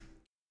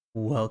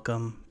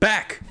Welcome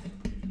back,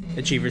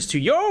 Achievers, to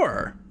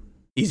your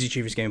Easy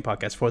Achievers Gaming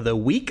Podcast for the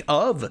week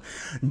of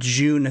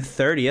June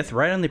 30th,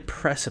 right on the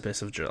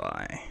precipice of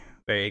July.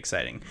 Very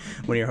exciting.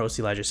 One of your hosts,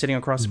 Elijah, sitting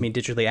across from me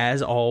digitally,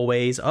 as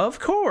always, of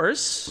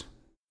course,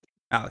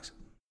 Alex.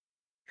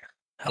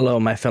 Hello,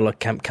 my fellow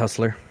camp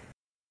counselor.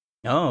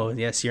 Oh,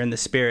 yes, you're in the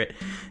spirit.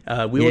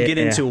 We will get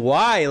into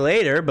why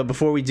later, but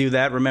before we do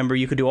that, remember,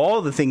 you could do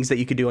all the things that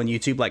you could do on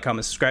YouTube, like,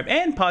 comment, subscribe,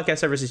 and podcast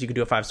services. You could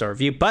do a 5-star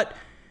review, but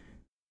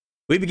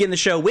we begin the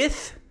show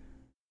with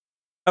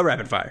a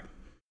rapid fire.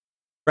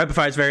 Rapid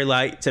fire is very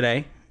light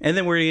today, and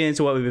then we're going to get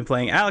into what we've been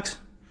playing. Alex,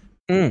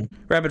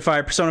 rapid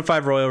fire Persona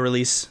 5 Royal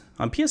release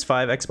on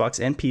PS5,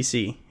 Xbox, and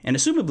PC, and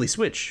assumably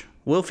Switch,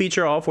 will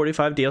feature all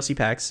 45 DLC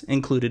packs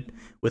included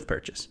with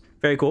purchase.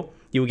 Very cool.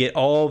 You will get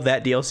all of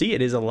that DLC.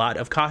 It is a lot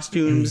of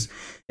costumes.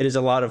 It is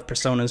a lot of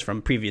personas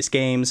from previous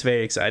games.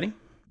 Very exciting.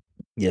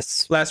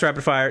 Yes. Last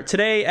rapid fire.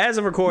 Today, as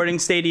of recording,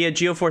 Stadia,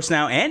 GeForce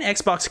Now, and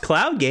Xbox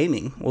Cloud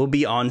Gaming will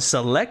be on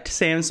select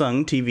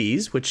Samsung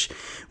TVs, which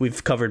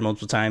we've covered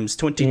multiple times,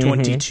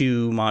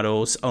 2022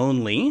 models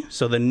only.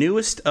 So the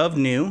newest of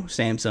new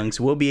Samsungs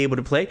will be able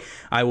to play.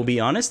 I will be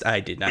honest,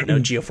 I did not know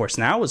GeForce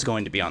Now was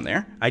going to be on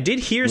there. I did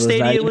hear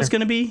Stadia was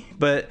going to be,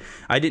 but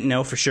I didn't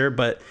know for sure.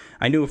 But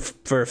I knew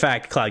for a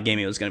fact Cloud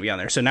Gaming was going to be on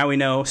there. So now we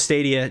know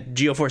Stadia,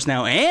 GeForce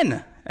Now,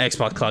 and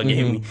Xbox Cloud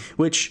Gaming,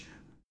 which,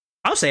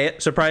 I'll say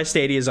it, surprise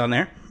Stadia is on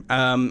there.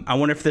 I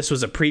wonder if this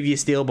was a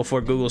previous deal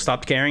before Google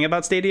stopped caring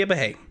about Stadia, but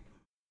hey,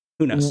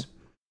 who knows?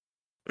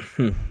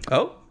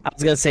 Oh? I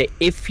was going to say,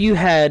 if you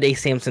had a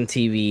Samsung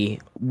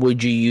TV,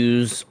 would you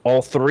use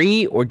all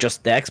three or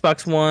just the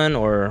Xbox One,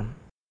 or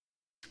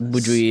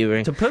would you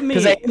even... To put me...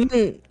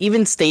 Because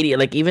even Stadia,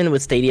 like even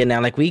with Stadia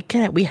now, like we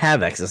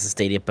have access to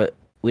Stadia, but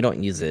we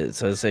don't use it.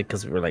 So it's like,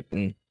 because we're like...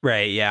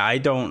 Right, yeah, I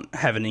don't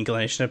have an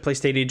inclination to play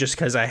Stadia just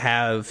because I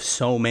have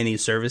so many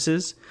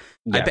services.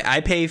 Yeah. I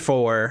pay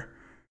for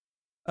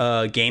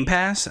Game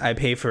Pass, I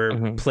pay for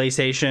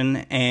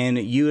PlayStation, and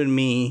you and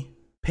me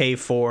pay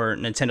for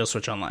Nintendo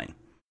Switch Online.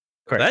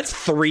 Correct. That's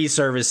 3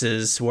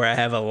 services where I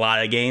have a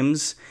lot of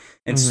games,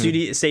 and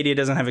Stadia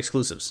doesn't have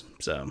exclusives,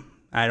 so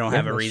I don't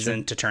have a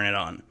reason to turn it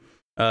on.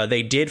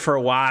 They did for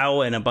a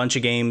while, and a bunch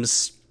of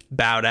games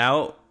bowed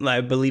out.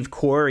 I believe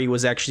Quarry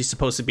was actually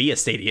supposed to be a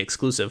Stadia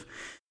exclusive,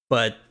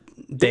 but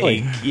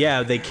they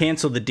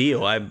canceled the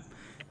deal.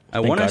 I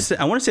want to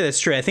say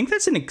that's true. I think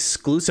that's an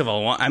exclusive.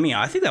 I mean,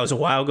 I think that was a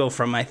while ago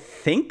I want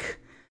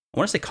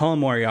to say Colin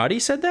Moriarty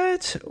said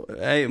that.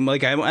 I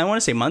want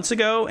to say months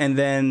ago. And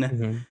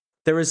then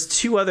there was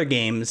 2 other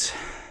games.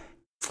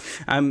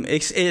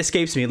 It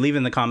escapes me. Leave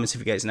in the comments if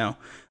you guys know.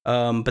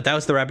 But that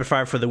was the rapid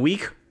fire for the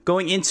week.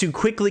 Going into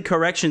quickly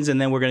corrections,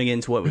 and then we're going to get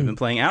into what we've been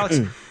playing. Alex,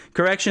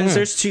 corrections,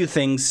 there's 2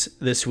 things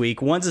this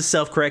week. One's a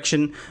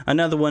self-correction.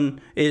 Another one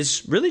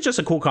is really just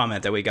a cool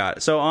comment that we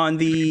got. So on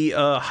the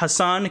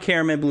Hasan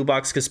Karaman Blue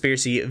Box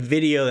Conspiracy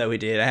video that we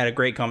did, I had a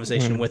great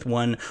conversation with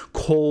one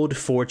Cold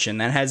Fortune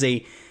that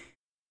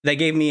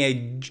gave me a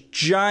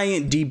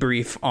giant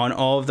debrief on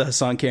all of the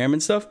Hasan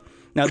Karaman stuff.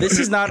 Now, this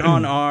is not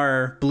on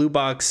our Blue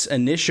Box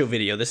initial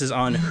video. This is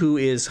on Who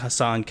is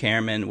Hasan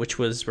Karaman, which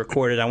was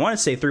recorded, I want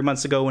to say, 3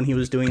 months ago when he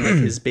was doing like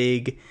his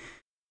big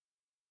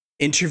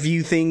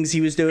interview things he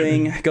was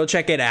doing. Go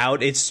check it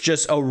out. It's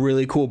just a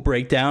really cool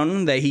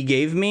breakdown that he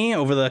gave me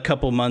over the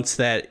couple months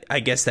that I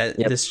guess that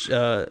this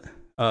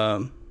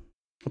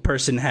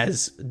person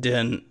has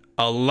done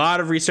a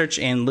lot of research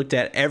and looked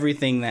at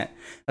everything that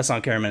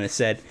Hasan Karaman has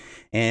said.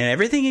 And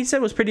everything he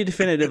said was pretty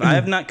definitive. I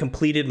have not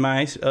completed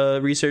my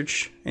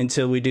research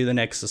until we do the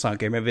next Hasan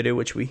Karaman video,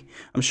 which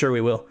I'm sure we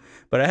will.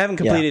 But I haven't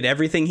completed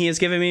everything he has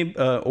given me,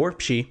 or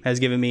she has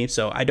given me,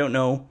 so I don't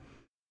know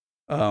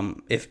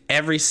if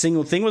every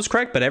single thing was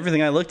correct, but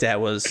everything I looked at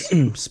was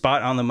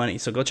spot on the money.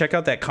 So go check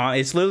out that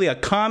comment. It's literally a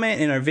comment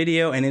in our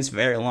video, and it's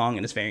very long,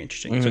 and it's very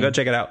interesting. So go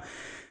check it out.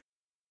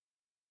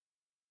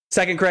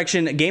 Second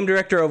correction, game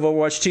director of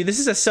Overwatch 2. This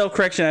is a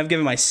self-correction I've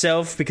given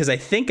myself because I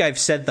think I've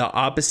said the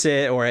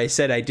opposite, or I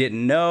said I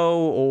didn't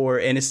know,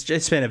 and it's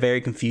just been a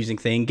very confusing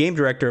thing. Game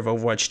director of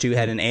Overwatch 2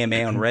 had an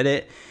AMA on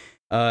Reddit,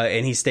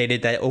 and he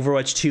stated that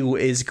Overwatch 2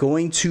 is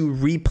going to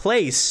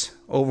replace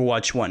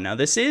Overwatch 1. Now,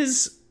 this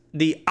is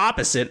the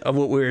opposite of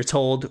what we were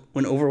told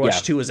when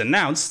Overwatch 2 was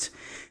announced.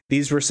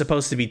 These were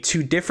supposed to be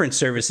 2 different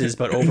services,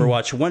 but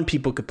Overwatch 1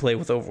 people could play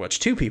with Overwatch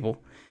 2 people.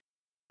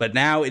 But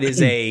now it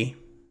is a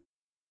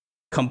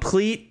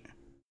complete,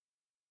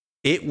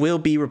 it will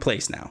be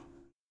replaced now,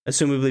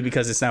 assumably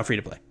because it's now free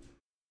to play.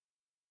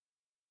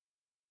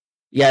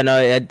 Yeah,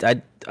 no,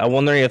 I'm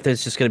wondering if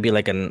there's just gonna be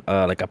like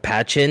a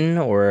patch in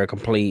or a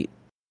complete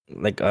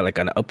like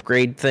an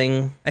upgrade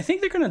thing. I think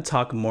they're gonna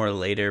talk more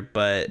later,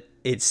 but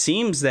it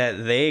seems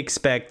that they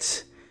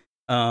expect,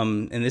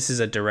 and this is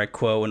a direct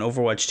quote, when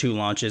Overwatch 2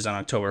 launches on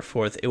October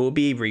 4th, it will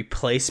be a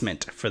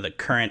replacement for the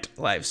current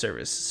live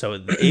service.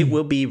 So it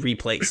will be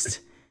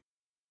replaced.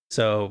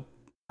 So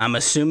I'm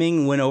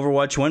assuming when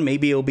Overwatch 1,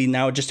 maybe it'll be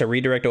now just a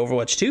redirect to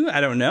Overwatch 2.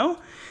 I don't know.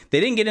 They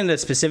didn't get into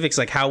specifics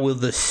like how will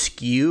the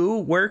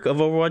SKU work of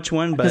Overwatch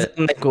 1, but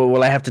like,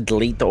 will I have to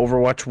delete the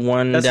Overwatch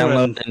 1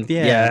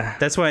 download?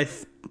 That's what I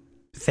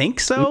think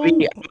so.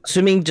 I'm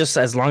assuming just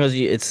as long as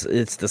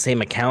it's the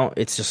same account,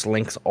 it just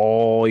links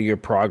all your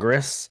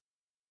progress.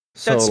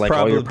 So that's like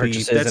probably, all your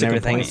purchases and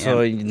everything. Point, so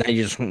now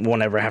you just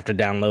won't ever have to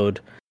download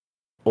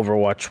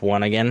Overwatch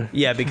 1 again.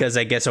 Yeah, because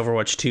I guess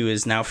Overwatch 2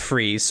 is now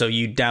free, so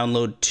you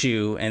download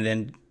 2 and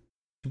then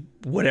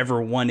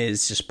whatever 1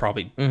 is just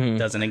probably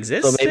doesn't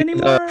exist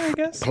anymore, I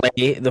guess.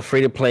 The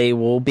free to play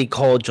will be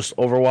called just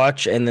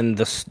Overwatch, and then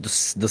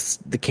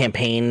the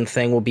campaign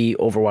thing will be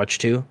Overwatch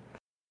 2.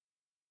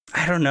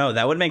 I don't know.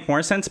 That would make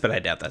more sense, but I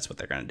doubt that's what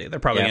they're going to do. They're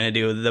probably going to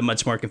do the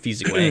much more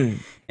confusing way,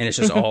 and it's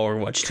just all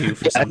Overwatch 2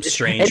 for some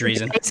strange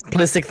reason. It's a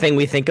simplistic thing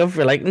we think of.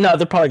 We're like, no,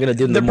 they're probably going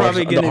to do. They're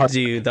probably going to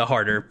do the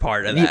harder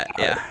part of that.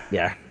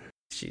 Yeah.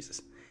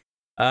 Jesus.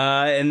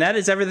 And that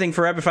is everything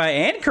for Rapid Fire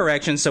and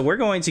Correction. So we're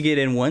going to get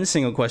in one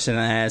single question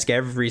I ask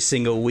every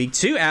single week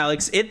to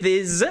Alex. It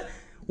is,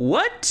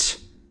 what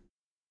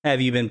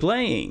have you been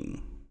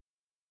playing?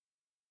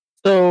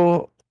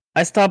 So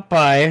I stopped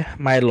by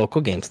my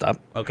local GameStop.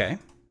 Okay.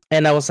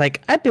 And I was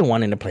like, I've been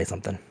wanting to play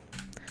something.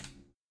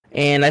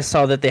 And I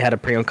saw that they had a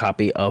pre-owned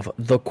copy of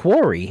The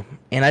Quarry.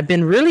 And I've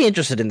been really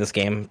interested in this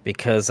game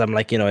because I'm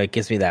like, it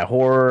gives me that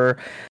horror,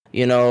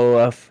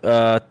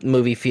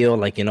 movie feel,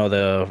 like,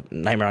 the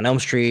Nightmare on Elm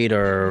Street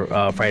or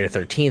Friday the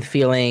 13th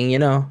feeling,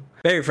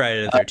 Very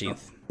Friday the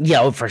 13th.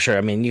 Yeah, for sure.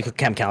 I mean, you could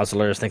camp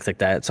counselors, things like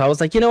that. So I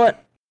was like, you know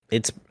what?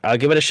 I'll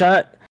give it a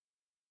shot.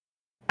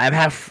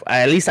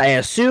 At least I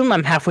assume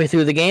I'm halfway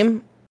through the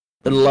game.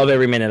 I love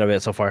every minute of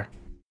it so far.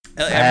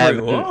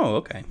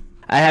 Okay.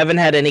 I haven't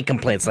had any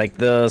complaints. Like,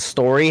 the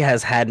story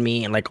has had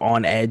me like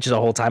on edge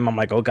the whole time. I'm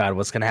like, oh god,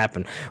 what's gonna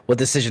happen? What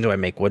decision do I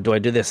make? What do I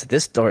do? This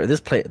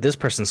this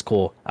person's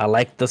cool. I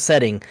like the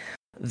setting,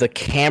 the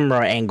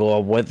camera angle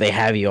of what they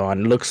have you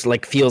on.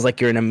 Feels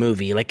like you're in a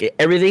movie. Like,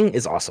 everything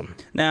is awesome.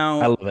 Now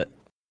I love it.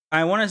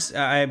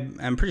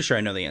 I'm pretty sure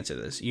I know the answer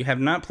to this. You have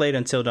not played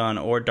Until Dawn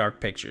or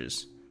Dark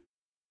Pictures.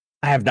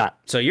 I have not.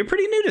 So you're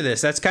pretty new to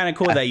this. That's kind of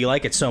cool that you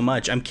like it so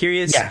much. I'm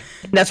curious. Yeah,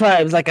 that's why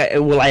I was like,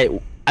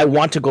 I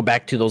want to go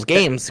back to those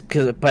games,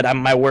 but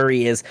my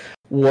worry is,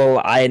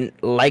 will I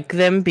like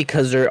them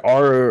because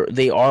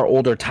they are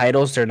older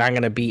titles? They're not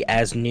going to be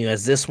as new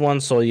as this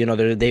one. So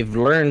they've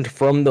learned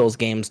from those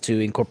games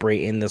to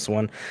incorporate in this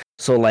one.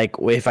 So like,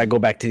 if I go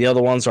back to the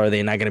other ones, are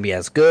they not going to be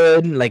as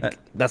good? Like,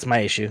 that's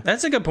my issue.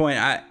 That's a good point.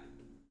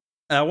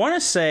 I want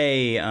to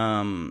say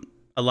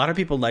a lot of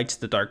people liked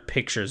the Dark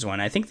Pictures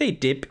one. I think they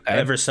dip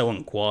ever so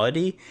in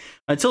quality.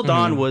 Until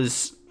Dawn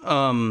was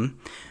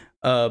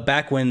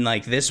back when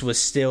like this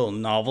was still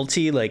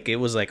novelty. Like, it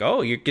was like,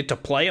 oh, you get to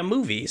play a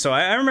movie. So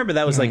I remember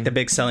that was like the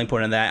big selling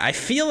point of that. I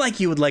feel like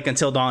you would like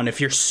Until Dawn if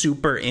you're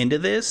super into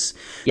this.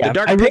 Yeah, the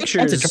Dark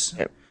Pictures.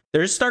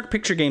 There's Dark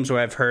Picture games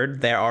where I've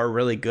heard they are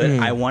really good.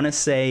 I want to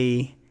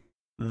say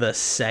the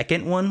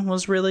second one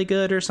was really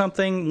good or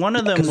something. One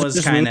of them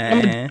was kind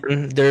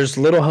of. There's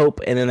Little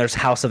Hope, and then there's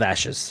House of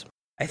Ashes.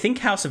 I think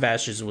House of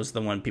Ashes was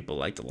the one people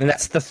liked a lot. And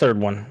that's the third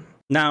one.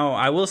 Now,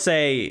 I will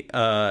say,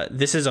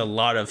 this is a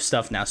lot of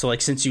stuff now. So,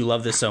 like, since you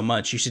love this so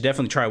much, you should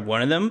definitely try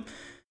one of them.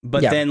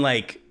 But then,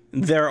 like,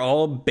 they're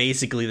all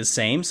basically the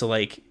same. So,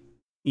 like,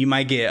 you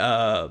might get,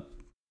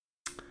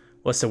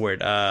 what's the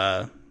word?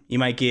 You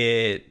might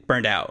get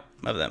burned out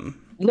of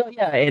them. No,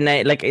 yeah. And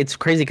it's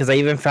crazy because I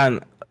even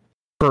found,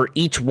 for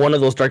each one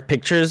of those Dark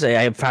Pictures,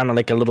 I found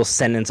like a little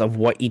sentence of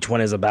what each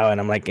one is about,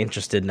 and I'm like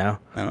interested now.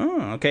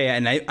 Oh, okay.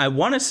 And I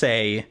want to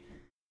say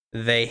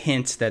they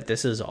hint that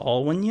this is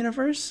all one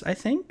universe, I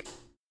think.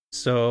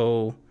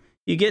 So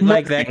you get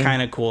like that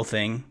kind of cool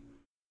thing.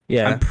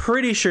 Yeah. I'm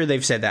pretty sure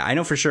they've said that. I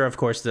know for sure, of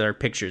course, that Dark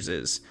Pictures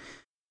is.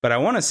 But I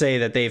want to say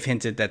that they've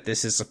hinted that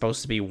this is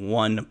supposed to be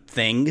one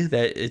thing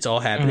that it's all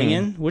happening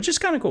in, which is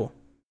kind of cool.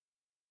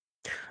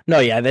 No,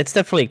 yeah, that's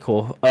definitely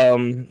cool.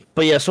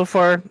 But yeah, so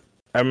far,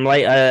 I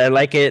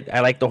like it. I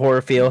like the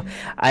horror feel.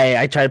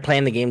 I tried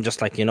playing the game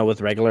just like,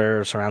 with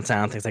regular surround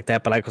sound, things like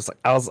that. But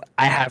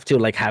I have to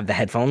like have the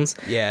headphones.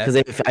 Yeah.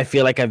 Because I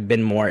feel like I've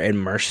been more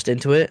immersed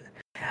into it.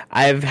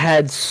 I've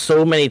had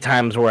so many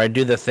times where I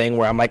do the thing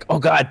where I'm like, oh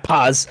god,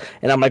 pause,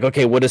 and I'm like,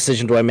 okay, what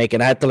decision do I make?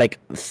 And I have to like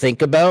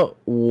think about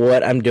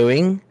what I'm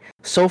doing.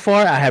 So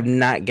far, I have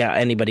not got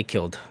anybody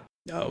killed.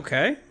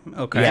 Okay.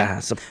 Yeah.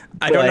 So,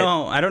 I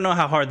don't know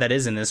how hard that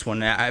is in this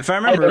one. If I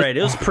remember right,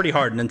 it was pretty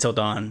hard in Until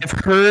Dawn. I've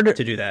heard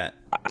to do that.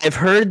 I've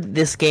heard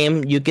this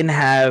game you can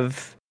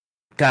have.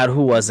 God,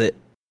 who was it?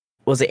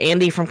 Was it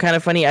Andy from Kind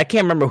of Funny? I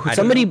can't remember who.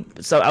 Somebody.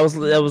 So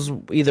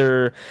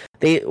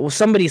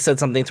somebody said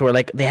something to where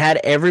like they had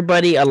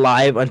everybody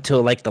alive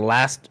until like the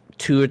last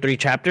 2 or 3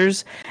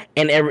 chapters,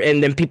 and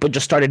then people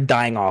just started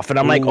dying off, and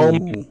I'm like, oh,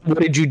 what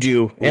did you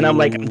do? And I'm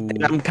like,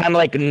 I'm kind of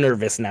like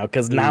nervous now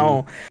because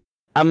now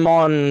I'm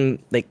on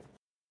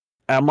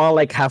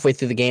like halfway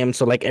through the game,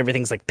 so like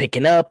everything's like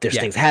picking up. There's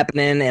things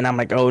happening, and I'm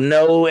like, oh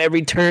no,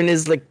 every turn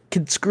is like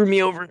could screw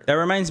me over. That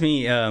reminds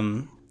me,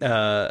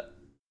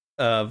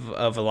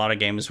 of a lot of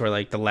games where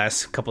like the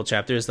last couple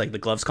chapters, like the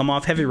gloves come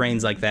off. Heavy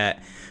Rain's like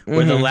that,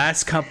 where the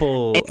last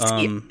couple.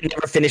 I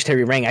never finished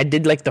Heavy Rain. I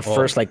did like the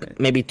first like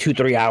maybe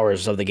 2-3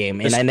 hours of the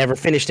game, and I never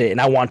finished it,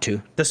 and I want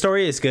to. The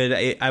story is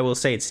good. I will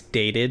say it's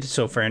dated,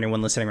 so for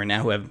anyone listening right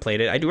now who haven't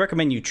played it, I do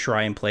recommend you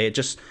try and play it.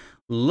 Just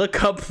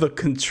look up the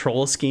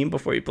control scheme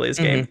before you play this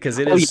game, because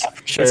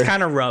it's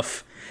kind of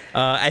rough.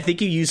 I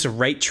think you use the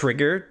right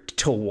trigger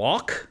to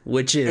walk,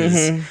 which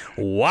is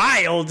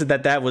wild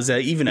that was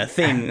even a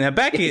thing. Now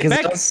back in the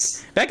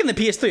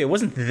PS3, it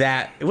wasn't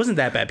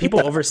that bad. People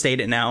overstate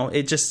it now.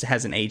 It just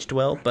hasn't aged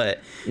well. But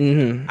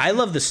I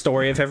love the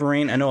story of Heavy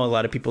Rain. I know a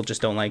lot of people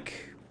just don't like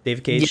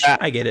David Cage. Yeah,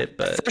 I get it,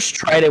 but I first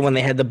tried it when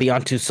they had the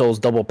Beyond Two Souls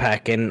double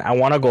pack, and I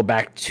want to go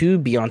back to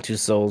Beyond Two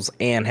Souls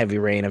and Heavy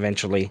Rain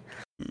eventually,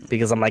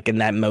 because I'm like in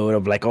that mode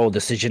of like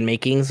decision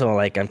making. So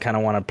like I'm kind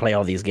of want to play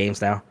all these games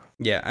now.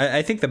 Yeah,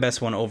 I think the best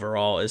one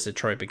overall is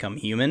Detroit Become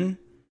Human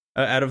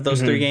out of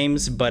those three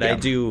games, but I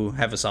do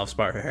have a soft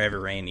spot for Heavy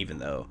Rain, even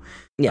though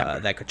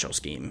that control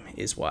scheme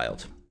is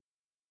wild.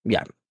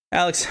 Yeah.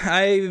 Alex,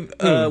 I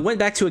went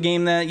back to a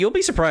game that you'll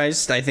be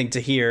surprised, I think, to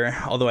hear,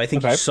 although I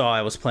think you saw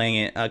I was playing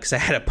it, because I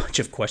had a bunch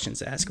of questions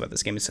to ask about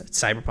this game. It's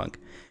Cyberpunk.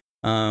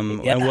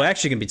 And we're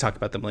actually going to be talking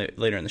about them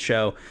later in the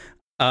show.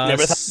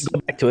 Never thought I'd go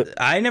back to it.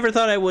 I never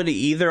thought I would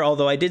either,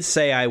 although I did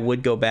say I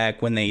would go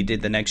back when they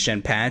did the next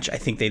gen patch. I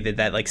think they did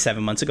that like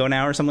 7 months ago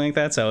now or something like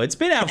that. So it's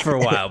been out for a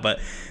while, but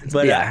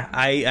yeah.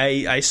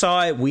 I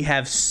saw it. We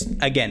have,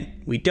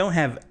 again, we don't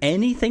have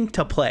anything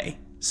to play.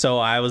 So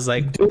I was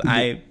like,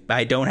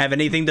 I don't have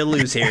anything to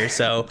lose here.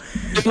 So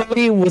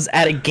somebody was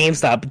at a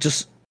GameStop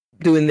just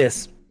doing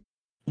this.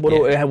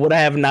 What I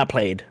have not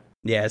played.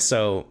 Yeah.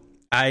 So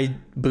I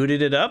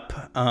booted it up.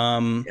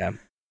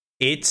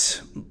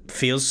 It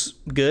feels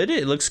good.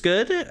 It looks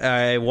good.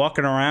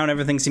 Walking around,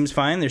 everything seems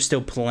fine. There's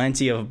still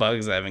plenty of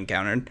bugs I've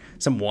encountered.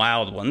 Some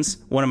wild ones.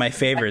 One of my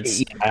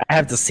favorites. I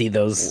have to see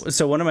those.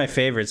 So one of my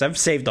favorites. I've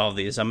saved all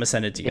these. I'm gonna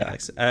send it to you,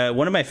 Alex.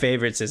 One of my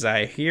favorites is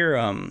I hear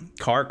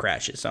car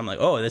crashes. So I'm like,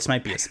 oh, this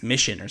might be a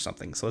mission or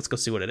something. So let's go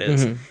see what it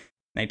is. And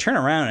I turn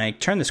around and I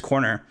turn this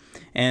corner,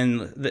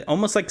 and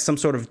almost like some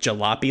sort of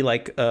jalopy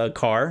like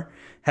car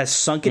has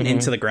sunken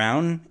into the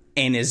ground.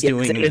 And is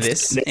doing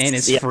this and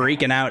is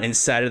freaking out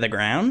inside of the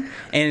ground,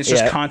 and it's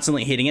just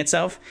constantly hitting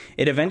itself.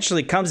 It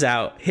eventually comes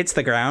out, hits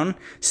the ground,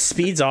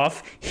 speeds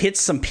off,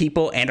 hits some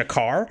people and a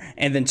car,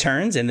 and then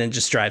turns and then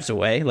just drives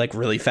away like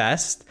really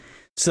fast.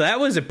 So that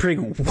was a pretty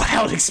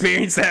wild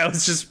experience that I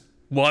was just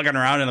walking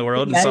around in the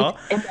world and saw.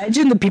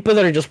 Imagine the people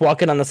that are just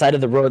walking on the side of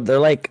the road. They're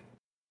like,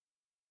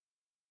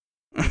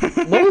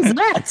 what was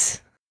that?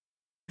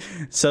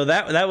 So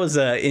that was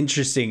an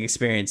interesting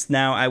experience.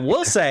 Now I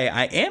will say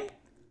I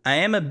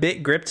am a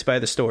bit gripped by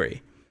the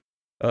story.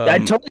 I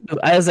told you,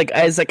 I was like,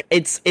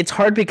 it's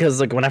hard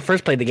because like when I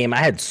first played the game, I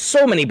had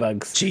so many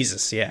bugs.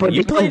 Jesus, yeah. But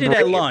you played it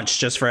at launch,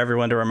 just for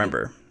everyone to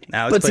remember.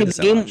 But see,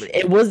 the game,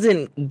 it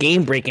wasn't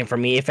game breaking for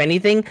me. If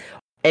anything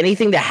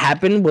that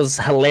happened was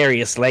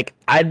hilarious. Like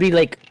I'd be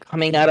like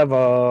coming out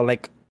of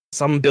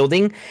some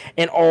building,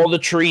 and all the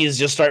trees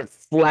just start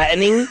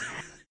flattening.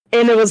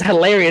 And it was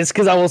hilarious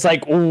because I was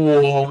like,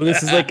 whoa,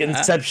 this is like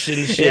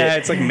Inception shit. Yeah,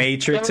 it's like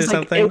Matrix or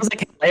something. It was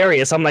like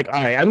hilarious. I'm like, all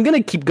right, I'm going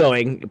to keep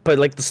going. But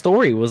like the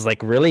story was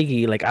like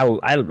really like, I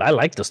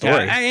like the story.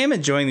 Yeah, I am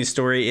enjoying the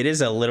story. It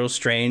is a little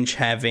strange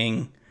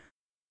having,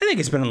 I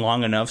think it's been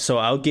long enough. So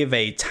I'll give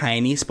a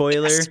tiny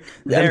spoiler.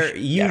 Yes.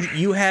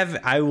 You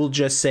have, I will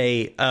just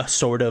say, a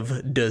sort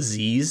of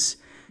disease.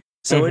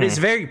 So it is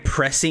very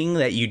pressing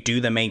that you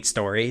do the main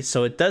story.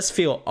 So it does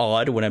feel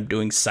odd when I'm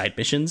doing side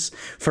missions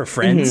for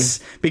friends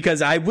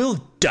because I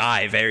will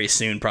die very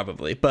soon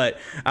probably. But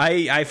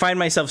I find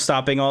myself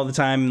stopping all the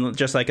time,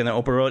 just like in the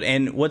open road.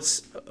 And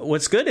what's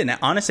good, and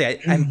honestly,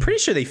 I'm pretty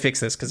sure they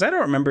fixed this because I don't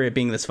remember it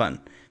being this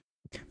fun.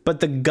 But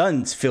the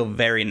guns feel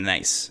very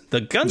nice. The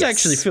guns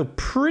actually feel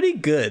pretty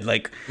good.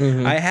 Like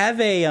I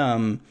have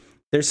a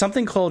there's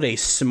something called a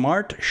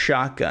smart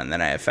shotgun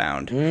that I have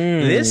found.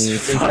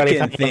 This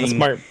fucking thing,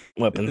 smart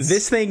weapons.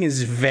 This thing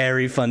is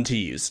very fun to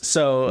use.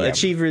 So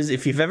Achievers,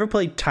 if you've ever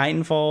played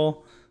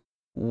Titanfall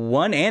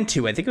 1 and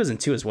 2, I think it was in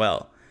 2 as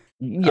well.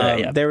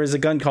 There was a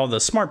gun called the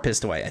Smart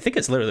Pistol. I think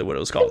it's literally what it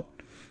was called.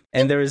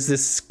 And there is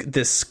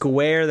this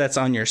square that's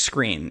on your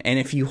screen. And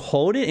if you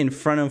hold it in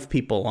front of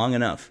people long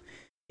enough,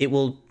 it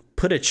will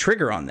put a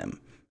trigger on them.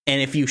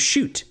 And if you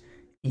shoot,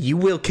 you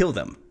will kill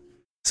them.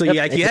 So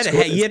you had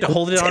to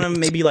hold it on them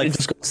maybe like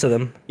to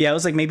them. Yeah, it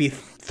was like maybe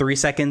 3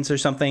 seconds or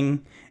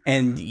something,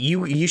 and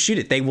you shoot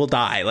it, they will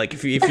die. Like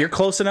if you're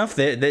close enough,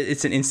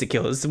 it's an insta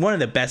kill. It's one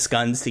of the best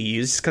guns to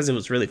use because it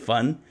was really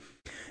fun.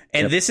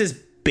 And this is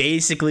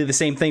basically the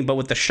same thing, but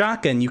with the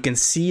shotgun, you can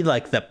see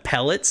like the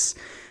pellets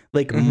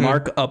like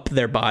mark up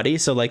their body.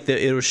 So like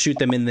it'll shoot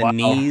them in the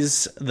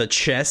knees, the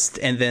chest,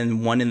 and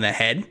then one in the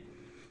head.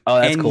 Oh,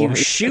 that's cool. You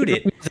shoot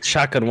it. The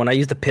shotgun one. I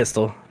used the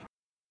pistol.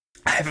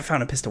 I haven't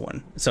found a pistol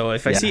one. So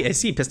if I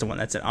see a pistol one,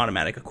 that's an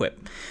automatic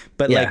equip.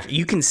 But like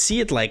you can see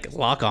it like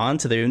lock on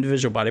to the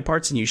individual body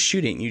parts and you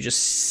shoot it and you just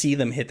see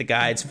them hit the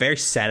guy. It's very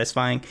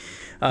satisfying.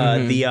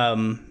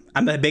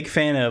 I'm a big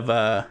fan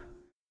of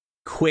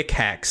quick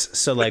hacks.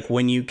 So like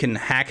when you can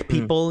hack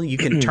people, you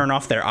can turn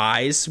off their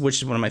eyes, which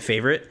is one of my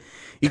favorite.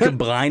 You can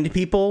blind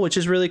people, which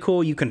is really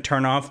cool. You can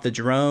turn off the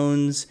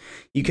drones.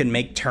 You can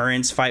make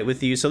turrets fight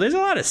with you. So there's a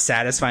lot of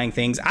satisfying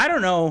things. I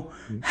don't know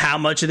how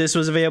much of this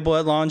was available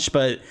at launch,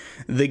 but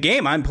the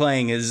game I'm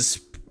playing is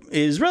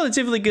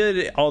relatively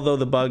good, although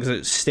the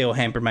bugs still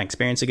hamper my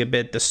experience a good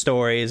bit. The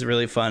story is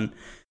really fun.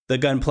 The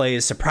gunplay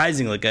is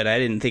surprisingly good. I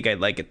didn't think I'd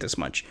like it this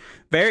much.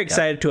 Very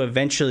excited to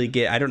eventually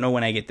get. I don't know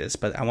when I get this,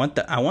 but I want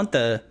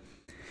the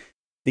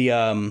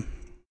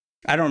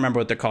I don't remember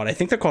what they're called. I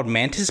think they're called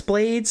mantis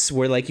blades,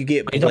 where like you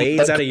get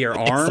blades out of your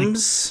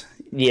arms.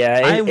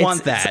 Yeah, I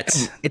want that.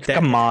 It's a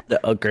mod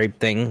upgrade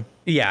thing.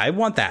 Yeah, I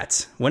want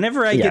that.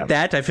 Whenever I get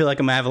that, I feel like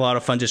I'm gonna have a lot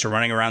of fun just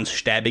running around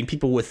stabbing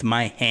people with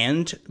my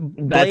hand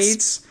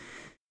blades.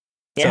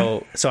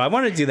 So I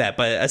want to do that,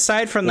 but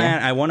aside from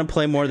that, I want to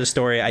play more of the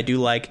story. I do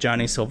like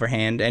Johnny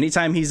Silverhand.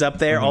 Anytime he's up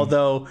there,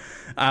 although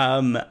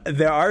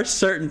there are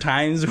certain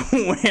times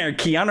where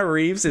Keanu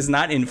Reeves is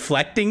not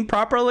inflecting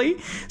properly,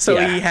 so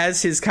he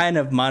has his kind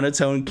of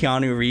monotone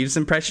Keanu Reeves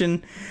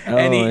impression.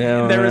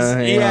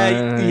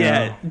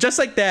 Just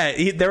like that.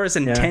 There was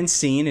an intense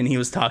scene, and he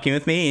was talking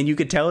with me, and you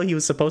could tell he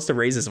was supposed to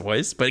raise his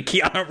voice, but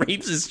Keanu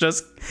Reeves is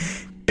just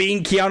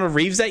being Keanu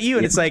Reeves at you,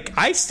 and it's like,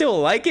 I still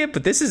like it,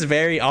 but this is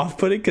very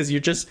off-putting because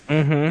you're just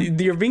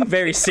you're being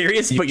very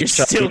serious, but you're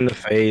still in the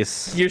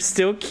face. You're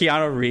still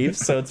Keanu Reeves,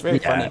 so it's very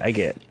funny. I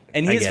get it.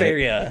 And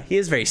he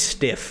is very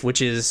stiff,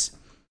 which is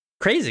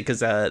crazy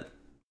because and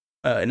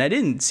I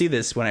didn't see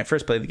this when I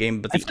first played the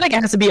game, but I feel like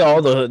it has to be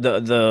all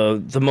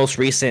the most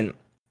recent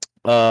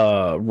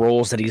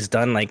roles that he's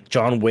done, like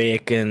John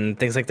Wick and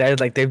things like that.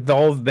 Like they've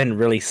all been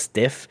really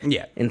stiff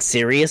and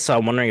serious, so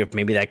I'm wondering if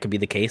maybe that could be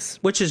the case,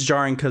 which is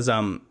jarring because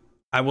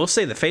I will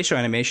say the facial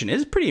animation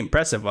is pretty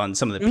impressive on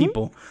some of the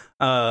people,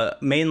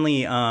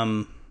 mainly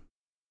Pan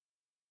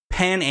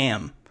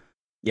Am.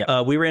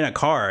 We were in a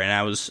car and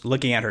I was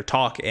looking at her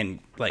talk, and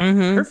like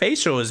her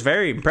facial is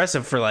very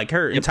impressive for like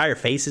her entire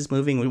face is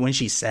moving when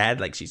she's sad,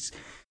 like she's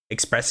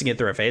expressing it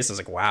through her face. I was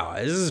like, wow,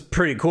 this is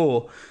pretty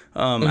cool.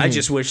 I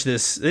just wish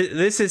this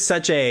is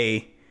such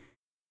a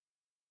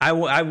I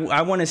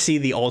want to see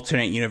the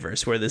alternate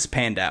universe where this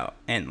panned out,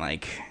 and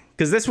like,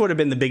 because this would have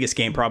been the biggest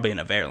game probably in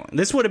a very long.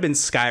 This would have been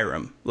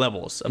Skyrim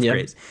levels of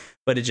crazy,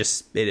 but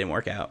it didn't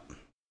work out.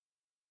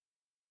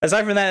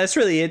 Aside from that, that's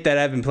really it that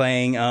I've been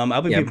playing.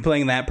 I'll be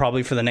playing that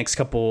probably for the next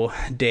couple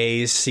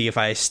days, see if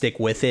I stick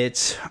with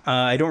it.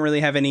 I don't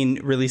really have any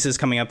releases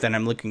coming up that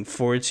I'm looking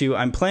forward to.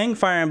 I'm playing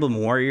Fire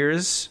Emblem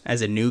Warriors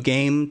as a new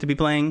game to be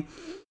playing.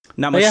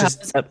 Not much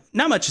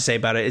to say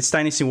about it. It's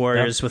Dynasty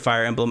Warriors with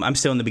Fire Emblem. I'm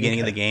still in the beginning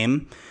of the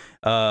game.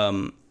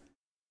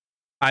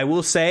 I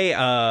will say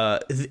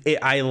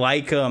I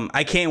like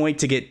I can't wait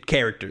to get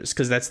characters,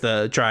 because that's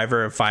the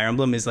driver of Fire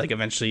Emblem, is like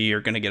eventually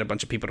you're going to get a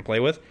bunch of people to play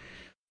with.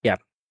 Yeah.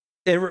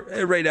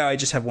 Right now I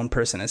just have one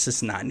person. It's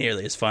just not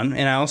nearly as fun.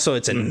 And also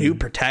it's a new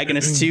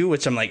protagonist too,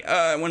 which I'm like,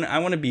 I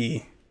want to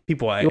be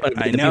people I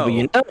know.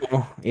 You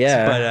know.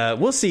 Yeah. But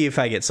we'll see if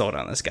I get sold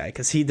on this guy,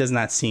 because he does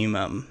not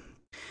seem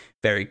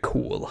very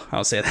cool.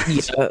 I'll say that.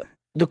 Yeah.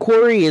 The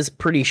quarry is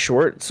pretty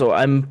short, so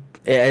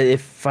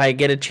if I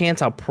get a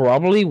chance, I'll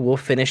probably will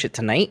finish it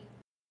tonight.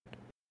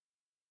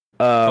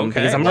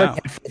 Because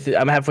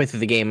I'm halfway through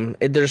the game.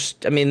 It's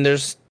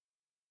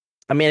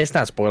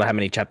not spoiler how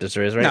many chapters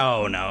there is, right?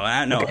 No.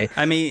 Okay.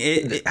 I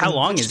mean, how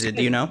long is it?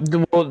 Do you know?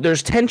 Well,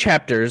 there's 10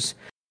 chapters,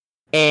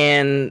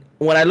 and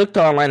when I looked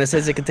online, it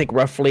says it could take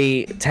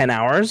roughly 10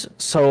 hours.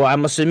 So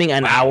I'm assuming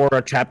an hour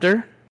a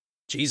chapter.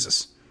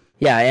 Jesus.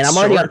 Yeah, and I'm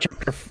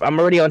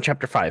already on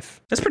chapter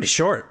 5. That's pretty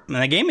short. And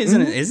the game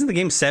isn't the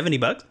game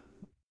 $70?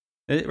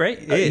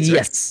 Right? It is,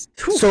 yes.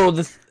 Right? So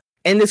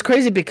and it's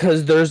crazy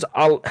because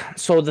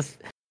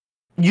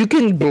you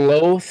can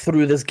blow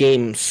through this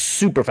game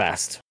super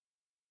fast.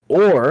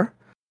 Or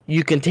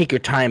you can take your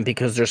time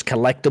because there's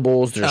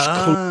collectibles, there's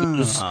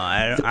clues.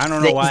 I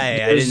don't know why.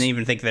 I didn't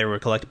even think they were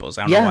collectibles.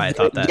 I don't know why I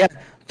thought that. Yeah,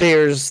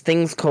 there's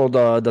things called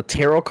the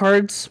tarot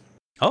cards.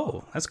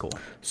 Oh, that's cool.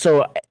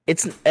 So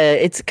it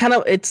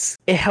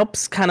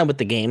helps kind of with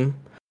the game.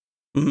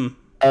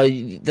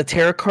 Mm-hmm. The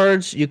tarot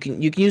cards, you can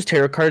use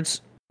tarot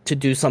cards to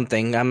do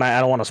something.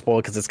 I don't want to spoil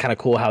it because it's kind of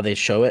cool how they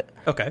show it.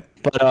 Okay.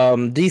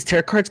 But these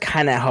tarot cards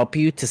kind of help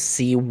you to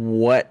see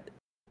what's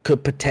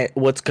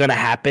gonna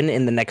happen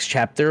in the next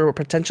chapter, or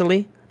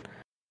potentially.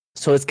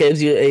 So it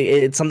gives you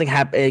it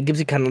gives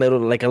you kind of a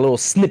little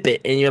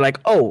snippet, and you're like,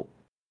 oh,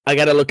 I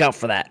gotta look out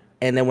for that.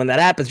 And then when that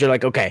happens, you're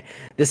like, okay,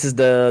 this is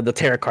the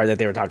tarot card that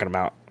they were talking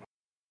about.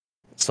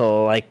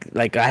 So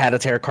like I had a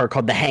tarot card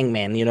called the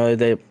Hangman. You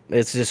know,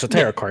 it's just a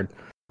tarot card.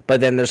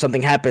 But then there's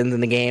something happens in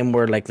the game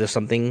where like there's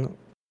something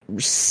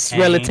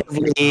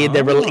relatively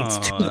that relates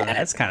to that.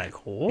 That's kind of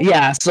cool.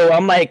 Yeah. So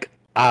I'm like,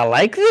 I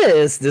like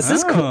this. This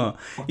is cool.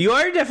 You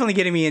are definitely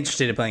getting me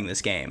interested in playing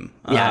this game.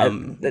 Yeah,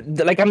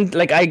 like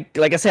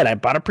I said, I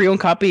bought a pre-owned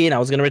copy and I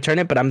was gonna return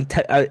it, but I'm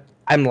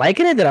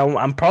liking it. That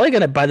I'm probably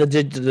gonna buy the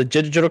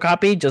digital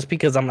copy just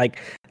because I'm like,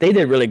 they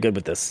did really good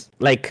with this.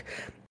 Like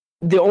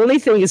the only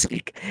thing is,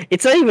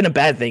 it's not even a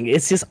bad thing.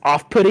 It's just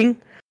off-putting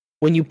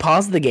when you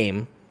pause the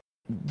game.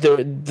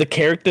 The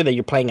character that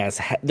you're playing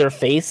as, their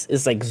face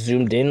is like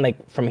zoomed in, like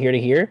from here to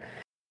here,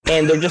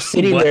 and they're just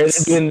sitting there.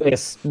 They're doing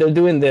this. They're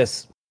doing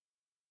this.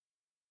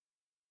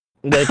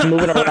 They're like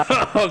moving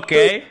around.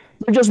 Okay.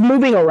 They're just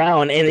moving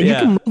around, and you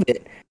can move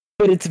it,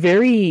 but it's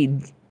very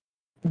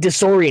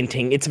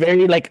disorienting. It's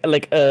very like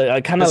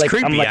kind of like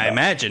creepy. Like, I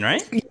imagine,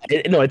 right?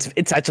 No,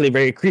 it's actually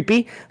very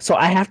creepy. So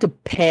I have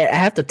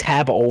to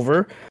tab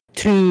over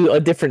to a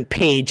different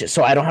page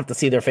so I don't have to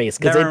see their face,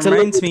 because it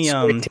reminds me.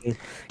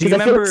 Do you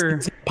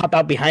remember pop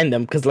out behind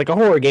them, because like a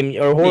horror game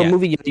or a horror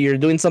movie, you're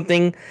doing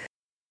something,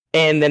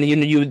 and then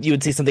you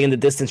would see something in the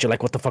distance. You're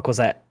like, what the fuck was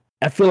that?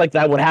 I feel like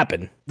that would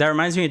happen. That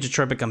reminds me of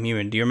Detroit Become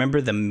Human. Do you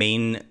remember the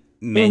main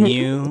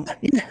menu?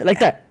 Like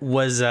that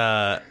was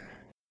a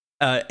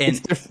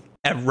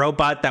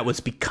robot that was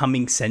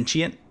becoming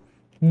sentient.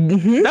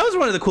 Mm-hmm. That was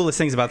one of the coolest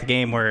things about the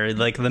game, where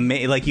like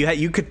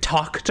you could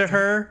talk to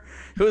her.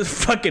 It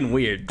was fucking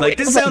weird. Like,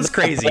 this sounds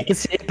crazy.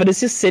 But it's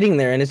just sitting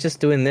there and it's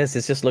just doing this.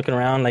 It's just looking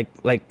around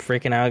like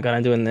freaking out, kind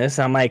of doing this.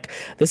 I'm like,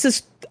 this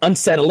is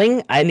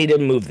unsettling. I need to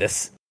move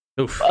this.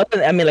 Oof.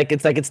 I mean,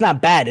 it's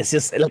not bad. It's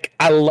just like,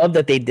 I love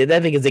that they did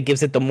that, because it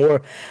gives it the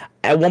more.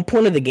 At one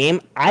point of the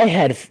game, I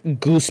had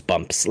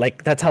goosebumps.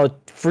 Like, that's how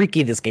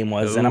freaky this game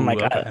was. Ooh, and I'm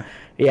like, okay.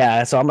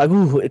 Yeah. So I'm like,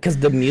 ooh, because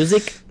the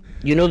music.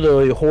 You know,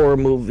 the horror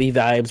movie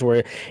vibes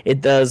where it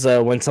does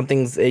when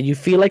something's, you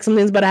feel like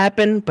something's about to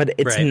happen, but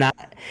it's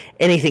not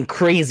anything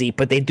crazy.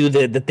 But they do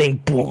the thing,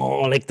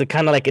 boom, like the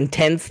kind of like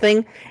intense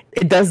thing.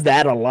 It does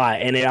that a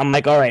lot, and I'm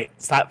like, all right,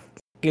 stop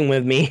fucking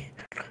with me.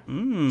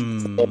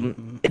 So,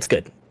 it's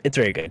good. It's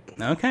very good.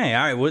 Okay,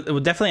 all right. Well,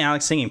 definitely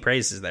Alex singing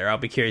praises there. I'll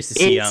be curious to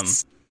see.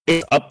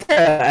 It's up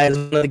there as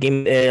one of the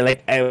game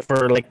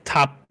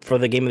for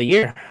the game of the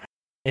year.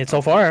 And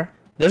so far,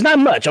 there's not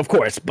much, of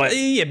course, but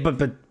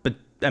but.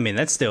 I mean,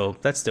 that's still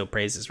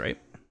praises, right?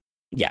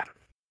 Yeah.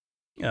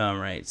 All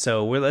right,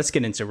 so let's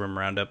get into Room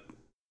Roundup.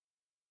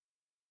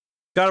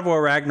 God of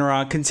War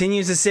Ragnarok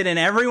continues to sit in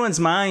everyone's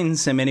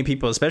minds, and many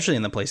people, especially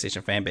in the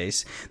PlayStation fan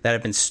base, that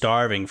have been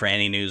starving for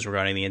any news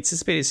regarding the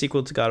anticipated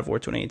sequel to God of War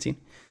 2018.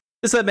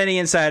 This led many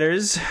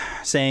insiders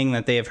saying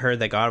that they have heard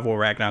that God of War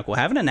Ragnarok will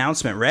have an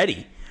announcement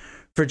ready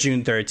for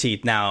June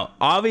 13th. Now,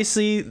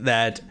 obviously,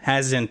 that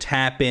hasn't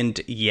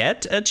happened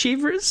yet,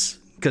 Achievers,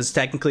 because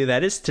technically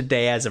that is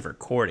today as of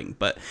recording,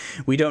 but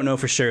we don't know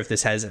for sure if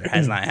this has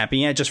not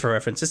happened yet. Just for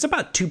reference, it's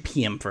about 2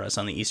 p.m. for us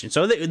on the Eastern,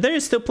 so there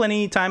is still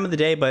plenty of time of the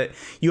day, but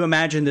you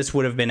imagine this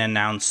would have been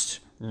announced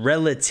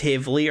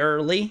relatively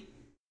early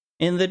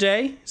in the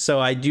day, so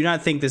I do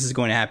not think this is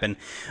going to happen.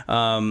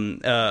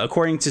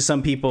 According to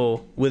some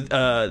people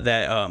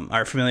that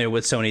are familiar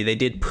with Sony, they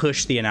did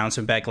push the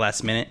announcement back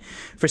last minute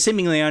for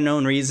seemingly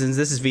unknown reasons.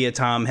 This is via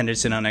Tom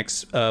Henderson on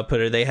X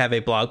Putter. They have a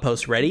blog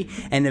post ready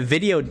and a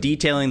video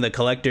detailing the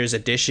collector's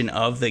edition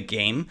of the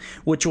game,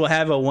 which will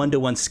have a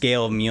 1-to-1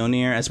 scale of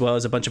Mjolnir, as well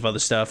as a bunch of other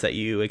stuff that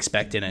you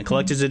expect in a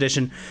collector's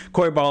edition.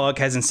 Corey Barlog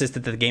has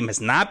insisted that the game has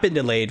not been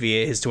delayed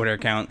via his Twitter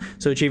account.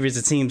 So, Achievers,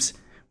 it seems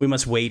we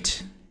must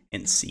wait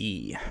and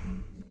see.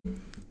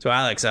 So,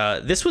 Alex,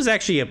 this was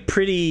actually a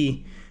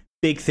pretty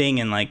big thing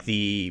in like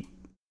the,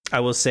 I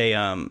will say,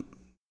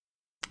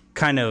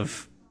 kind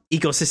of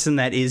ecosystem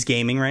that is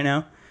gaming right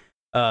now.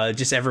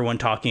 Just everyone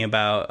talking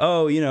about,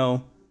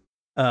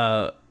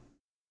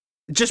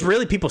 just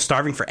really people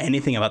starving for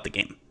anything about the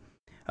game.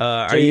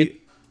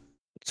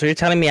 So you're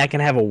telling me I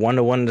can have a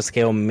 1-to-1 to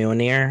scale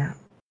Mjolnir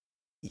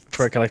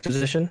for a collector's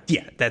edition?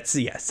 Yeah,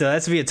 so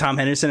that's via Tom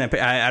Henderson.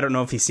 I don't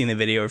know if he's seen the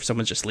video or if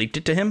someone just leaked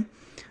it to him.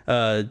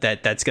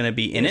 That's going to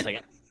be in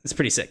it. It's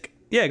pretty sick.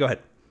 Yeah, go ahead.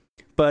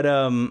 But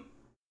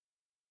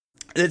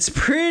it's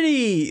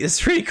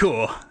pretty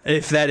cool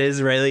if that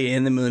is really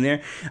in the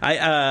Mjolnir.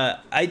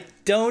 I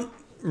don't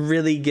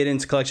really get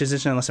into collector's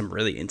edition unless I'm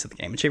really into the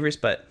Game Achievers,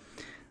 but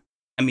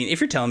I mean,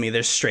 if you're telling me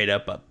there's straight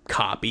up a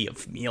copy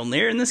of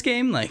Mjolnir in this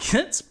game, like,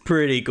 that's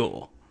pretty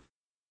cool.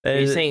 Are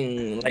you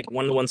saying like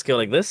 1-to-1 scale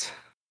like this?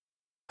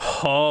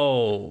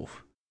 Oh,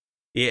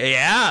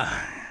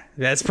 yeah.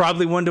 That's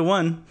probably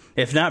 1-to-1,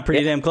 if not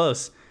pretty damn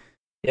close.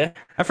 Yeah,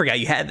 I forgot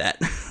you had that.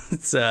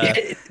 It's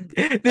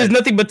there's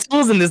nothing but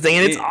tools in this thing,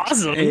 and it's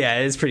awesome. Yeah,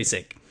 it's pretty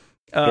sick.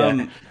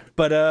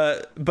 But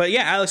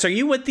yeah, Alex, are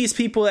you with these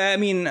people? I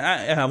mean,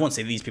 I won't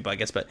say these people, I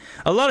guess, but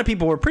a lot of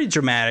people were pretty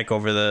dramatic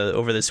over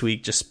this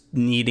week, just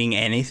needing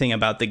anything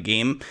about the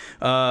game.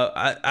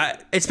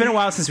 It's been a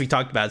while since we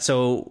talked about it.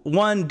 So,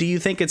 one, do you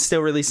think it's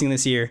still releasing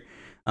this year?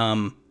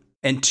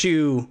 And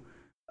two,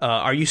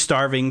 are you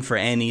starving for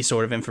any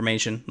sort of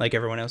information like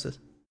everyone else is?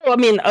 Well, I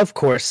mean, of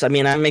course. I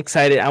mean, I'm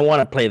excited. I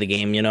want to play the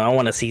game. I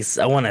want to see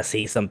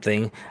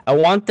something. I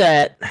want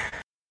that.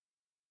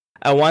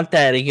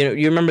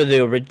 You remember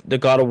the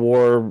God of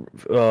War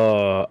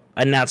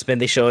announcement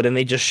they showed, and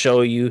they just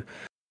show you.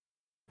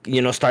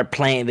 Start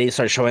playing. They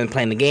start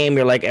playing the game.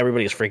 You're like,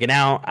 everybody's freaking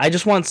out. I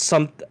just want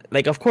some.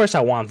 Like, of course,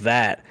 I want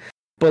that,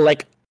 but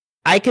like,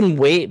 I can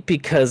wait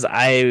because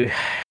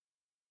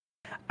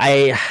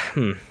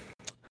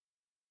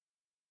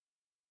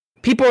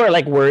people are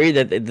like worried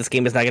that this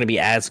game is not going to be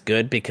as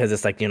good because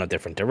it's like, you know,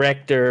 different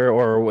director,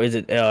 or is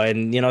it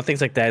and you know,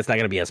 things like that. It's not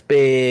going to be as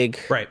big.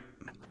 Right.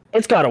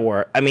 It's God of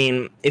War. I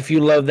mean, if you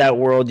love that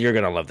world, you're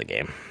going to love the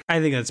game. I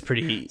think that's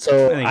pretty.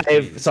 So I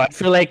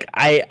feel like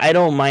I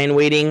don't mind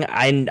waiting.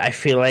 I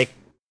feel like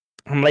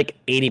I'm like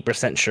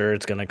 80% sure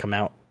it's going to come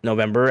out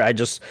November. I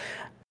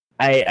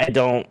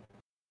don't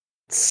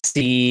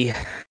see,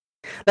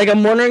 like,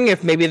 I'm wondering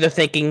if maybe they're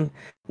thinking,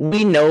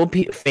 we know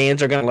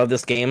fans are going to love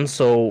this game,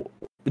 so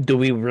do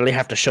we really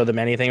have to show them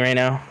anything right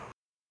now?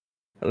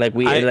 Like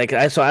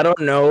so I don't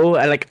know.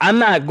 I'm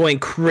not going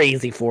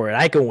crazy for it.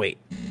 I can wait.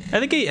 I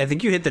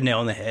think you hit the nail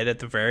on the head at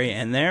the very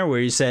end there, where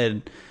you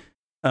said,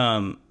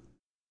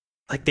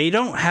 like, they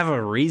don't have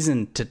a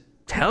reason to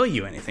tell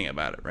you anything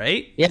about it,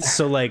 right? Yeah.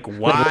 So like,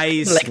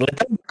 why? Let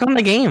them come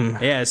the game.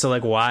 Yeah. So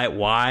like,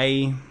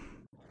 why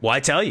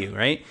tell you,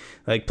 right?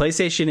 Like,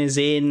 PlayStation is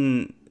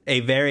in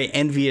a very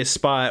envious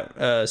spot,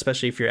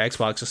 especially if you're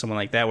Xbox or someone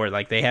like that, where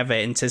like they have an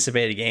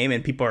anticipated game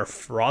and people are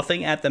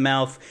frothing at the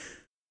mouth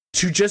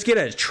to just get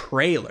a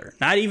trailer.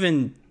 Not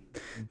even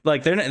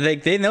like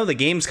they know the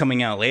game's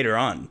coming out later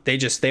on. They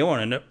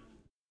want to know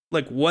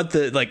like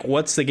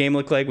what's the game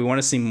look like. We want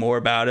to see more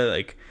about it.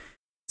 Like,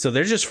 so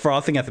they're just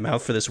frothing at the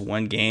mouth for this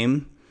one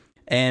game.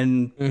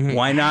 And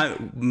why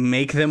not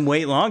make them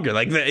wait longer?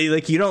 Like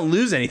you don't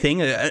lose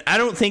anything. I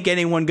don't think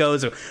anyone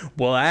goes,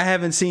 well, I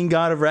haven't seen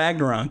God of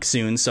Ragnarok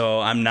soon, so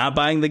I'm not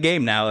buying the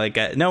game now.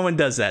 Like, no one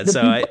does that.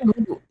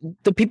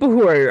 The people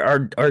who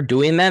are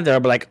doing that, they're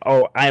like,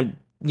 oh,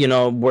 you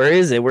know, where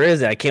is it?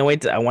 I can't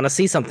wait. I want to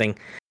see something.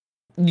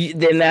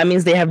 Then that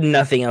means they have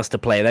nothing else to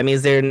play. That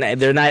means they're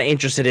not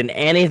interested in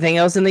anything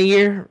else in the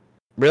year.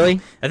 Really?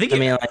 I think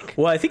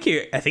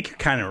you're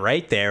kind of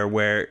right there,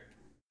 where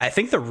I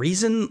think the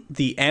reason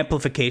the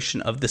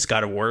amplification of this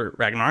God of War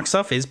Ragnarok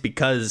stuff is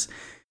because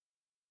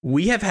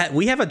we have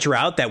a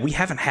drought that we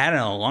haven't had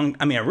in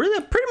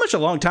pretty much a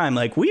long time.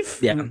 Like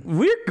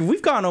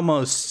we've gone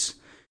almost,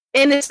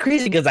 and it's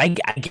crazy because I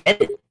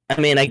get it.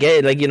 I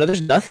get it. Like, you know,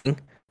 there's nothing,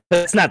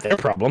 but it's not their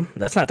problem.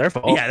 That's not their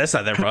fault. Yeah, that's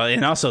not their problem.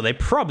 And also, they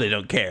probably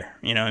don't care.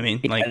 You know what I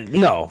mean? Like,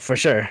 no, for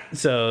sure.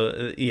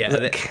 So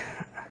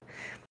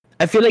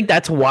I feel like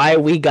that's why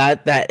we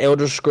got that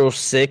Elder Scrolls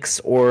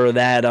 6 or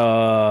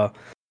that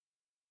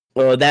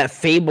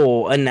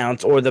Fable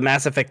announced or the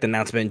Mass Effect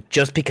announcement,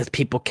 just because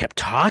people kept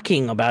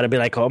talking about it, be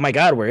like, oh my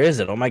god, where is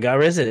it? Oh my god,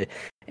 where is it?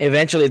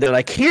 Eventually they're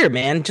like, here,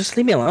 man, just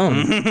leave me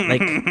alone.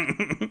 Like,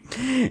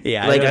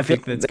 yeah, like, I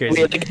think that's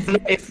crazy.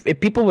 If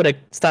people would have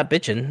stopped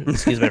bitching,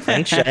 excuse my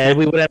French,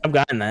 we would have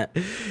gotten that.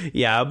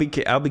 Yeah, I'll be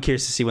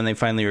curious to see when they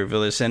finally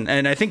reveal this. And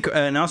I think,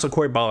 and also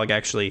Cory Balog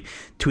actually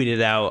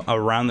tweeted out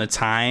around the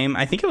time,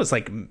 I think it was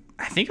like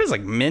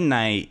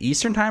midnight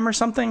Eastern time or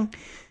something.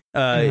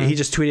 He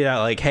just tweeted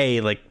out like,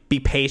 hey, like, be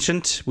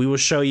patient, we will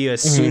show you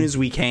as soon as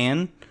we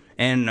can.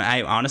 And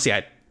I honestly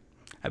I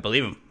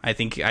believe him. I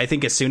think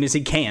as soon as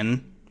he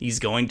can, he's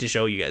going to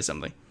show you guys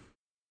something.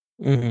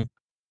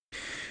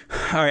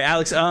 All right,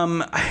 Alex,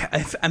 I'm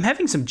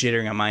having some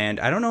jittering on my end.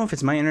 I don't know if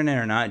it's my internet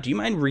or not. Do you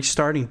mind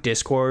restarting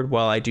Discord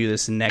while I do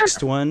this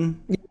next one?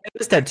 Yeah,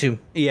 it's that too.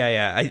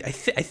 Yeah. I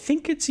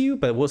think it's you,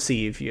 but we'll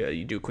see if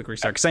you do a quick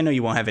restart, because I know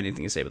you won't have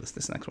anything to say with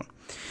this next one.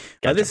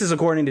 Gotcha. This is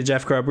according to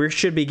Jeff Grubb. We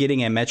should be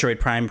getting a Metroid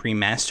Prime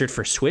remastered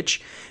for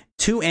Switch.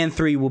 2 and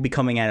 3 will be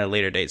coming at a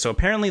later date. So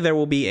apparently there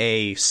will be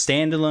a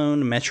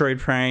standalone Metroid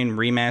Prime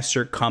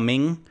remaster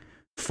coming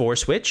for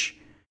Switch.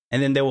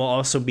 And then there will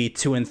also be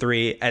 2 and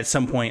 3 at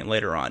some point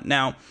later on.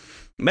 Now,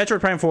 Metroid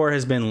Prime 4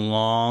 has been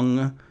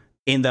long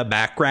in the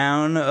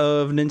background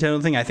of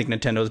Nintendo thing. I think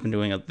Nintendo's been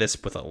doing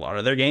this with a lot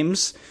of their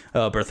games.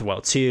 Breath of the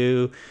Wild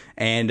 2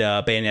 and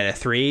Bayonetta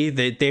 3.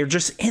 They're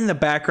just in the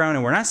background,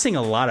 and we're not seeing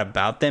a lot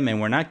about them, and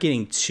we're not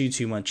getting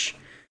too much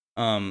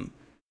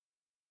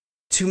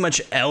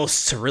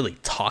else to really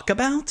talk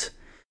about.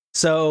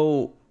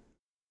 So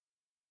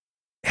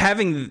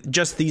having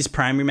just these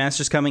Prime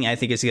remasters coming, I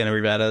think it's going to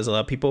revitalize a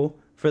lot of people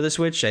for the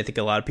Switch. I think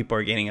a lot of people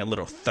are getting a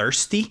little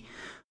thirsty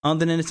on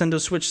the Nintendo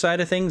Switch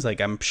side of things. Like,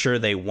 I'm sure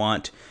they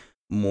want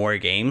more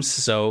games,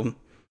 so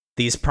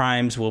these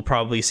Primes will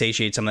probably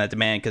satiate some of that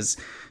demand, because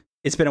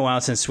it's been a while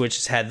since Switch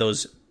has had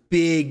those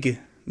big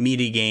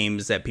meaty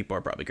games that people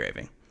are probably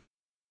craving.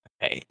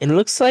 It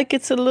looks like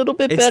it's a little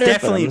bit better.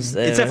 It's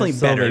definitely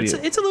better.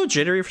 It's a little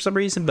jittery for some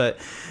reason, but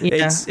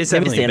yeah, it's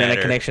definitely the internet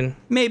better. Connection.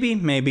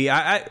 Maybe.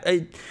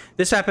 I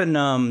this happened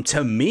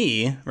to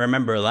me.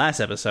 Remember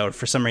last episode?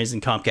 For some reason,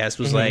 Comcast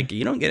was like,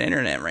 "You don't get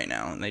internet right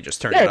now," and they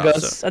just turned it off.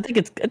 Goes. So. I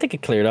think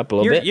it cleared up a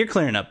little bit. You're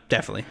clearing up,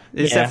 definitely.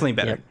 It's definitely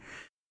better.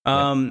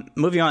 Yeah.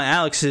 Moving on,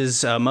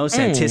 Alex's most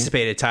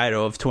anticipated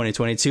title of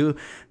 2022.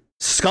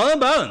 Skull and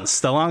Bones,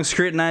 the long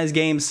scrutinized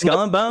game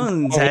Skull and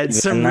Bones, had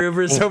some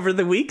rumors over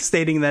the week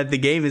stating that the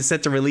game is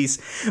set to release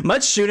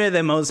much sooner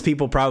than most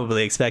people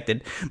probably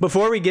expected.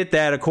 Before we get to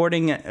that,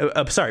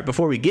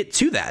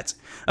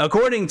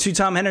 according to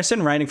Tom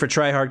Henderson, writing for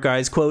Tryhard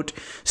Guys, quote,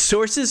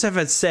 sources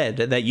have said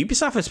that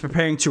Ubisoft is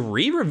preparing to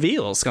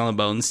re-reveal Skull and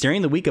Bones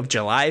during the week of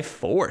July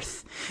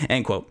 4th,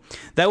 end quote.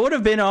 That would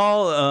have been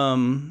all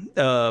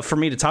for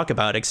me to talk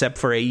about, except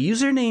for a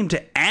user named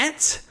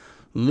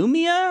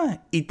 @Lumia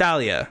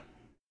Italia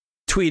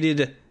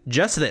tweeted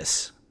just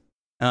this.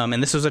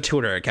 And this was a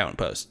Twitter account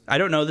post. I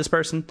don't know this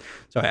person,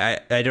 so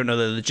I don't know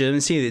the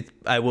legitimacy.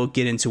 I will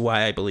get into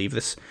why I believe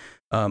this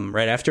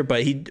right after.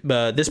 But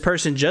this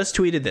person just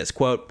tweeted this,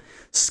 quote,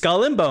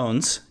 Skull and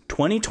Bones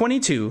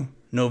 2022,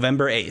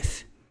 November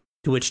 8th.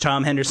 To which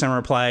Tom Henderson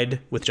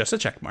replied with just a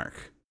check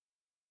mark.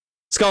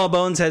 Skull and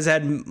Bones has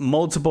had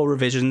multiple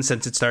revisions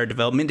since it started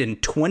development in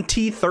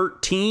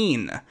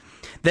 2013,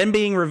 then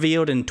being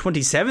revealed in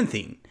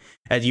 2017.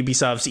 At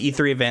Ubisoft's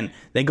E3 event,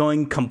 then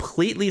going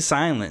completely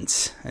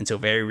silent until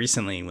very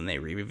recently when they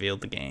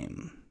re-revealed the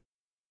game.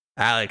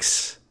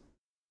 Alex,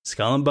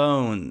 Skull and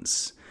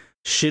Bones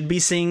should be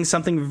seeing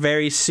something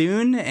very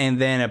soon,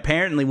 and then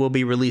apparently will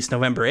be released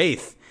November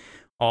 8th.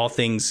 All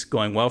things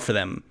going well for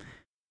them.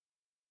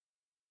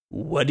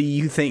 What do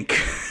you think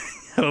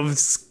of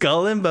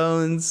Skull and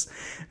Bones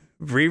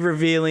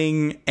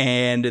re-revealing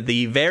and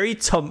the very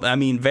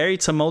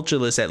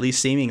tumultuous, at least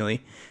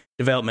seemingly,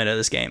 development of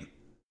this game?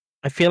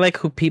 I feel like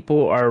who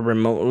people are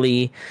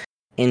remotely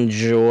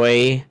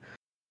enjoy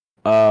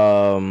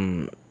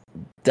that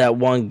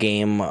one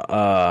game,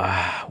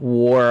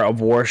 War of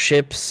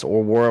Warships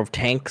or War of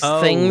Tanks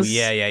things.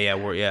 Yeah.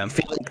 I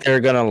feel like they're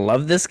gonna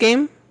love this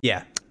game.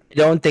 Yeah. I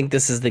don't think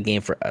this is the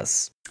game for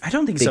us. I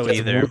don't think so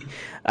either.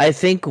 I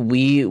think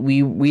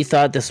we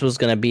thought this was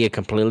gonna be a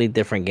completely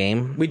different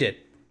game. We did.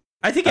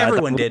 I think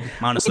everyone did,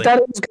 honestly. We thought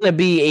it was gonna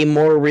be a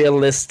more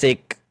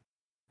realistic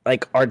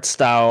like art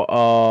style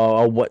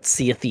of what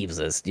Sea of Thieves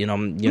is. You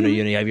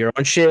have your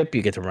own ship,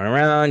 you get to run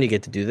around, you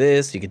get to do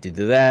this, you get to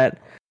do that.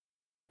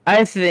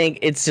 I think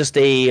it's just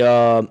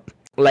a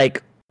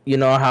like, you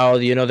know how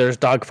there's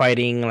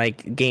dogfighting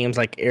like games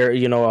like air,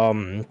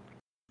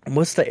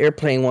 what's the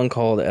airplane one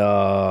called?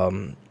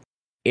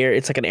 Air,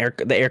 it's like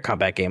the air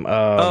combat game.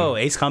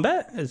 Ace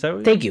Combat? Is that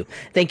what Thank you.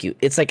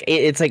 It's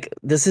like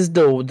this is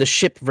the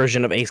ship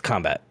version of Ace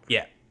Combat.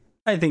 Yeah.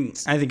 I think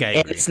I agree.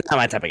 And it's not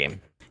my type of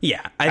game.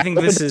 Yeah, I think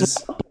this is...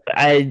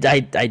 I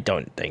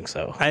don't think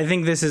so. I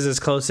think this is as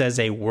close as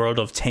a World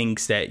of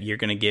Tanks that you're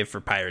going to give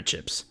for pirate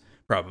ships,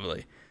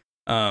 probably.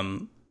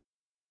 My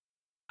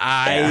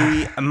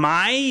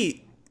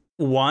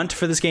want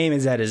for this game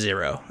is at a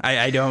 0.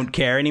 I don't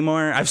care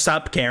anymore. I've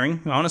stopped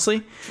caring,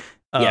 honestly.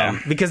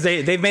 Because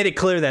they've made it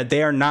clear that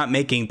they are not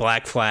making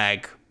Black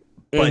Flag,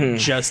 but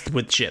just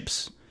with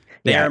ships.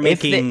 They are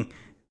making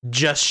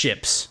just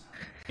ships.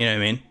 You know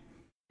what I mean?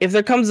 If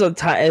there comes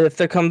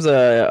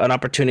an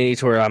opportunity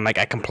to where I'm like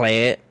I can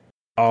play it,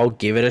 I'll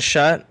give it a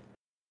shot.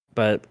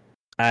 But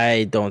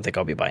I don't think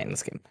I'll be buying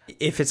this game.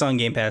 If it's on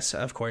Game Pass,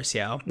 of course,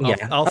 I'll throw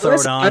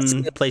it on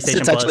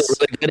PlayStation Plus.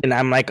 Really good, and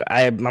I'm like,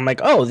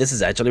 oh, this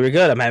is actually really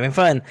good. I'm having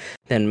fun.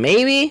 Then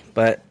maybe,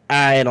 but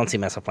I don't see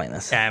myself playing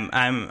this. Yeah,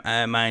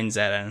 mine's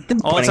at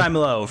an all-time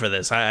low for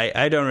this.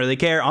 I don't really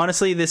care.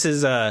 Honestly, this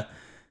is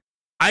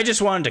I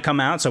just wanted to come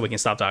out so we can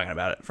stop talking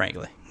about it,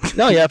 frankly.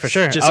 No, yeah, for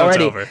sure. Just so it's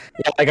over.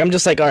 Yeah, like I'm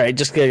just like, all right,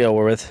 just get it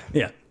over with.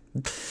 Yeah.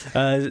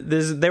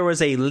 There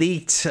was a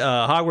leaked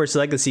Hogwarts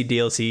Legacy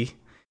DLC,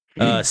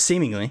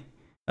 seemingly.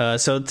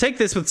 So take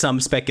this with some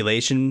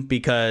speculation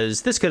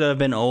because this could have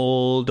been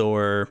old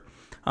or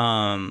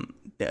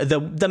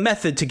the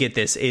method to get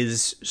this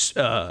is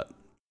not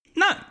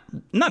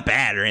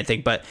bad or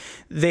anything, but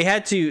they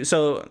had to.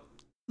 So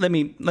let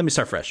me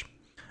start fresh.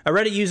 A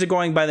Reddit user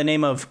going by the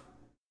name of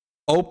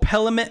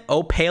Opel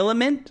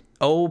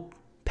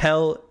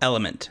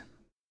Element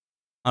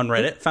on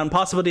Reddit found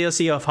possible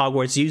DLC of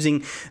Hogwarts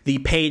using the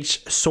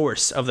page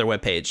source of their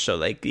webpage. So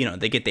they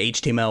get the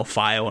HTML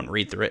file and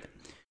read through it.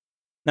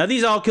 Now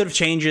these all could have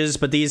changes,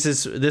 but this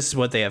is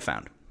what they have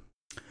found.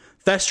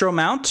 Thestro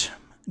Mount,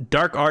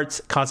 Dark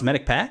Arts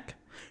Cosmetic Pack,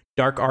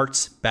 Dark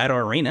Arts Battle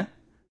Arena,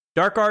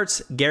 Dark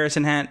Arts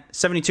Garrison Hat,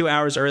 72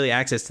 hours early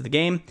access to the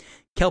game,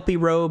 Kelpie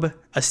Robe,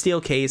 a steel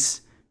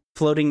case,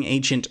 Floating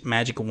Ancient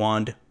Magic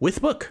Wand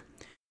with book.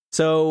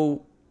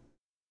 So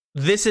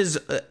this is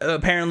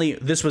apparently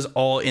this was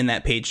all in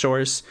that page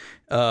source.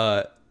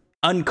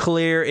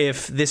 Unclear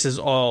if this is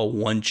all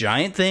one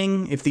giant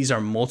thing, if these are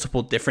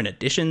multiple different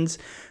editions.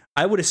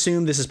 I would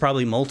assume this is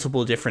probably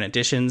multiple different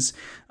editions.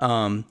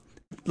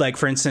 Like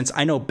for instance,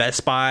 I know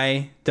Best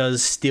Buy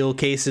does steel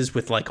cases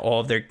with like all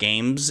of their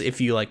games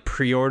if you like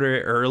pre-order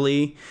it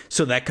early.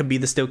 So that could be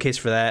the steel case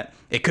for that.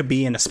 It could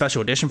be in a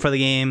special edition for the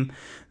game.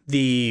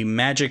 The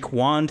Magic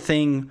Wand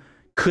thing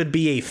could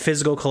be a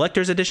physical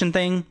collector's edition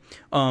thing.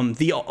 All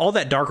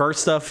that Dark Art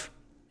stuff,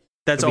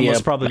 that's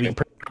almost probably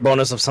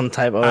bonus of some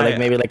type, or like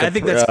maybe like I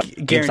think that's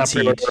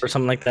guaranteed or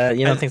something like that.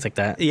 Things like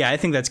that. Yeah, I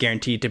think that's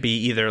guaranteed to be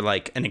either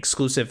like an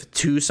exclusive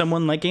to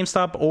someone like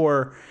GameStop,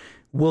 or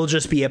will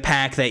just be a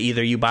pack that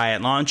either you buy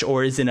at launch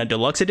or is in a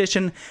deluxe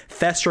edition.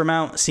 Thestra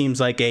mount seems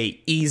like a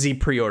easy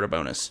pre-order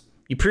bonus.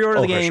 You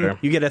pre-order the game,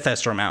 you get a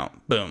Thestra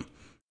mount. Boom.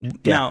 Yeah.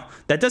 Now,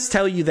 that does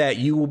tell you that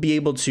you will be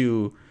able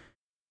to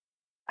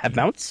have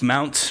mounts?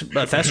 Mount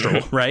a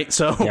Thestral, right?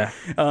 So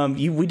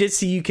we did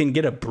see you can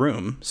get a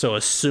broom. So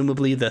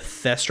assumably the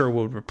Thestra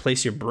will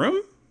replace your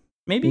broom,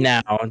 maybe?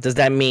 Now, does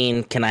that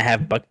mean can I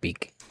have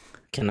Buckbeak?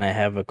 Can I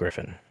have a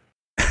Griffin?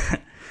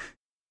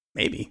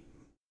 Maybe.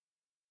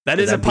 That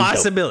is a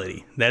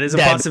possibility. That is a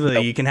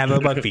possibility. You can have a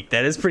Buckbeak.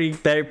 That is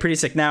pretty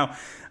sick. Now,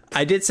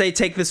 I did say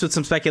take this with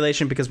some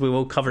speculation because we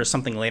will cover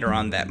something later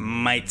on that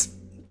might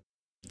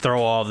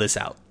throw all of this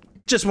out.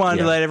 Just wanted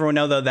to let everyone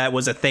know, though, that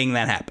was a thing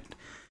that happened.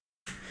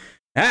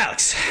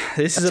 Alex,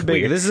 this is a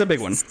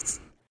big one.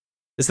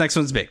 This next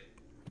one's big.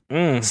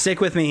 Stick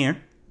with me here.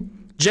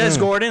 Jez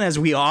Gordon, as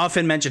we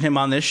often mention him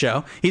on this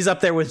show, he's up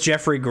there with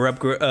Jeffrey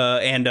Grubb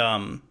and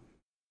Tom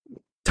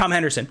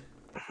Henderson.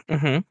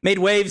 Made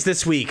waves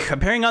this week,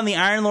 appearing on the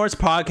Iron Lords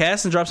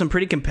podcast and dropped some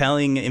pretty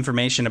compelling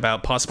information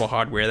about possible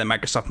hardware that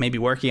Microsoft may be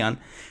working on.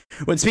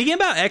 When speaking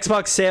about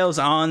Xbox sales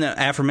on the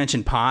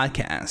aforementioned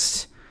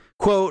podcast,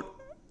 quote,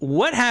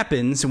 what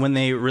happens when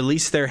they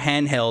release their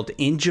handheld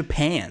in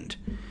Japan?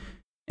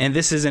 And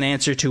this is an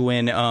answer to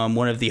when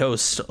one of the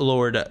hosts,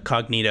 Lord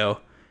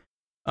Cognito,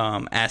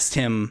 asked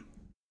him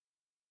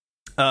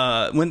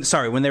when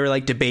they were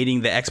like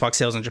debating the Xbox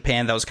sales in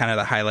Japan. That was kind of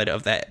the highlight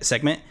of that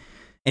segment.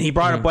 And he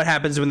brought up what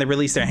happens when they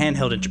release their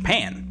handheld in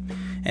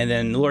Japan. And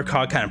then Lord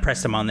Cog kind of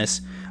pressed him on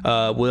this.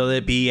 Will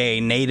it be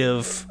a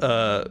native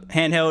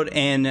handheld?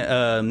 And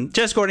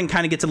Jez Gordon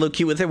kind of gets a little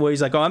cute with it, where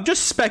he's like, oh, I'm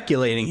just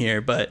speculating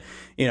here. But,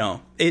 you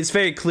know, it's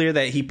very clear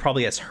that he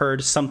probably has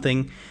heard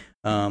something.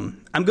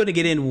 I'm going to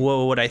get into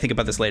what I think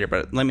about this later,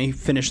 but let me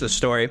finish the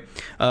story.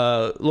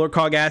 Lord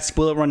Cog asks,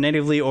 will it run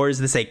natively, or is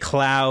this a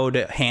cloud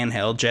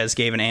handheld? Jez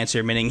gave an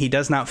answer, meaning he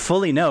does not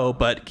fully know,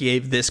 but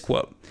gave this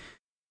quote.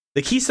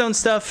 The Keystone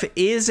stuff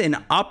is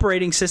an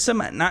operating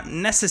system, not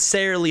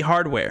necessarily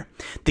hardware.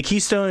 The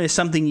Keystone is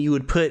something you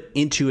would put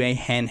into a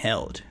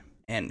handheld,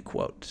 end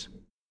quote.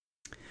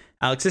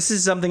 Alex, this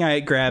is something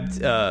I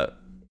grabbed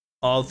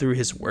all through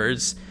his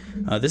words.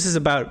 This is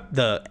about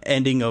the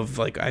ending of,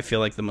 like, I feel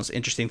like the most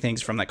interesting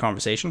things from that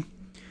conversation.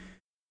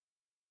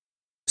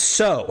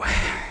 So,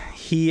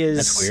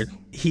 that's weird.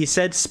 He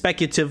said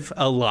speculative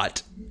a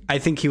lot. I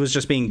think he was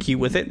just being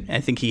cute with it. I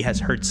think he has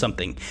heard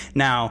something.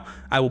 Now,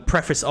 I will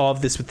preface all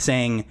of this with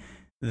saying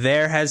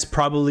there has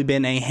probably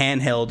been a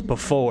handheld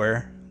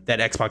before that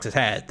Xbox has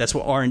had. That's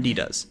what R&D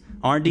does.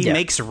 R&D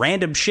makes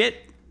random shit,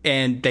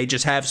 and they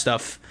just have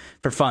stuff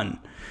for fun.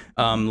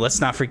 Let's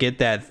not forget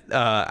that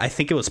I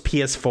think it was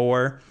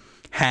PS4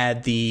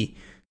 had the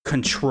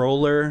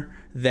controller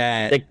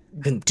that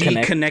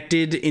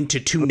deconnected into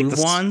two move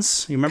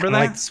wands. You remember that?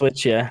 Like the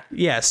Switch, yeah.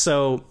 Yeah,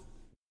 so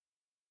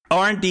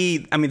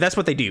R&D, I mean, that's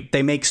what they do.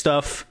 They make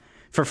stuff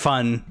for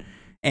fun,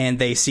 and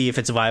they see if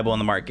it's viable in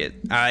the market.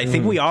 I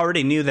think we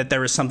already knew that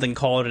there was something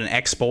called an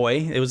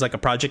X-Boy. It was like a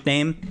project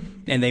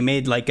name, and they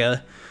made like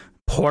a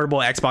portable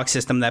Xbox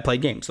system that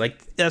played games.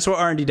 Like, that's what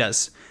R&D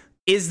does.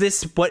 Is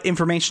this what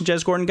information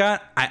Jez Gordon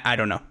got? I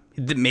don't know.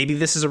 Maybe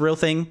this is a real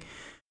thing.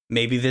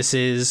 Maybe this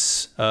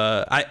is...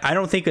 I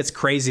don't think it's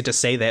crazy to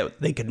say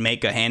that they could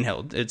make a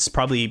handheld. It's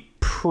probably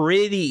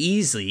pretty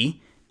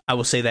easy. I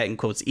will say that in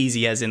quotes,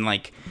 easy as in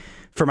like...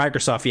 For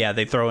Microsoft, yeah,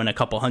 they throw in a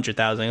couple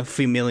 $100,000, a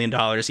few $1 million.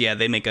 Yeah,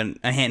 they make a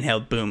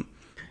handheld, boom.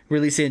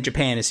 Release it in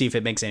Japan to see if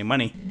it makes any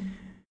money.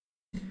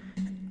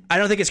 I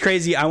don't think it's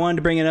crazy. I wanted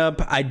to bring it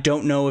up. I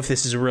don't know if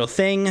this is a real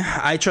thing.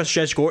 I trust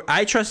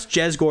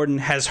Jez Gordon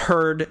has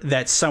heard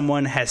that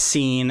someone has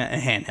seen a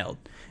handheld.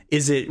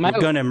 Is it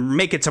going to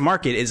make it to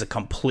market is a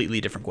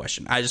completely different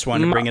question. I just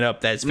wanted to bring it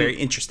up. That's very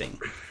interesting.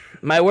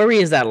 My worry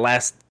is that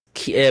last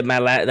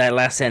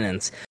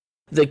sentence.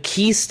 The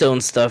Keystone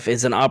stuff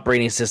is an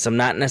operating system,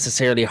 not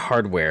necessarily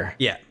hardware.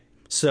 Yeah.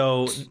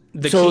 So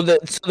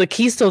the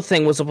Keystone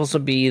thing was supposed to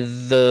be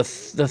the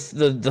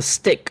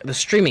stick, the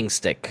streaming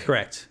stick.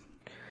 Correct.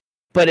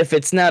 But if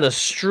it's not a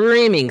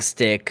streaming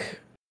stick,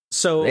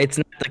 so it's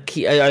not the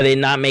key. Are they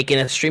not making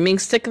a streaming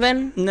stick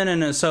then?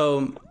 No.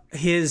 So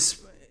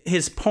his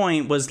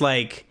point was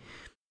like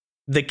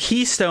the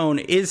Keystone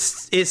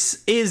is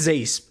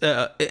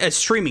a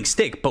streaming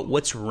stick, but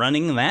what's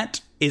running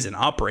that is an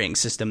operating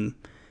system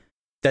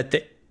that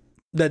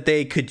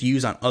they could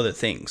use on other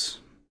things.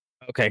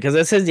 Okay, because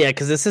it says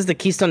the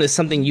Keystone is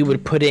something you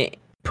would put in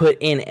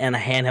a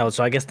handheld.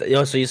 So I guess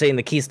so you're saying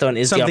the Keystone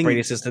is the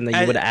operating system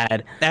that you would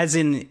add, as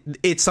in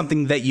it's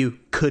something that you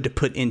could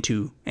put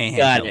into a handheld.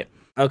 Got it.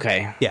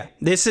 Okay. Yeah.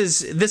 This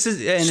is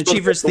and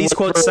Achievers. These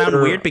quotes sound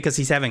weird because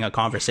he's having a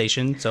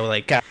conversation. So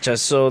like, gotcha.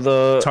 So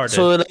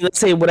let's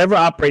say whatever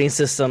operating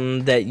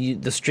system that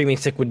the streaming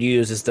stick would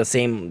use is the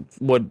same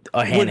what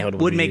a handheld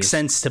would make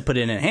sense to put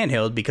in a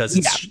handheld because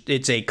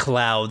it's a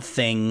cloud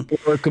thing.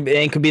 Or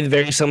it could be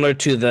very similar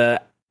to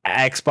the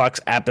Xbox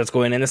app that's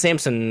going in the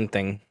Samsung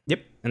thing.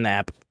 Yep. In the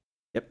app.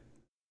 Yep.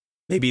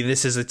 Maybe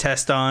this is a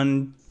test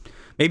on.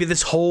 Maybe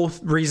this whole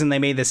reason they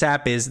made this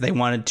app is they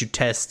wanted to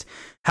test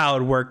how it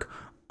would work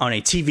on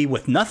a TV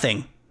with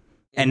nothing.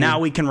 And now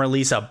we can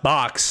release a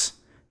box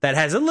that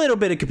has a little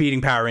bit of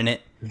computing power in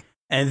it.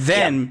 And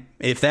then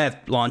if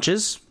that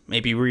launches,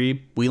 maybe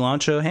we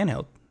launch a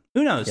handheld.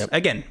 Who knows? Yep.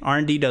 Again,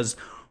 R&D does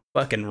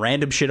fucking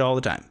random shit all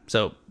the time.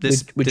 So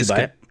would you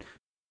buy it?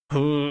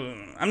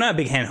 I'm not a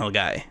big handheld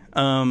guy.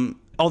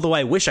 Although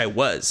I wish I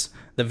was.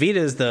 The Vita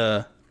is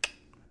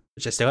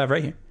which I still have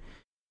right here.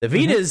 The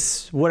Vita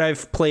is what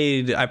I've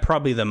played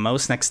probably the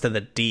most next to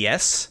the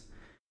DS.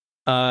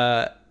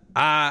 I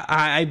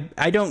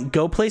don't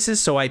go places,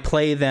 so I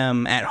play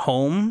them at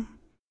home.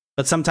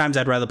 But sometimes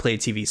I'd rather play a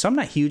TV. So I'm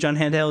not huge on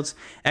handhelds.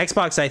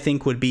 Xbox, I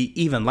think, would be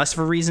even less of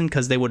a reason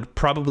because they would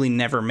probably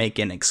never make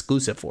an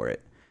exclusive for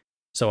it.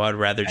 So I'd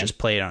rather just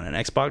play it on an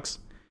Xbox.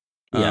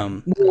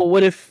 Yeah. Well,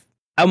 what if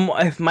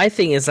my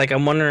thing is like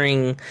I'm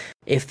wondering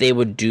if they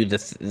would do the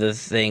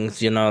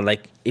things,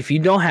 like if you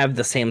don't have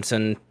the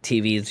Samsung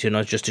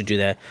TVs, just to do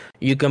that,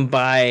 you can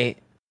buy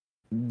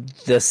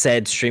the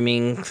said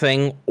streaming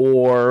thing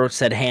or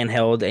said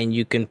handheld, and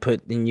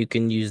you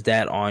can use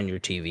that on your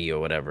TV or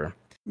whatever.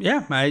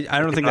 Yeah, I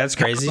don't think that's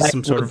crazy.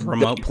 Some sort of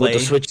remote play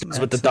with the switches,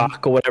 with the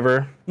dock or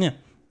whatever. Yeah.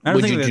 I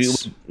don't think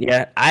that's...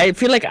 Yeah, I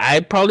feel like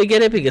I'd probably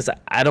get it because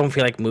I don't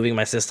feel like moving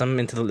my system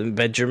into the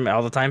bedroom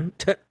all the time.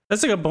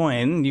 That's a good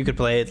point. You could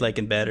play it like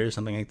in bed or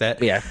something like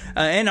that. Yeah,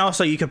 and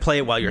also you could play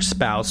it while your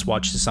spouse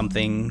watches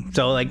something.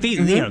 So like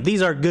these,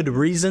 these are good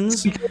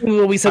reasons.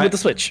 What we said with the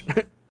Switch.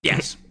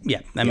 Yes,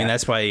 yeah. I mean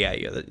that's why.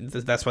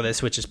 That's why the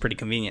Switch is pretty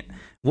convenient.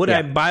 Would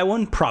I buy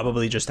one?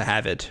 Probably just to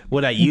have it.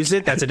 Would I use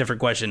it? That's a different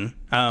question.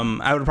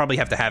 I would probably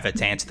have to have it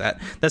to answer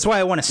that. That's why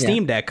I want a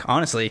Steam Deck.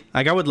 Honestly,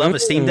 like I would love a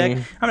Steam Deck.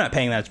 I'm not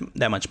paying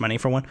that much money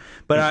for one,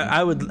 but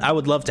I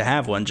would love to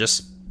have one.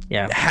 Just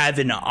have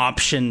an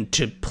option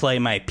to play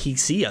my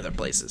PC other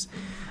places.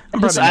 I'm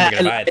probably never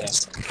gonna buy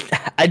it though.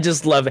 I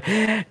just love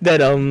it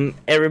that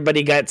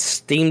everybody got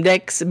Steam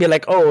Decks and be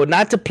like, oh,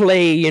 not to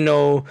play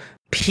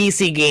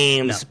PC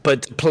games,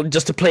 but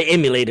just to play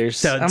emulators.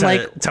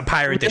 To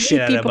pirate the shit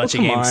out of a bunch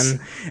of games.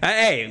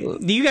 Hey,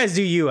 you guys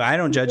do you. I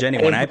don't judge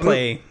anyone. I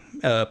play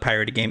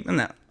pirated games.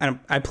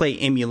 I play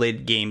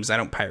emulated games. I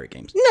don't pirate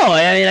games. No,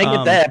 I mean I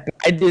get that.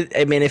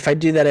 I mean, if I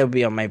do that, it would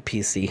be on my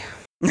PC.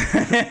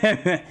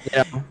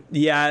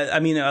 Yeah, I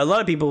mean, a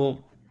lot of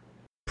people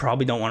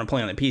probably don't want to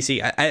play on the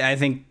PC. I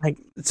think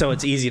so.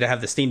 It's easy to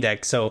have the Steam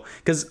Deck. So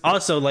because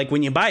also like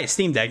when you buy a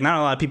Steam Deck, not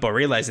a lot of people are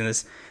realizing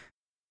this.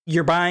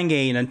 You're buying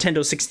a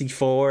Nintendo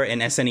 64, an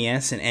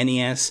SNES, an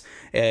NES,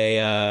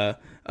 a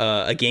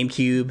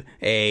GameCube,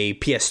 a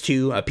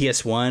PS2, a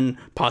PS1,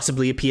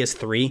 possibly a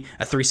PS3,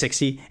 a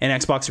 360, an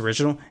Xbox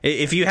original.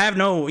 If you have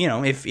no,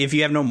 if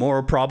you have no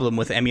moral problem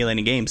with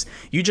emulating games,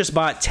 you just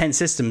bought 10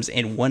 systems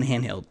in one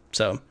handheld.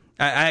 So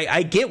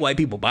I get why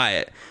people buy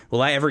it.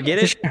 Will I ever get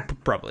it? Sure.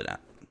 Probably not.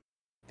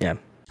 Yeah.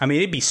 I mean,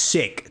 it'd be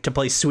sick to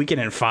play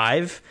Suikoden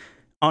 5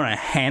 on a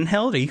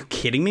handheld. Are you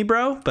kidding me,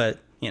 bro? But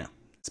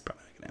it's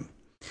probably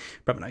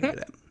not gonna do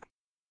that.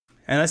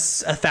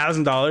 Unless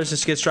 $1,000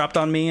 just gets dropped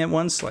on me at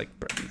once, like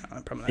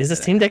probably not. Is the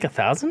Steam Deck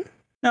 1,000?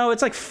 No,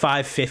 it's like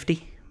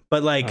 $550.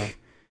 But like,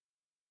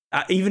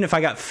 even if I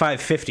got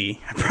 $550,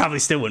 I probably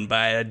still wouldn't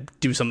buy it. I'd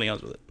do something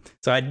else with it.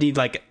 So I'd need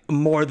like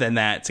more than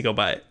that to go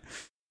buy it.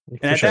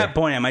 And at that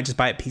point, I might just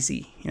buy a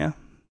PC.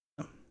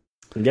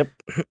 Yep.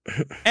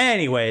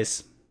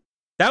 Anyways.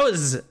 That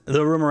was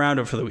the rumor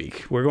roundup for the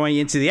week. We're going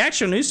into the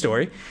actual news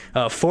story.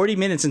 40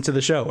 minutes into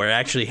the show, we're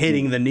actually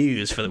hitting the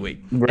news for the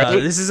week.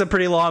 Right. This is a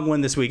pretty long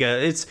one this week.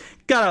 It's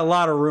got a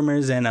lot of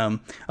rumors and a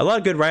lot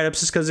of good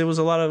write-ups just because it was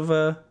a lot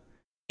of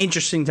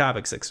interesting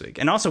topics this week.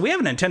 And also, we have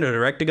a Nintendo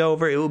Direct to go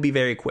over. It will be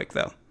very quick,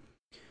 though.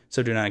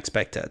 So do not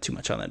expect too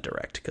much on that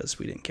Direct because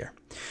we didn't care.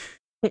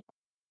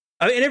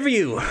 An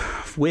interview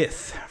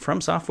with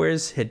From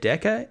Software's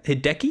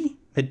Hideki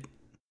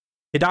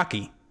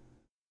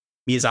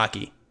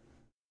Miyazaki,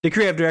 the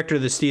creative director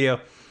of the studio,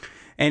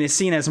 and is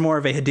seen as more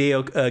of a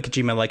Hideo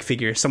Kojima-like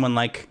figure, someone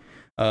like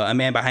a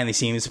man behind the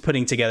scenes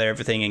putting together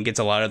everything and gets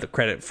a lot of the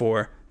credit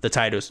for the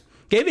titles.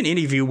 Gave an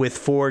interview with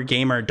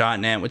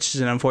 4gamer.net, which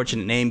is an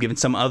unfortunate name given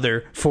some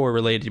other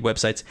 4-related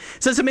websites.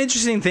 Said some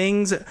interesting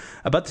things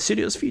about the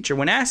studio's future.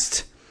 When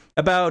asked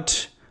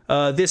about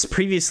this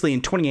previously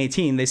in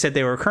 2018, they said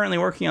they were currently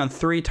working on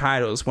 3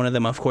 titles, one of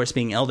them, of course,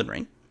 being Elden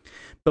Ring.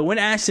 But when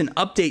asked an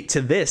update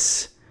to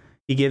this,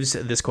 he gives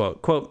this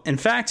quote, in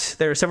fact,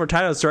 there are several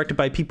titles directed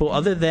by people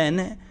other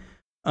than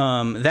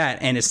that,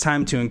 and it's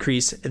time to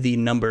increase the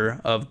number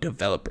of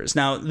developers.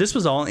 Now, this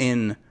was all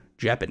in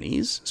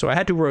Japanese, so I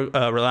had to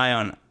rely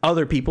on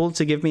other people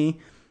to give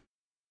me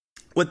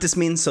what this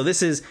means. So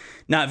this is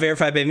not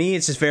verified by me.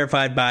 It's just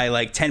verified by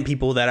like 10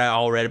 people that I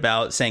all read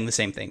about saying the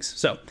same things.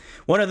 So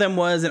one of them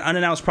was an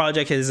unannounced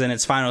project is in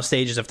its final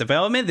stages of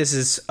development. This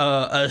is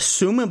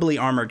assumably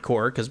Armored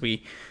Core because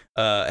we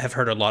have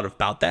heard a lot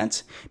about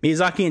that.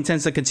 Miyazaki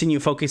intends to continue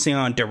focusing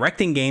on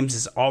directing games,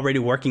 is already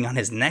working on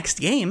his next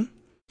game.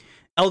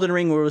 Elden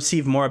Ring will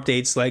receive more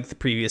updates like the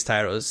previous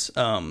titles,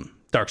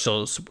 Dark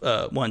Souls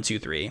 1, 2,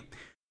 3,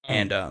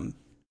 and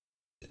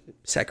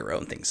Sekiro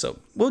and things. So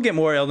we'll get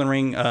more Elden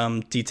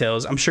Ring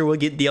details. I'm sure we'll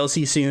get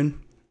DLC soon.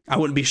 I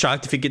wouldn't be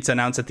shocked if it gets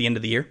announced at the end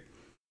of the year.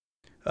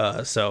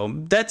 So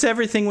that's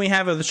everything we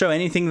have of the show.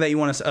 Anything that you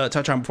want to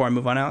touch on before I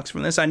move on, Alex,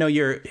 from this? I know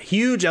you're a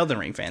huge Elden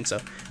Ring fan, so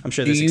I'm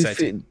sure this excites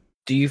you.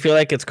 Do you feel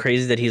like it's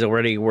crazy that he's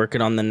already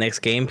working on the next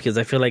game? Because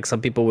I feel like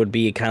some people would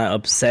be kind of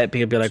upset.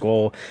 People be like,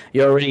 "Well,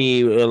 are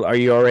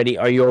you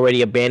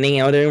already abandoning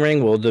Elden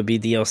Ring? Will there be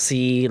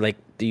DLC?" Like,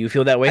 do you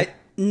feel that way?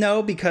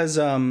 No, because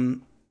I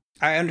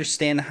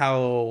understand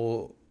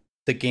how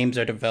the games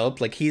are developed.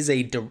 Like, he's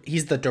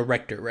the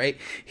director, right?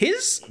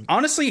 His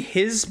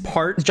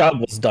job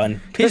was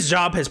done. His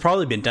job has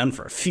probably been done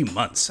for a few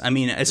months. I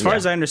mean, as far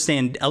as I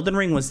understand, Elden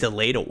Ring was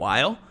delayed a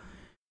while,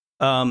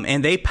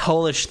 and they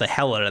polished the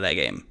hell out of that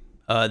game.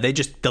 They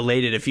just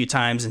delayed it a few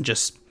times and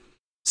just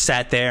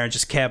sat there and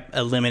just kept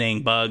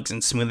eliminating bugs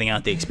and smoothing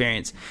out the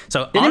experience.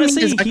 So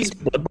honestly, he's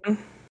done.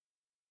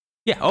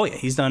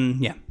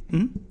 Yeah,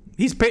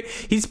 he's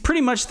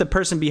pretty much the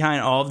person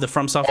behind all of the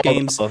FromSoft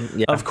games.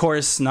 Yeah. Of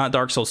course, not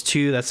Dark Souls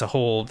 2. That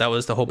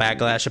was the whole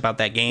backlash about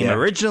that game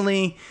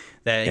originally.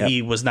 That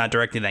he was not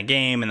directing that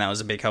game, and that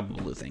was a big Help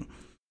Blue thing.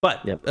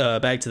 But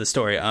back to the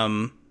story.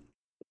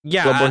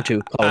 Bloodborne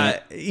 2.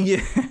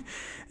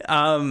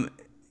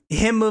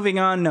 Him moving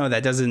on, no,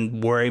 that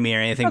doesn't worry me or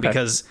anything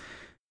because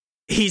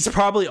he's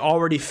probably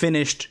already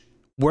finished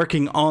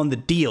working on the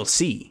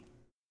DLC.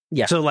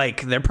 Yeah. So,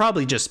 like, they're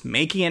probably just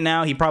making it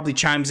now. He probably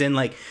chimes in,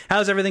 like,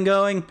 how's everything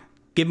going?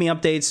 Give me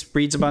updates,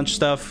 reads a bunch of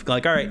stuff.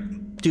 Like, all right,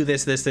 do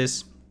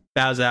this,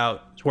 bows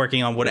out,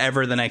 working on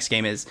whatever the next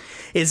game is.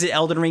 Is it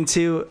Elden Ring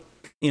 2?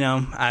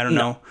 I don't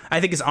know. I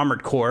think it's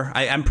Armored Core.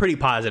 I'm pretty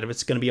positive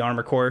it's going to be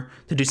Armored Core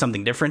to do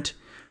something different.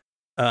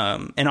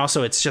 And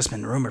also, it's just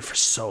been rumored for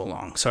so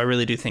long. So I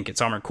really do think it's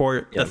Armored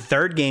Core. The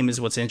third game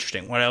is what's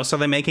interesting. What else are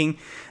they making?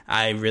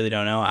 I really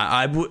don't know.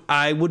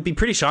 I would be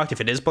pretty shocked if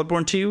it is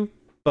Bloodborne 2.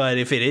 But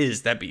if it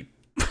is, that'd be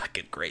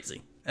fucking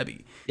crazy.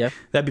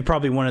 That'd be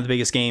probably one of the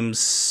biggest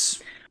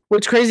games.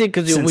 What's crazy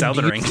because since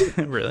Elden Ring,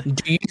 really.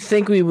 Do you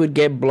think we would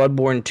get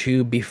Bloodborne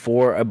 2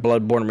 before a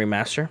Bloodborne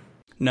remaster?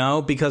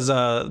 No, because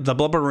the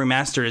Bloodborne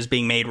remaster is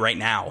being made right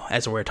now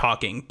as we're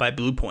talking by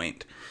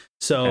Bluepoint.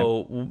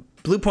 So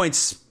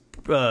Bluepoint's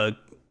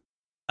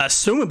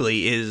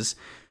assumably is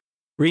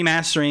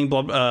remastering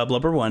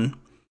Bloodborne 1,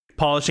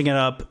 polishing it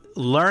up,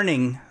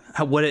 learning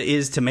what it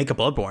is to make a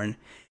Bloodborne,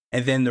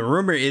 and then the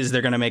rumor is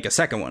they're going to make a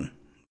second one,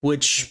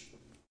 which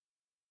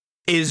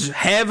is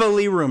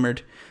heavily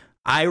rumored.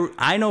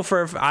 I know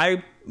for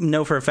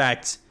a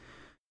fact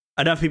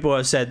enough people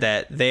have said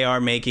that they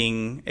are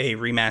making a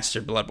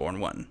remastered Bloodborne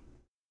 1.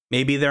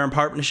 Maybe they're in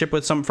partnership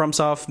with some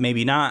FromSoft,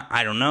 maybe not.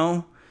 I don't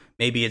know.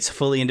 Maybe it's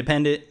fully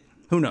independent.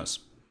 Who knows?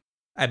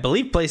 I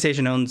believe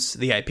PlayStation owns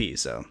the IP,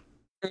 so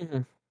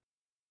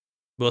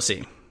we'll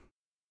see.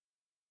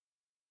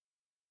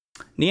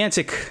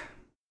 Niantic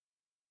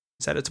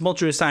has had a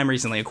tumultuous time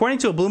recently. According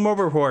to a Bloomberg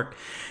report,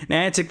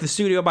 Niantic, the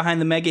studio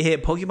behind the mega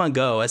hit Pokemon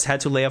Go, has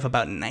had to lay off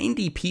about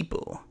 90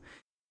 people.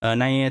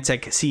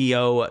 Niantic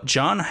CEO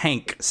John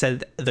Hank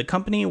said the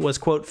company was,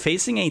 quote,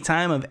 facing a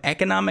time of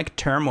economic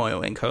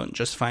turmoil, end quote,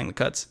 justifying the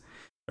cuts,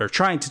 or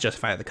trying to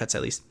justify the cuts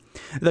at least.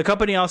 The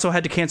company also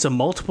had to cancel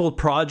multiple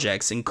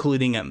projects,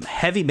 including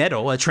Heavy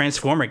Metal, a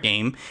Transformer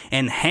game,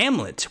 and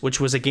Hamlet, which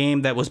was a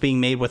game that was being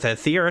made with a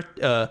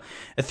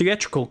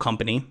theatrical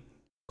company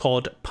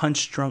called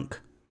Punch Drunk.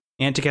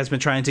 Niantic has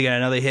been trying to get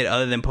another hit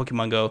other than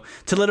Pokemon Go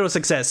to little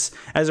success.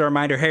 As a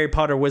reminder, Harry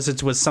Potter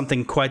Wizards was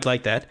something quite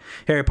like that.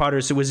 Harry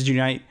Potter's Wizards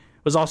Unite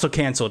was also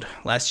canceled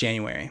last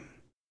January.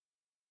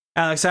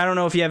 Alex, I don't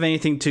know if you have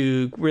anything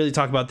to really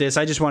talk about this.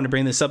 I just wanted to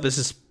bring this up. This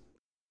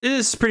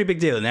is a pretty big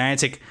deal.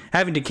 Niantic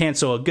having to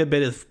cancel a good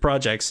bit of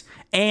projects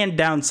and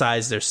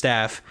downsize their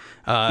staff,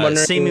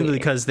 seemingly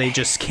because they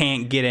just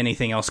can't get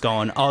anything else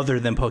going other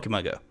than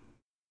Pokemon Go.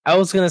 I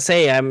was gonna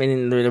say, I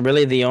mean,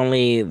 really,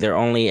 their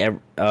only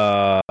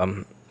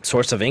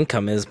source of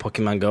income is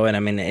Pokemon Go, and I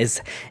mean,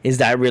 is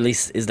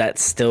that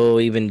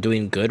still even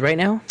doing good right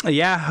now?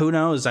 Yeah, who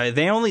knows?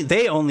 They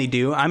only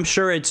do. I'm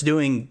sure it's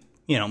doing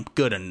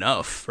good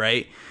enough,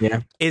 right?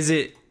 Yeah. Is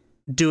it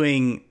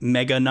doing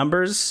mega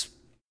numbers?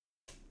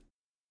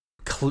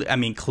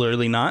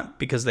 Clearly not,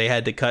 because they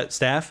had to cut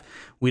staff.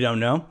 We don't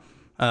know.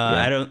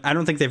 I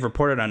don't think they've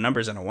reported on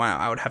numbers in a while.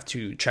 I would have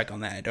to check on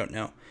that. I don't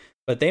know.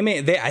 But they've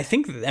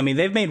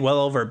made well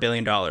over $1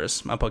 billion on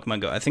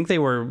Pokemon Go. I think they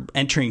were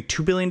entering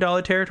 $2 billion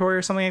territory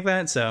or something like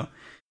that. So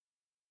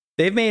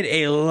they've made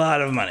a lot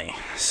of money.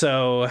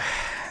 So,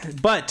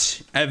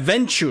 but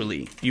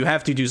eventually you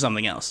have to do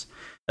something else,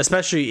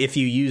 especially if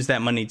you use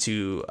that money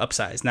to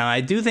upsize. Now, I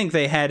do think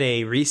they had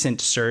a recent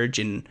surge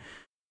in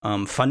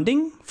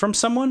funding from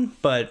someone,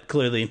 but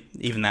clearly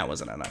even that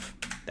wasn't enough.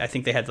 I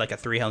think they had like a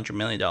 $300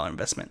 million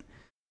investment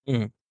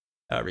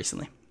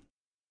recently.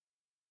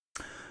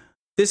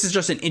 this is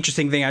just an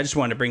interesting thing I just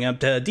wanted to bring up.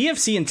 The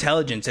DFC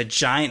Intelligence, a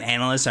giant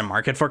analyst and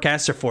market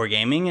forecaster for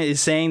gaming,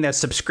 is saying that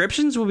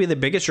subscriptions will be the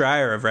biggest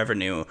driver of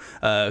revenue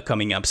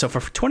coming up. So for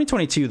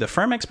 2022, the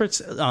firm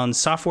experts on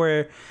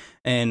software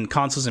and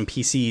consoles and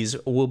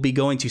PCs will be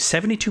going to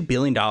 $72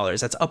 billion.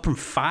 That's up from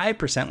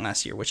 5%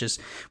 last year, which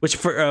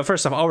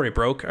first off already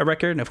broke a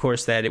record. And of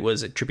course, that it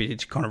was attributed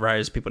to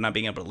coronavirus, people not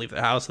being able to leave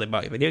their house, so they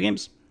bought video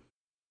games.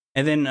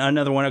 And then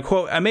another one, a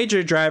quote, a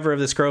major driver of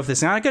this growth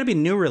is not going to be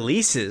new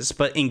releases,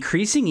 but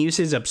increasing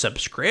usage of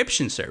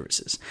subscription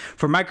services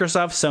for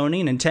Microsoft,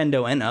 Sony,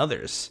 Nintendo, and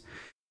others.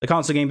 The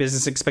console game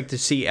business is expected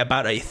to see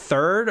about a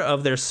third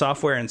of their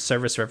software and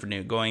service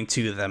revenue going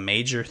to the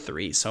major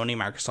three, Sony,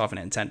 Microsoft,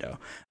 and Nintendo.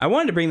 I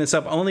wanted to bring this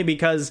up only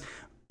because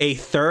a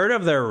third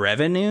of their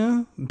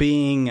revenue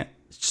being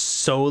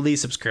solely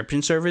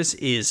subscription service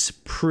is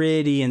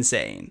pretty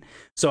insane.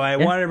 So I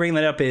wanted to bring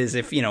that up is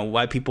if,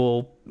 why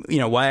people,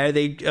 why are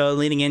they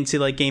leaning into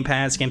like Game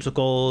Pass, Games with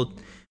Gold,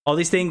 all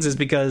these things is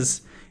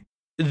because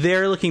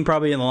they're looking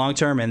probably in the long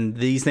term, and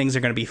these things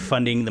are going to be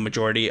funding the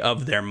majority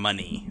of their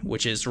money,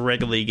 which is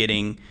regularly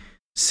getting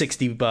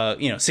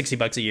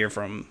 $60 a year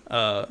from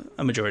a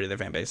majority of their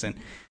fan base. And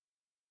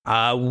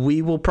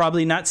we will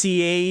probably not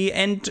see a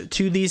end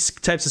to these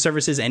types of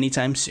services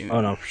anytime soon.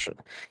 Oh no, for sure.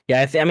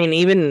 Yeah, I mean,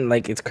 even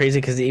like it's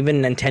crazy because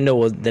even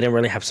Nintendo didn't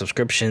really have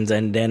subscriptions,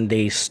 and then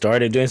they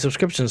started doing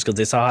subscriptions because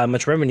they saw how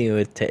much revenue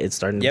it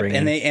started to bring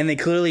in. And they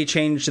clearly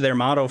changed their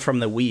model from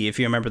the Wii. If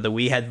you remember, the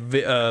Wii had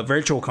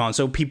Virtual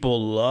Console.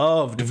 People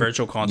loved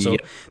Virtual Console.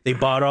 Yep. They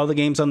bought all the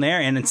games on there,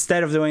 and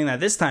instead of doing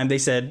that this time, they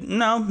said,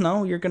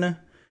 no, you gotta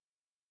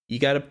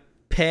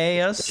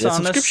pay us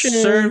on a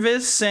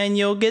service and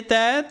you'll get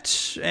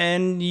that,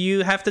 and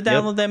you have to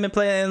download them and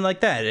play them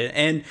like that.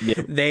 And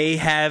they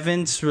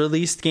haven't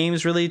released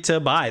games really to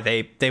buy.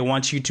 They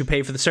want you to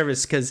pay for the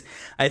service, because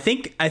I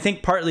think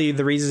partly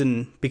the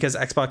reason, because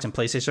Xbox and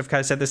PlayStation have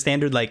kind of set the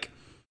standard, like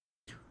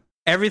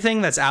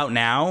everything that's out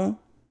now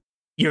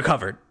you're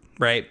covered,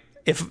 right?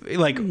 If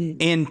like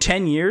in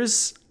 10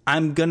 years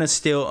I'm gonna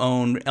still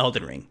own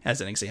Elden Ring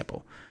as an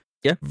example,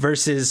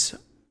 versus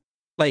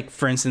like,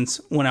 for instance,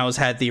 when I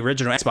had the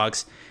original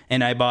Xbox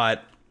and I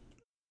bought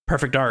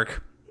Perfect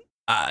Dark,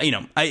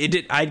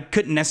 I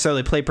couldn't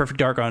necessarily play Perfect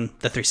Dark on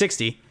the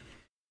 360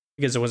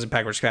 because it wasn't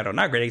backwards compatible.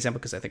 Not a great example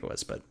because I think it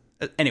was, but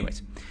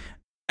anyways,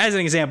 as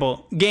an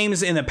example,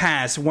 games in the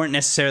past weren't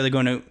necessarily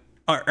going to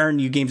earn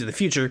you games in the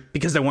future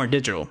because they weren't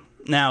digital.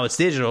 Now it's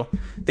digital.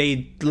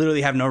 They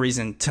literally have no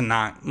reason to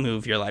not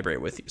move your library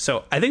with you.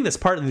 So I think that's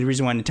part of the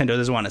reason why Nintendo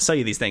doesn't want to sell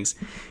you these things,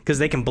 because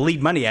they can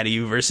bleed money out of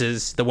you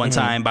versus the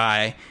one-time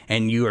buy,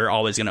 and you are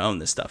always going to own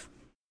this stuff.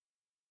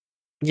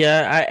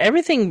 Yeah,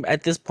 everything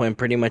at this point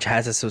pretty much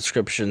has a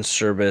subscription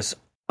service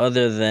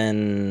other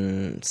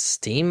than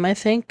Steam, I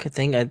think. I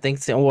think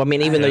so. Well, I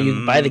mean, even though you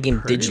can buy the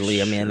game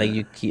digitally, I mean,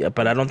 like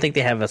but I don't think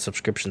they have a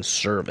subscription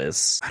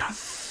service. I don't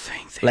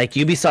think like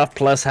Ubisoft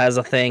Plus has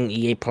a thing,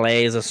 EA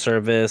Play is a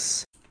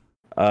service.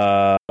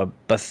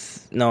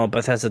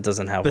 Bethesda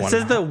doesn't have one.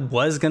 Bethesda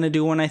was gonna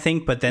do one, I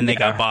think, but then they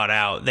got bought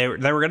out. They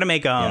were gonna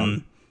make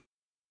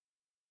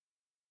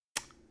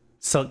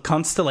so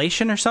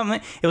Constellation or something.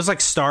 It was like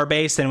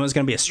Starbase, and it was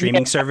gonna be a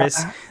streaming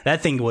service.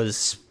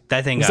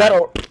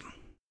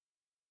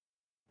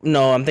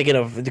 No, I'm thinking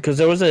of, because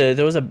there was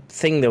a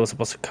thing that was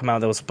supposed to come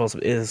out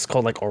it's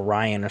called like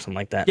Orion or something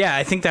like that. Yeah,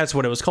 I think that's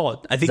what it was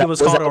called. I think it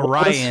was called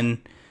Orion.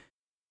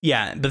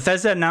 Yeah,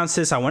 Bethesda announced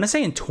this, I want to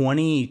say in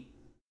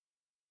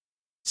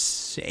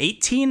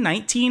 2018,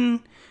 19.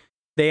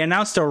 They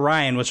announced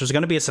Orion, which was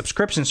going to be a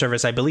subscription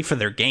service, I believe, for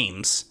their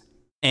games.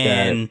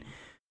 And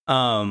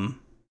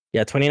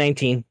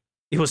 2019.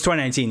 It was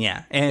 2019,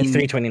 yeah. And E3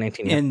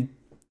 2019, yeah. And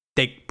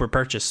they were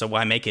purchased, so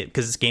why make it?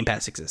 Because Game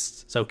Pass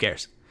exists, so who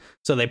cares?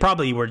 So they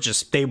probably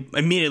they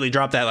immediately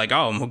dropped that, like,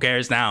 oh, who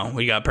cares now?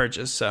 We got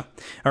purchased. So,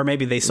 or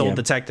maybe they sold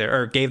the tech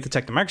or gave the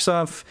tech to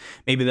Microsoft.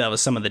 Maybe that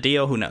was some of the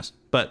deal. Who knows?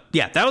 But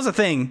yeah, that was a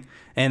thing,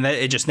 and that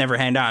it just never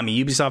handed out. I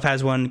mean, Ubisoft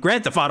has one.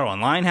 Grand Theft Auto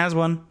Online has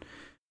one.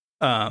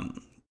 But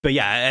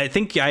yeah, I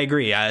think I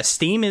agree.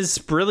 Steam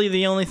is really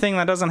the only thing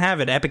that doesn't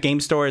have it. Epic Game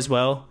Store as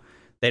well.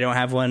 They don't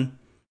have one,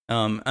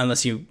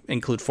 unless you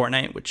include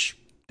Fortnite, which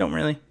don't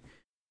really.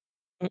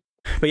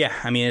 But yeah,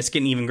 I mean, it's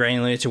getting even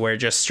granular to where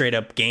just straight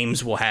up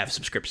games will have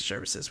subscription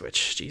services,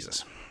 which,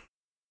 Jesus.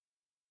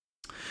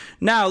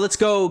 Now, let's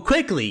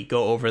quickly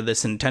go over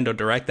this Nintendo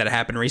Direct that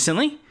happened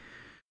recently.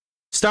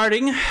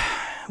 Starting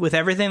with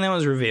everything that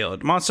was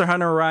revealed. Monster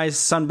Hunter Rise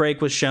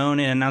Sunbreak was shown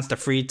and announced the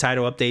free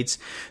title updates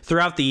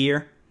throughout the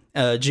year.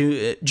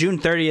 June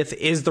 30th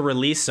is the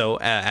release, so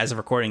as of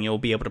recording, you'll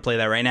be able to play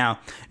that right now.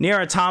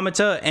 Nier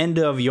Automata End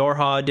of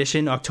Yorha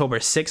Edition, October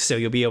 6th, so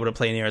you'll be able to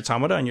play Nier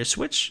Automata on your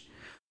Switch.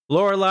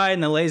 Lorelei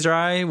and the Laser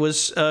Eye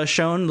was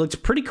shown.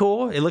 Looked pretty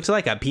cool. It looks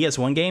like a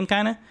PS1 game,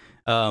 kind of.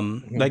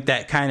 Like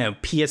that kind of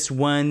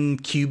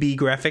PS1 QB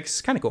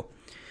graphics. Kind of cool.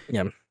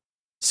 Yeah.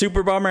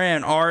 Super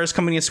Bomberman R is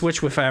coming to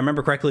Switch, if I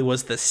remember correctly,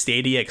 was the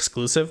Stadia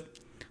exclusive.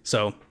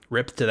 So,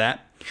 rip to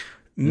that.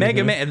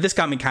 Mega Man. This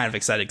got me kind of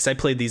excited because I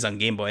played these on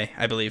Game Boy,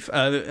 I believe.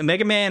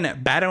 Mega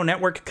Man Battle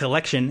Network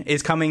Collection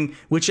is coming,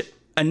 which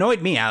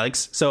annoyed me,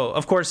 Alex. So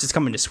of course it's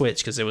coming to Switch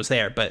because it was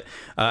there, but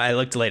I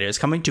looked later. It's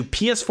coming to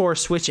PS4,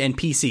 Switch, and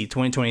PC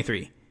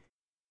 2023.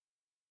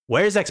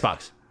 Where's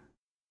Xbox?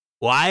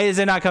 Why is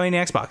it not coming to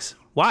Xbox?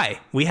 Why?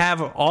 We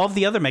have all of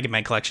the other Mega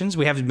Man collections.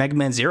 We have Mega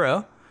Man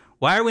Zero.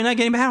 Why are we not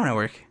getting Battle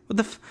Network? What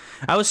the?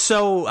 I was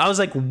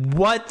like,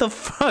 what the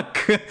fuck?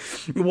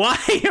 Why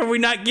are we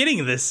not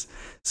getting this?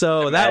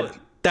 So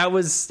that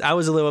was, I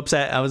was a little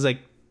upset. I was like,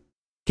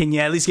 can you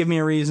at least give me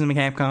a reason,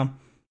 Capcom?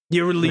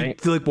 You really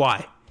like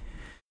why?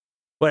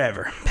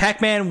 Whatever.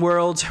 Pac-Man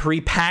World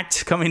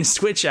Repacked coming to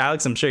Switch,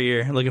 Alex. I'm sure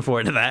you're looking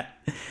forward to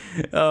that.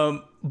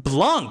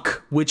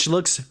 Blanc, which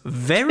looks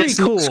very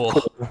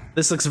cool.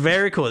 This looks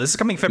very cool. This is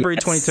coming February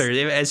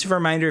 23rd. As a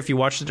reminder, if you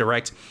watched the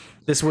Direct,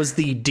 this was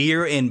the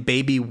Deer and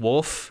Baby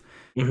Wolf.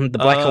 The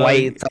black and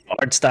white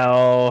art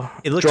style.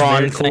 It looks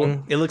very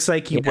cool. It looks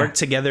like you work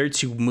together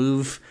to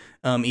move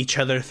each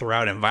other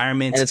throughout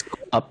environments. And it's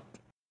co-op.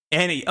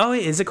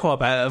 Is it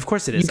co-op? Of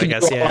course it is. I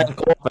guess,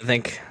 co-op, I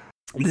think.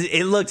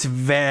 It looks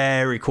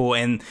very cool,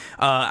 and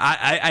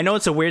I know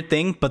it's a weird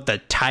thing, but the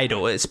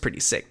title is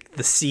pretty sick.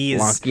 The sea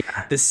is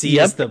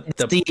the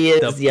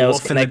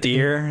wolf and the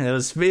deer. It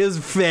was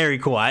very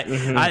cool. I'm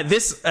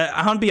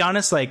gonna be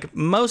honest. Like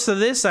most of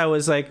this, I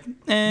was like,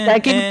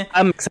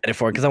 I'm excited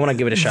for it because I want to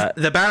give it a shot.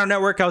 The Battle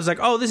Network, I was like,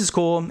 oh, this is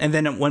cool. And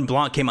then when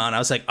Blanc came on, I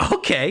was like,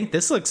 okay,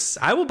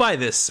 I will buy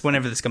this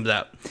whenever this comes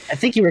out. I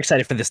think you were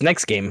excited for this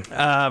next game.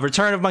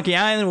 Return of Monkey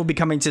Island will be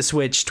coming to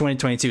Switch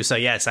 2022. So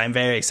yes, I'm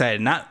very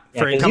excited. Not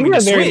for it coming to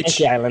Switch. You're a very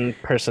Monkey Island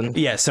person.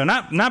 Yeah, so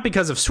not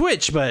because of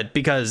Switch, but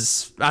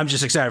because I'm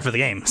just excited for the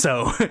game.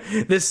 So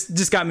this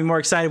just got me more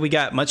excited. We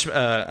got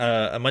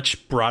a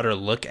much broader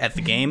look at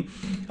the game.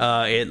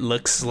 It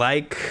looks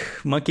like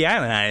Monkey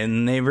Island,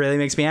 and it really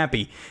makes me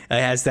happy. It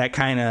has that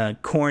kind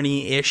of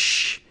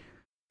corny-ish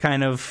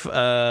kind of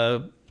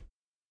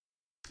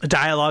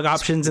dialogue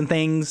options and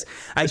things.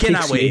 I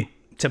cannot wait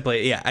to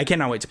play. Yeah, I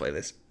cannot wait to play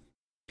this.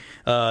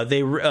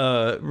 They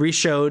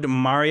reshowed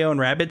Mario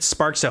and Rabbids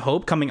Sparks of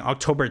Hope coming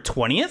October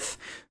 20th.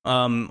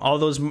 All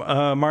those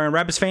Mario and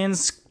Rabbids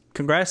fans,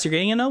 congrats, you're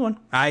getting another one.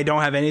 I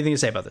don't have anything to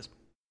say about this.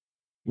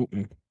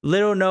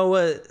 Little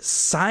Noah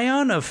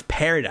Scion of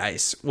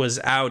Paradise was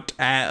out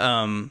at,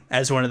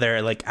 as one of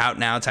their like out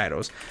now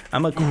titles.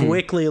 I'm gonna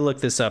quickly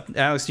look this up.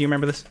 Alex, do you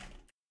remember this?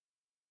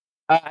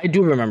 I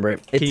do remember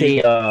it. It's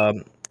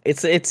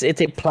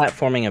a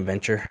platforming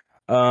adventure.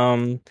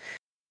 I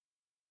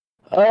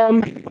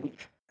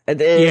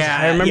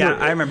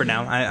remember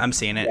now. I'm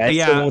seeing it.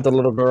 It's the one with the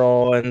little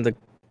girl and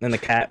the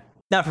cat.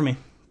 Not for me.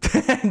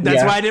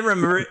 That's why I didn't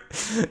remember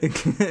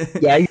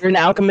it. Yeah, you're an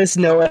alchemist,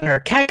 Noah, and her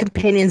cat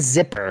companion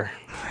Zipper.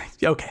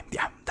 Okay,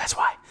 yeah, that's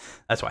why.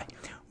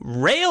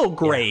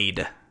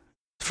 Railgrade,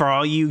 for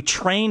all you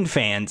train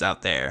fans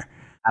out there.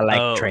 I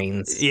like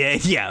trains.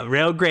 Yeah,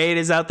 Railgrade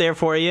is out there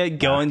for you.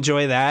 Go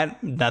enjoy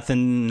that.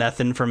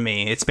 Nothing from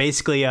me. It's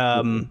basically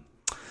Thrillville,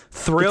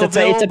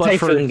 it's a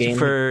typhoon game.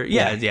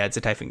 It's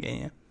a typhoon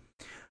game.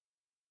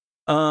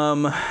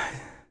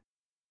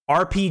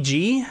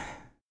 RPG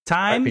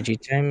time.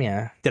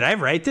 Yeah. Did I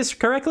write this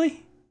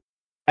correctly?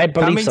 I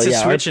believe coming so. to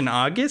Switch in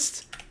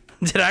August.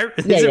 Is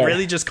it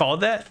really just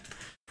called that?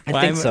 I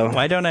think so.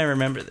 Why don't I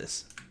remember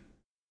this?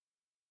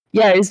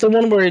 Yeah, it's the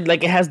one where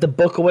like it has the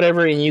book or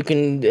whatever, and you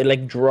can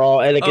like draw.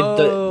 Like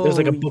there's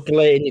like a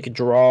booklet, and you can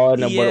draw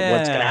and what's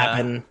gonna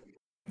happen.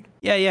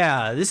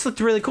 Yeah. This looked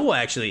really cool,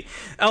 actually.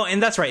 Oh,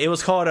 and that's right. It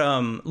was called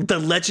The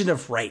Legend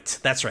of Right.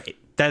 That's right.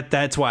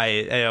 That's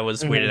why I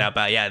was weirded out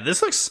by it. Yeah,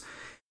 this looks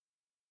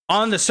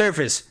on the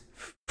surface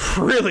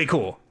really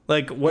cool.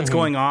 Like what's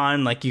going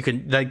on, like you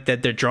can like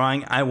that they're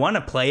drawing. I want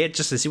to play it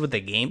just to see what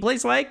the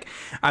gameplay's like.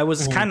 I'm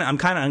kind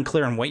of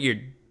unclear on what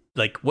you're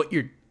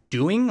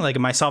doing. Like,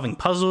 am I solving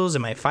puzzles?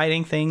 Am I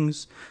fighting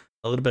things?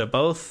 A little bit of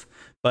both.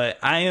 But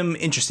I am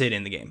interested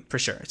in the game for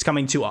sure. It's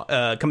coming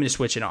to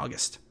Switch in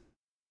August.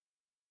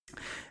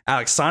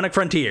 Alex, Sonic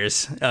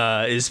Frontiers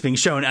is being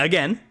shown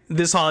again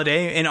this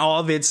holiday, and all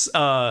of its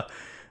the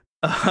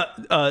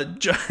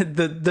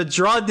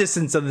draw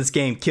distance of this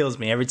game kills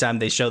me every time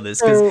they show this,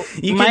 because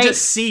you can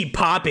just see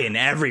Poppin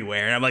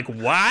everywhere, and I'm like,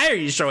 why are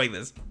you showing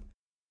this?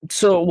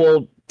 So,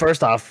 well,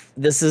 first off,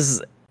 this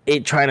is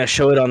it trying to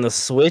show it on the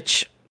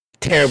Switch.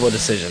 Terrible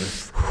decision.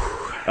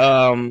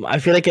 I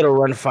feel like it'll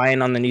run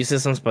fine on the new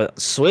systems, but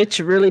Switch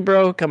really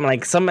broke. I'm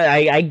like,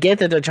 I get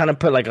that they're trying to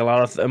put like a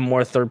lot of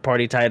more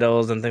third-party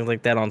titles and things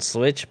like that on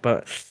Switch,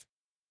 but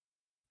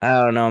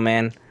I don't know,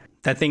 man.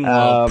 That thing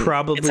will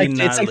probably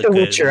not. It's like The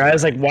Witcher. Good. I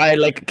was like, why?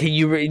 Like, can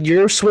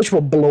your Switch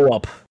will blow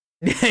up.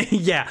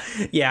 yeah.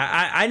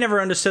 I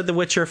never understood the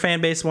Witcher fan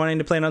base wanting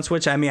to play it on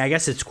Switch. I mean, I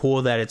guess it's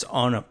cool that it's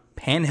on a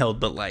handheld,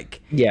 but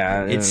like,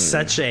 it's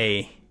such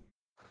a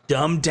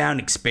dumbed down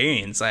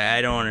experience.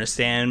 I don't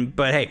understand.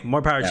 But hey,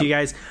 more power to you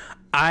guys.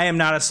 I am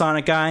not a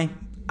Sonic guy.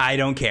 I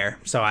don't care.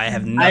 So I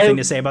have nothing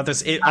to say about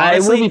this.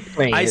 Honestly,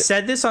 I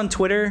said this on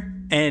Twitter,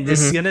 and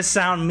this is gonna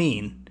sound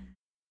mean.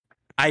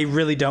 I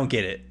really don't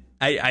get it.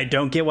 I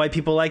don't get why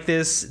people like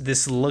this.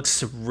 This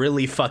looks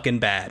really fucking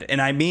bad.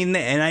 And I mean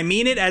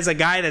it as a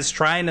guy that's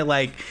trying to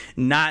like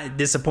not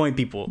disappoint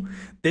people.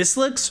 This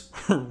looks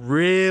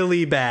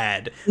really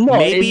bad. No,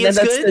 maybe it's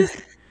good.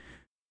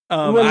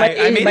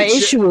 My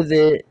issue with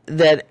it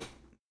that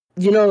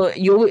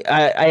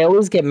I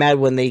always get mad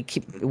when they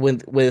keep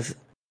with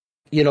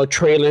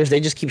trailers.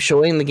 They just keep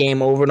showing the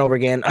game over and over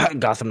again.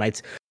 Gotham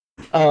Knights.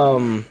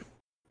 I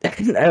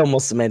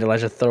almost made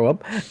Elijah throw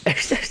up.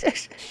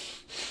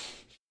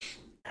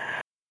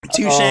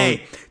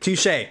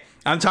 Touche.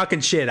 I'm talking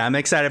shit. I'm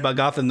excited about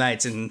Gotham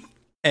Knights, and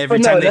every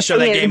time they show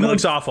that game, it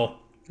looks awful.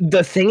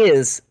 The thing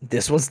is,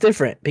 this one's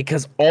different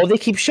because all they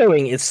keep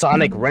showing is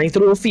Sonic running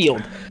through a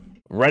field,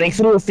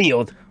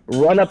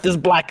 run up this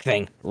black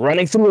thing,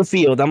 running through a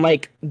field. I'm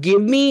like,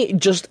 give me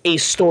just a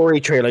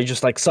story trailer,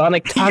 just like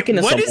Sonic talking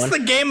to someone. What is the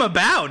game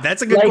about?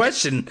 That's a good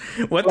question.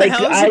 What the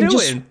hell is he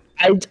doing?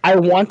 I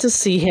want to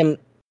see him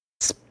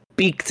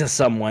speak to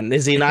someone.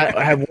 Does he not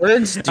have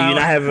words? Do you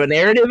not have a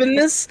narrative in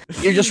this?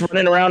 You're just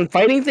running around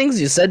fighting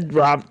things? You said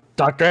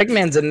Dr.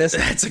 Eggman's in this.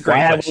 That's a great question. Why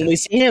haven't we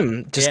seen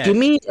him? Just give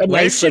me a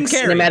nice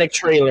cinematic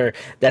trailer.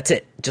 That's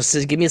it.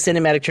 Just give me a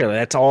cinematic trailer.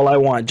 That's all I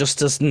want. Just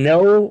to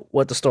know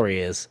what the story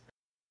is.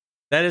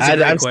 That is a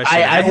great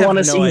question. I want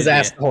to see his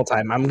ass the whole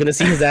time. I'm going to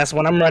see his ass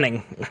when I'm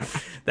running.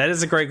 That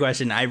is a great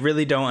question. I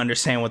really don't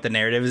understand what the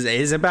narrative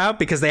is about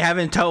because they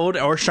haven't told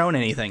or shown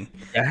anything.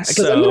 Yeah, because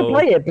I'm going to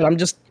play it, but I'm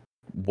just...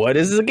 What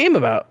is the game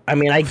about? I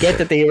mean, I get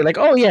that they were like,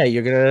 oh yeah,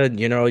 you're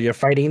gonna, you're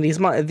fighting these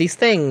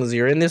things.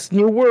 You're in this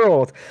new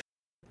world.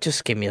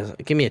 Just give me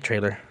a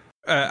trailer.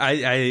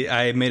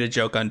 I made a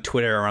joke on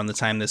Twitter around the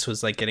time this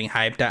was like getting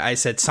hyped. I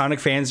said Sonic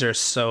fans are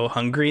so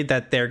hungry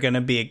that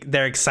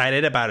they're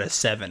excited about a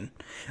 7.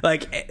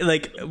 Like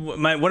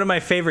one of my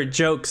favorite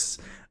jokes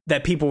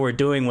that people were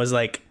doing was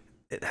like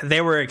they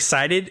were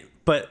excited,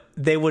 but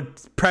they would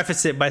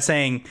preface it by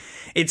saying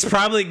it's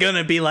probably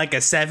gonna be like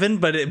a 7,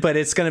 but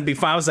it's gonna be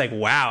fine. I was like,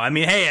 wow. I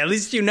mean, hey, at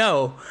least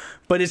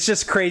but it's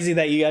just crazy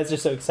that you guys are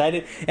so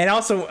excited. And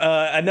also,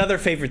 another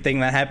favorite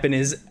thing that happened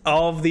is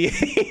all of the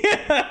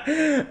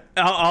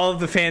all of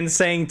the fans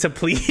saying to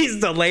please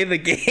delay the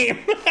game,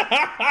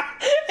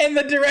 and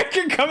the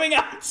director coming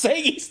out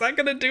saying he's not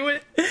gonna do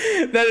it.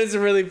 That is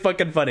really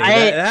fucking funny.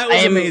 That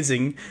was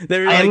amazing. They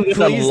were like,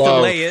 please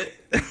delay it.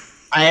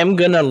 I am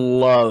gonna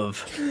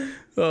love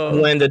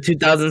when the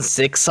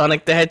 2006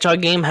 Sonic the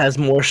Hedgehog game has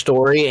more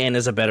story and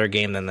is a better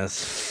game than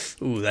this.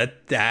 Ooh,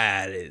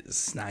 that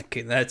is not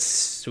good.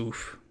 That's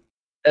oof.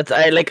 That's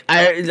I like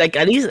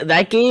at least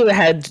that game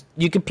had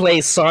you could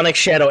play Sonic,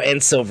 Shadow,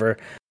 and Silver.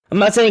 I'm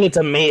not saying it's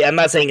I'm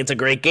not saying it's a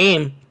great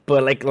game,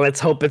 but like let's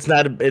hope it's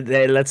not.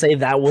 Let's say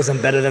that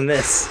wasn't better than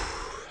this.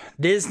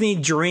 Disney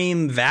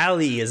Dream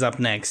Valley is up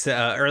next.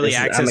 Early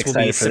access will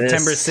be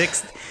September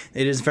 6th.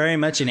 It is very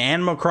much an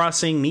Animal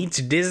Crossing meets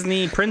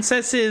Disney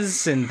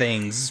princesses and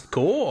things.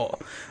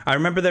 Cool. I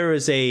remember there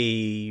was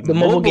the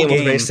mobile game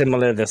was very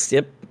similar to this.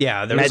 Yep.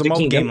 Yeah, there was a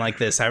mobile game like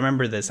this. I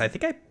remember this. I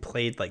think I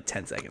played like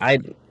 10 seconds.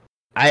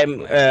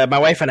 My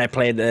wife and I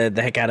played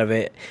the heck out of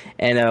it,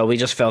 and we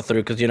just fell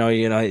through because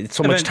it's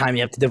so much time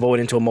you have to devote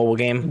into a mobile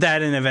game.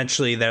 That and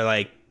eventually they're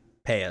like,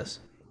 pay us.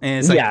 And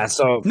it's like, yeah,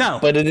 so no,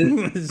 but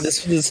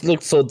this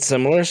looks so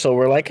similar, so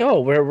we're like, oh,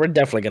 we're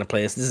definitely gonna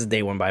play this. This is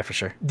day one buy for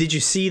sure. Did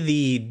you see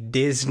the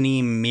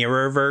Disney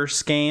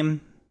Mirrorverse game?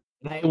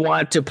 I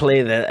want to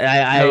play that.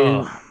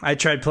 I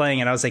tried playing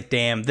it. I was like,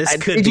 damn, this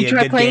could be a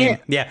good game.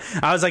 Yeah,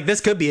 I was like, this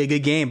could be a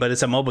good game, but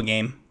it's a mobile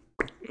game.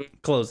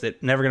 Closed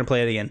it. Never gonna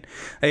play it again.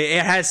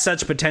 It has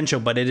such potential,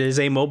 but it is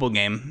a mobile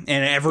game,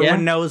 and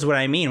everyone knows what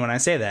I mean when I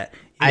say that.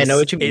 I know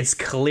what you mean. It's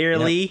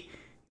clearly.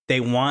 They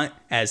want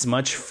as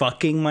much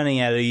fucking money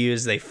out of you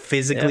as they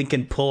physically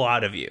can pull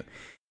out of you.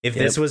 If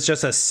this was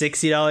just a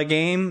 $60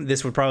 game,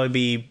 this would probably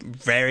be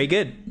very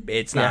good.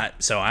 It's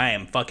not, so I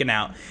am fucking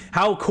out.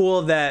 How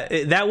cool that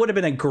would have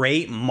been a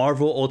great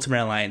Marvel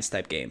Ultimate Alliance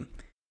type game.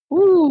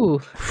 Ooh.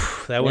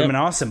 That would have been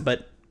awesome,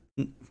 but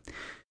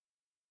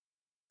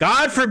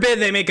God forbid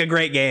they make a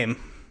great game.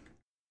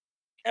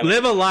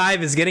 Live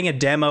Alive is getting a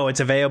demo. It's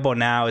available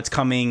now. It's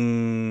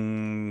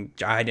coming.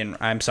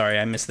 I'm sorry.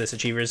 I missed this.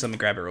 Achievers. Let me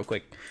grab it real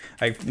quick.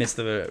 I missed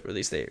the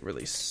release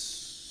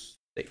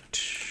date.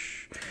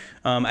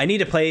 I need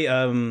to play.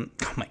 Oh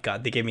my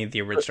god! They gave me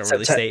the original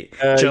release date.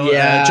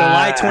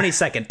 July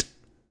 22nd.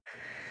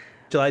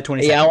 July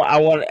 22nd. Yeah, I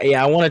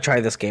want to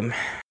try this game.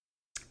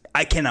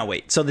 I cannot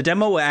wait. So the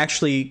demo will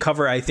actually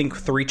cover, I think,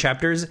 3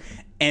 chapters.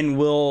 And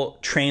will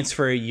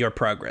transfer your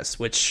progress,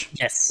 which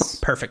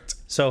perfect.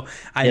 So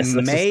I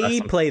may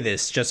play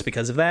this just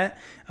because of that.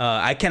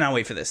 I cannot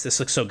wait for this. This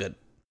looks so good.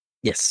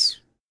 Yes,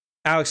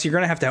 Alex, you're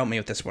gonna have to help me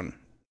with this one.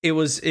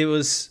 This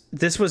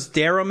was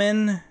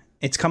Darrowman.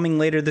 It's coming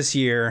later this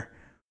year.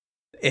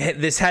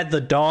 This had the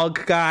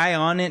dog guy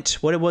on it.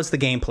 What was the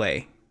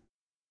gameplay?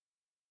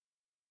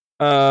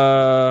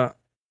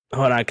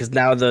 Hold on, because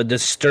now the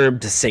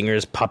Disturbed singer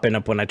is popping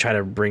up when I try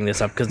to bring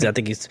this up, because I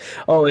think it's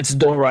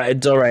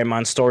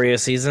Doraemon Story of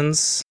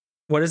Seasons.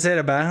 What is it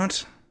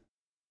about?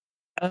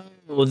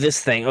 Oh,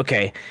 this thing.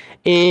 Okay,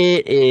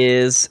 it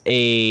is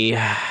a.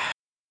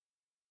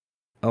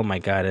 Oh my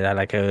god!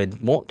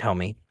 It won't tell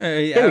me.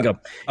 Here we go.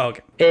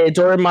 Okay.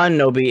 Doraemon,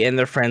 Nobi, and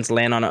their friends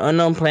land on an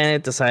unknown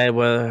planet. Decide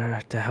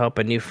whether to help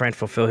a new friend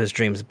fulfill his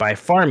dreams by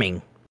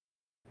farming.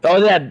 Oh,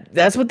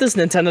 that's what this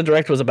Nintendo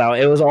Direct was about.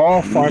 It was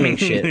all farming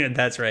shit.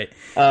 That's right.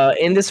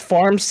 In this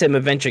farm sim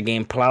adventure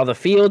game, plow the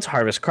fields,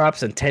 harvest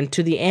crops, and tend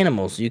to the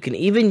animals. You can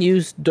even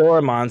use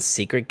Doraemon's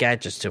secret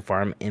gadgets to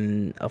farm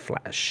in a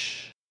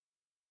flash.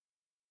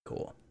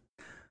 Cool.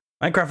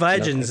 Minecraft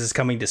Legends is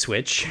coming to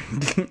Switch.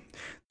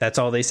 That's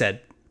all they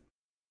said.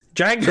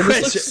 Dragon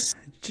Quest.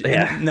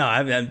 No,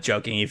 I'm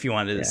joking. If you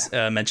wanted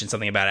to mention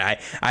something about it,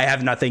 I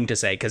have nothing to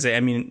say because I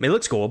mean it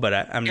looks cool, but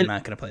I'm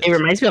not going to play it. It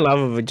reminds me a lot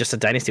of just a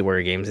Dynasty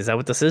Warrior games. Is that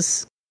what this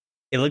is?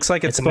 It looks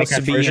like it's supposed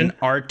to be an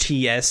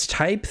RTS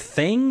type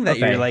thing that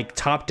you're like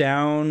top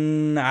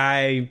down.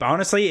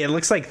 Honestly, it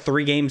looks like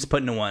 3 games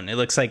put into one. It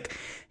looks like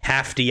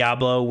half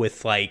Diablo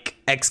with like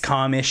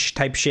XCOM-ish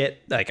type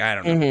shit. Like I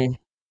don't know. Mm-hmm.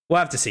 We'll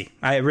have to see.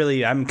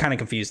 I'm kind of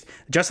confused.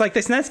 Just like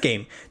this NES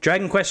game,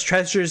 Dragon Quest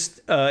Treasures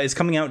is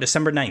coming out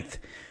December 9th.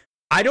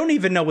 I don't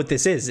even know what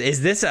this is.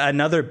 Is this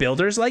another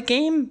Builders-like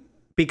game?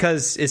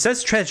 Because it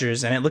says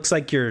Treasures, and it looks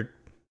like you're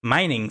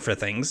mining for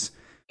things.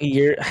 When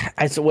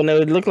it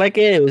would look like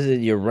it was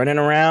you're running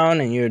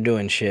around and you're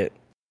doing shit.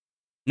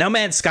 No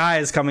Man's Sky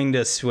is coming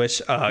to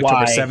Switch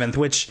October 7th,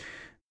 which...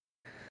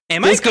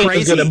 Am I crazy? This game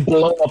is going to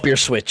blow up your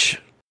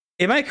Switch.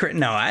 Am I crazy?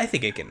 No, I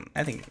think it can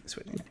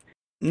Switch.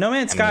 No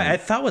Man's Sky, I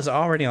thought was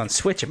already on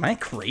Switch. Am I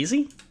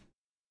crazy?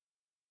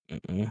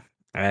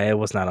 It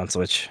was not on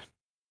Switch.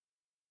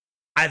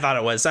 I thought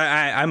it was.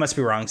 I must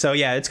be wrong. So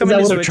yeah, it's coming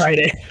to Switch. Tried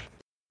it.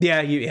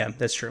 Yeah,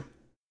 that's true.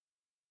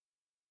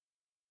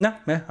 No,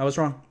 I was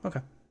wrong. Okay,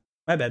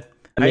 my bad.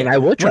 I mean, I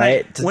would try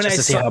it to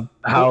see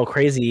how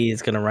crazy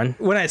it's gonna run.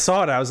 When I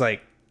saw it, I was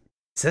like,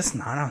 "Is this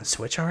not on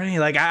Switch already?"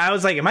 Like, I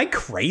was like, "Am I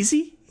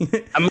crazy?"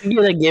 I'm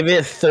gonna give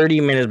it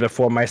 30 minutes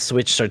before my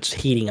Switch starts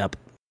heating up.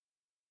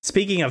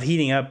 Speaking of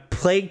heating up,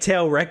 Plague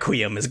Tale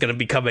Requiem is going to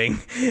be coming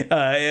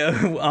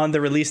on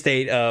the release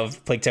date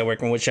of Plague Tale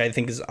Requiem, which I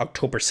think is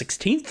October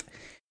 16th.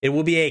 It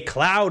will be a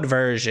cloud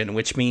version,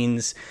 which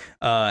means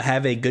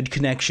have a good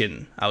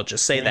connection. I'll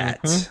just say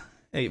that.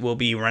 It will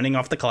be running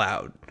off the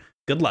cloud.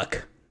 Good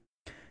luck.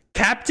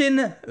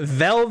 Captain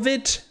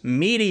Velvet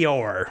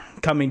Meteor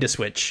coming to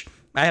Switch.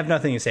 I have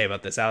nothing to say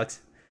about this, Alex.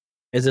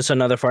 Is this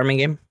another farming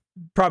game?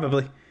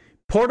 Probably.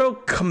 Portal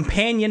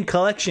Companion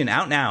Collection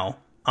out now.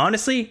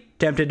 Honestly,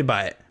 tempted to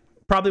buy it.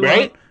 Probably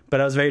won't,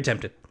 but I was very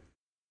tempted.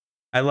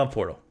 I love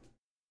Portal.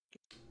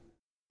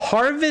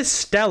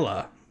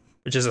 Harvestella,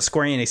 which is a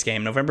Square Enix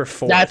game, November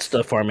 4th. That's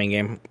the farming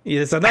game.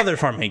 It's another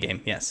farming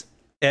game, yes.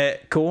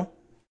 Cool.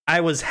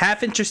 I was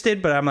half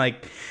interested, but I'm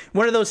like,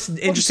 one of those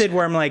interested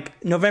where I'm like,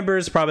 November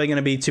is probably going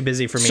to be too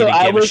busy for me to give a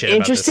shit about this. So I was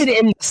interested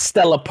in the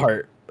Stella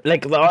part.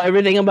 Like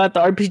everything about the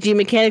RPG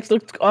mechanics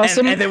looked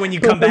awesome. And then when you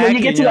come back, when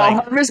you get to the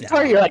harvest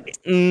part, you're like,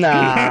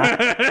 nah,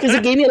 because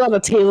it gave me a lot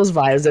of Tales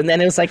vibes. And then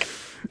it was like,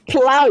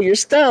 plow your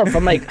stuff.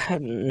 I'm like,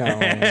 no.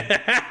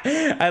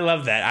 I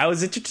love that. I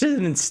was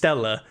interested in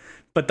Stella,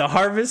 but the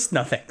harvest,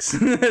 no thanks.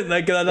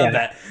 Like I love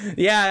that.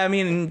 Yeah, I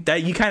mean,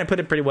 that you kind of put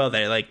it pretty well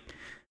there. Like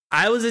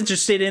I was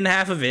interested in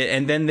half of it,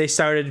 and then they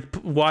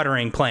started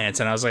watering plants,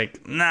 and I was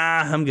like, nah,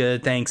 I'm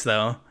good, thanks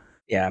though.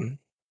 Yeah.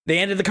 They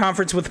ended the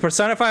conference with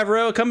Persona 5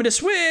 Royal coming to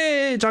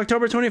Switch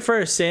October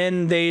 21st,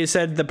 and they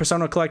said the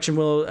Persona collection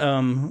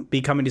will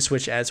be coming to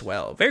Switch as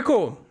well. Very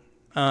cool.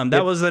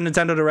 That was the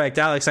Nintendo Direct.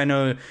 Alex, I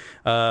know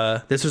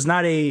this was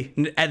not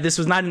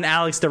an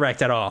Alex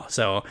Direct at all.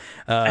 So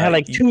I had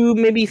like 2,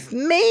 maybe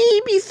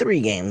 3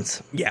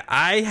 games. Yeah,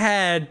 I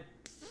had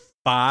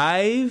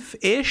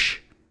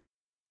 5-ish.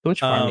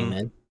 Which farming,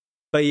 man?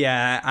 But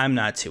yeah, I'm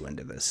not too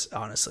into this,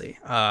 honestly.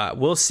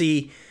 We'll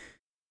see.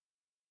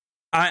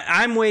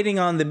 I'm waiting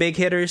on the big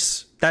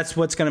hitters. That's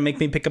what's going to make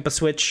me pick up a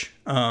Switch.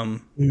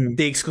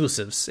 The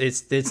exclusives.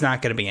 It's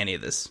not going to be any of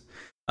this.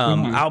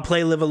 I'll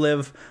play Live a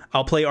Live.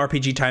 I'll play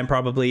RPG Time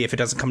probably if it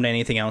doesn't come to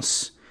anything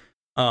else.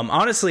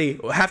 Honestly,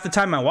 half the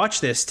time I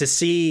watch this to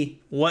see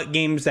what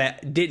games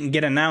that didn't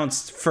get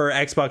announced for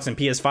Xbox and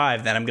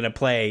PS5 that I'm going to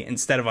play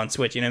instead of on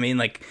Switch. You know what I mean?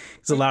 Like,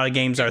 because a lot of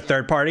games are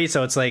third party,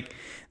 so it's like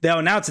they'll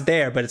announce it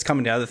there, but it's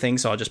coming to other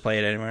things, so I'll just play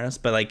it anywhere else.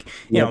 But like,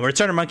 you know,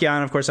 Return of Monkey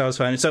Island, of course, that was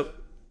fun. So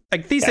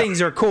like these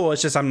things are cool.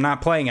 It's just I'm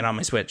not playing it on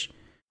my Switch.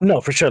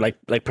 No, for sure.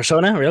 Like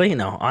Persona, really?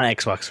 No, on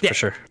Xbox for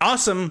sure.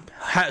 Awesome.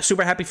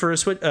 Super happy for a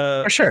Switch.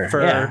 For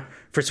sure.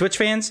 For Switch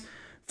fans.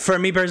 For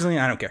me personally,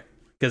 I don't care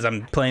because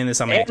I'm playing this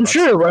on my Xbox. I'm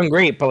sure it'll run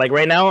great, but like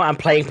right now, I'm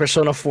playing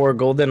Persona 4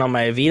 Golden on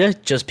my Vita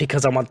just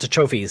because I want the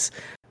trophies.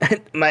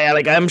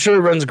 I'm sure it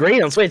runs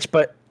great on Switch,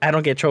 but I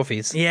don't get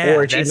trophies. Yeah,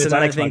 or that's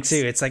another thing too.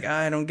 It's like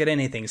I don't get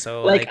anything.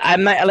 So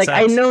I'm not like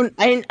I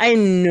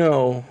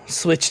know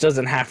Switch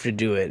doesn't have to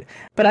do it,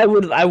 but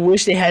I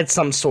wish they had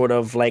some sort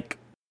of like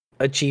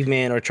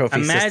achievement or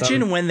trophy Imagine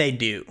system. When they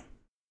do.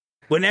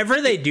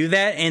 Whenever they do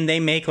that and they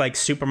make like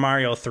Super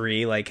Mario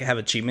 3 like have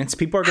achievements,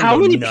 people are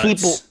going to go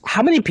nuts.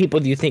 How many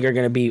people do you think are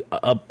going to be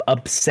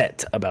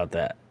upset about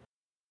that?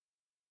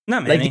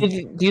 Not many.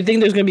 Like, do you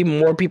think there's gonna be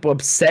more people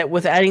upset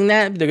with adding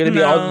that? They're gonna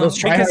be all those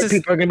tryhard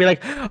people are gonna be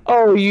like,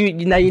 "Oh, you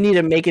now you need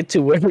to make it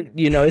to where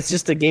it's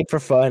just a game for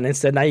fun."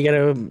 Instead, now you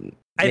gotta.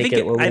 I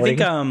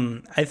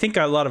think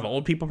a lot of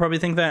old people probably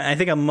think that. I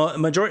think a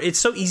majority. It's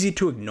so easy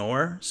to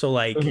ignore. So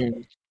like,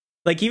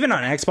 like even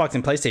on Xbox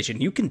and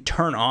PlayStation, you can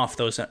turn off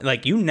those.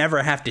 Like you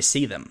never have to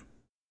see them.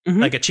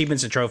 Like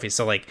achievements and trophies.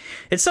 So like,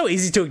 it's so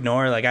easy to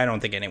ignore. Like I don't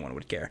think anyone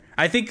would care.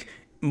 There's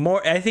no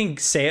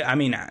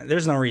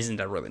reason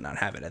to really not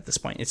have it at this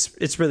point.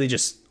 It's really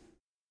just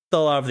a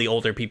lot of the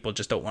older people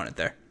just don't want it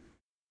there.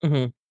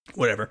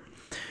 Whatever.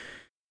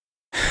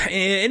 An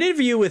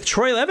interview with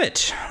Troy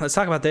Levitt. Let's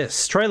talk about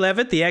this. Troy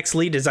Levitt, the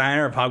ex-lead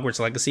designer of Hogwarts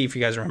Legacy, if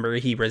you guys remember,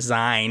 he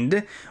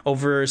resigned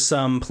over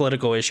some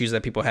political issues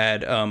that people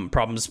had,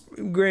 problems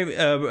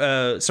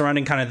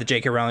surrounding kind of the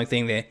J.K. Rowling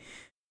thing.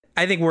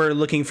 I think we're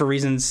looking for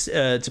reasons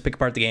to pick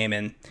apart the game,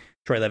 and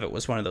Troy Levitt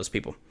was one of those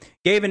people.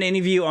 Gave an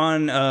interview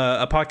on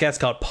a podcast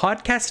called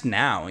Podcast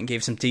Now and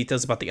gave some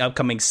details about the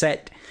upcoming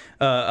set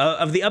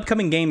of the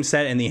upcoming game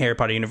set in the Harry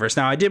Potter universe.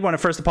 Now, I did want to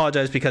first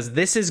apologize because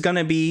this is going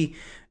to be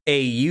a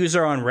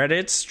user on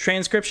Reddit's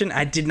transcription.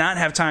 I did not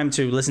have time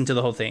to listen to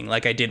the whole thing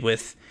like I did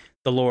with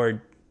the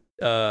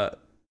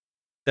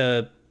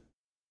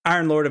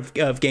Iron Lord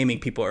of Gaming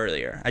people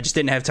earlier. I just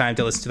didn't have time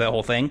to listen to that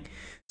whole thing.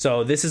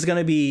 So this is going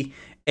to be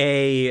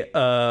a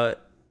lot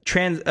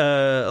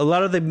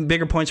of the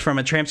bigger points from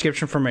a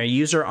transcription from a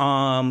user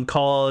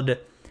called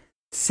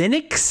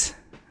Cynics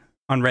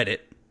on Reddit.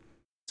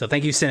 So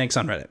thank you, Cynics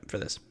on Reddit, for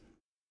this.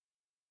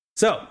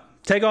 So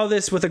take all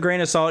this with a grain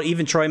of salt.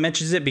 Even Troy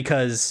mentions it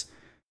because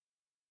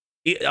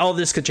all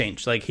this could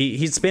change. Like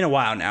he's been a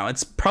while now.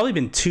 It's probably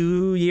been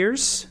 2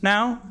 years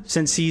now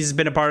since he's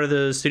been a part of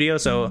the studio.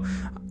 So,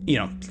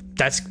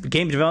 that's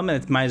game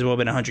development. It might as well have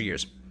been 100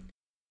 years.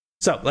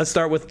 So let's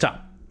start with the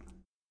top.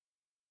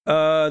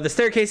 The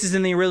staircases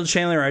in the original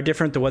Chandler are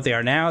different to what they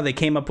are now. They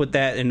came up with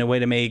that in a way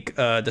to make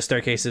the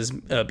staircases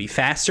be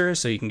faster,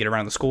 so you can get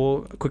around the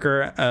school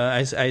quicker, I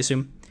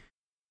assume.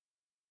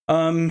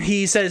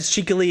 He says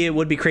cheekily it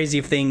would be crazy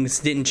if things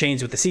didn't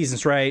change with the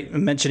seasons, right?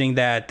 Mentioning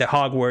that the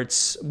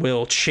Hogwarts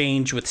will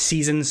change with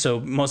seasons, so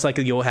most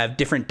likely you'll have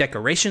different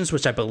decorations,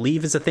 which I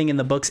believe is a thing in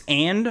the books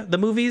and the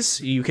movies.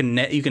 You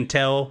can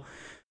tell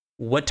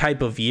what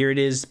type of year it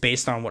is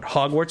based on what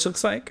Hogwarts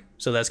looks like.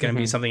 So that's going to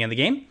be something in the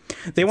game.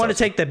 They want to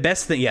take the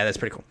best thing. Yeah, that's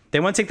pretty cool.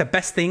 They want to take the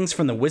best things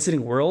from the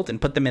Wizarding World and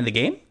put them in the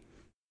game.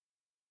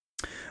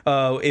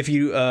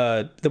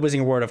 The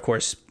Wizarding World, of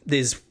course,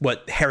 is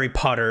what Harry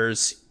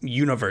Potter's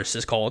universe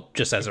is called,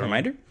 just as a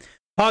reminder.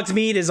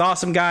 Hogsmeade is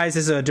awesome, guys.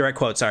 This is a direct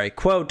quote, sorry.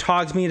 Quote,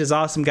 Hogsmeade is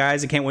awesome,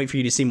 guys. I can't wait for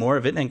you to see more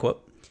of it, end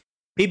quote.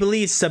 He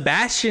believes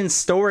Sebastian's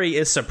story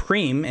is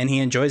supreme, and he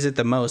enjoys it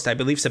the most. I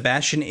believe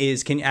Sebastian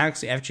is... Can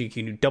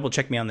you double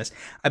check me on this?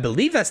 I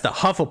believe that's the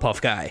Hufflepuff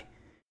guy.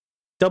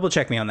 Double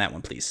check me on that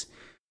one, please.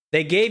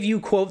 They gave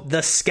you, quote,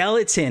 the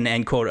skeleton,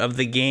 end quote, of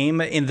the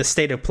game in the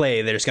state of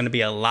play. There's going to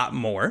be a lot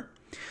more.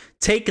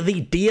 Take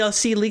the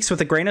DLC leaks with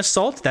a grain of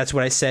salt. That's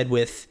what I said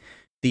with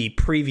the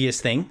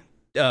previous thing.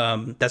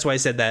 That's why I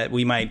said that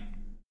we might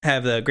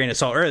have the grain of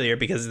salt earlier,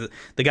 because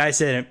the guy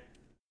said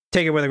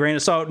take it with a grain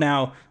of salt.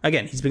 Now,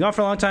 again, he's been gone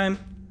for a long time.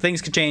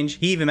 Things could change.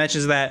 He even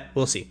mentions that.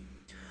 We'll see.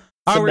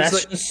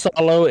 Sebastian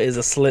Sallow is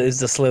the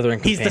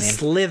Slytherin companion. He's the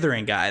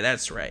Slytherin guy.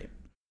 That's right.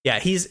 Yeah,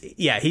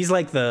 he's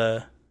like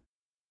the...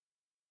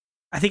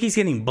 I think he's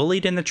getting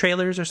bullied in the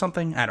trailers or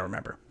something. I don't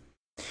remember.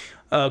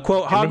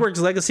 Quote, Hogwarts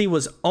Legacy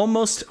was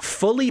almost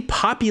fully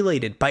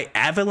populated by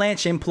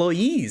Avalanche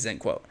employees, end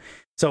quote.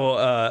 So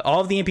all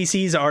of the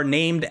NPCs are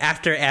named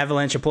after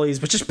Avalanche employees,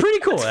 which is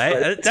pretty cool.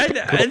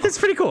 That's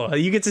pretty cool.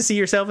 You get to see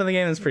yourself in the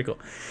game. That's pretty cool.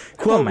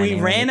 Quote,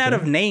 we ran out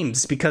of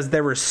names because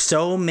there were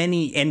so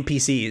many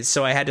NPCs,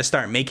 so I had to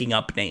start making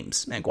up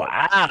names. End quote.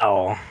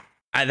 Wow.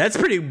 That's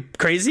pretty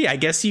crazy. I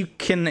guess you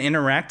can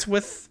interact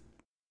with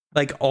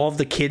like all of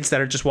the kids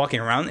that are just walking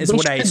around is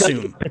what I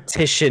assume.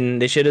 Petition.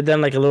 They should have done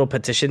like a little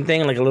petition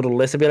thing, like a little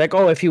list to be like,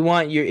 oh, if you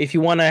want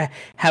to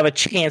have a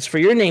chance for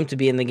your name to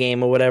be in the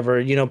game or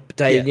whatever,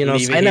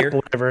 sign up or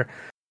whatever,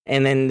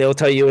 and then they'll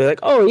tell you like,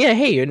 oh yeah,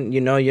 hey,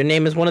 your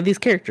name is one of these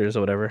characters or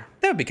whatever.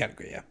 That would be kind of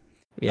great, yeah.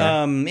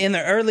 Yeah. In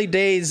the early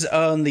days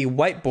on the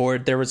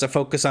whiteboard, there was a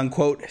focus on,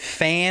 quote,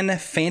 fan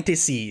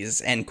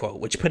fantasies, end quote,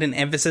 which put an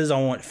emphasis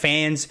on what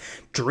fans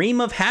dream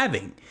of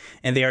having,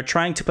 and they are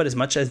trying to put as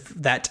much as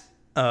that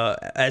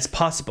as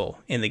possible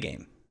in the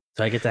game.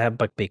 So I get to have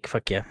Buckbeak.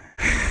 Fuck yeah.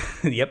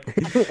 Yep.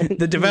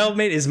 The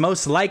development is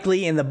most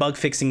likely in the bug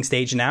fixing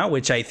stage now,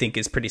 which I think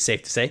is pretty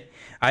safe to say.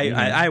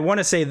 I want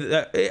to say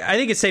that I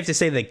think it's safe to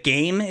say the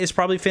game is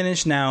probably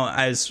finished now.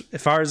 As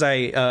far as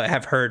I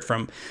have heard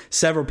from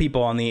several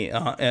people on the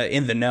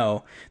in the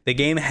know, the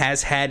game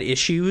has had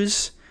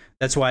issues.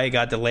 That's why it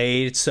got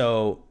delayed.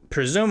 So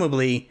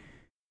presumably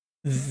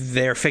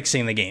they're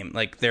fixing the game.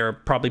 Like they're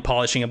probably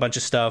polishing a bunch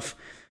of stuff.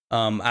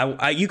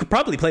 You could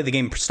probably play the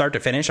game start to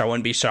finish. I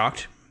wouldn't be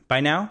shocked by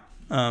now,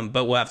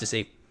 but we'll have to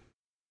see.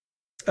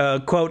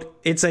 Quote,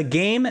 it's a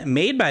game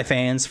made by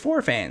fans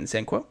for fans,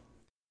 end quote.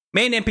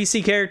 Main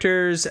NPC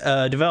characters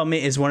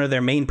development is one of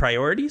their main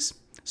priorities,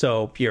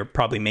 so you're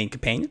probably main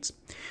companions.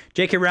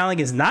 J.K. Rowling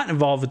is not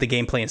involved with the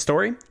gameplay and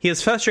story. He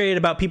is frustrated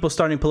about people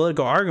starting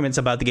political arguments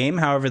about the game.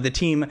 However, the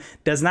team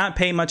does not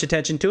pay much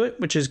attention to it,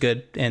 which is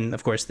good. And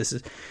of course, this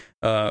is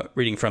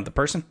reading from the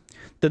person.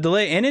 The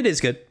delay, and it is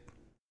good.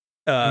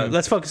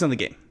 Let's focus on the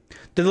game.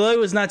 The delay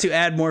was not to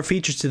add more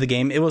features to the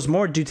game. It was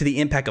more due to the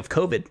impact of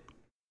COVID,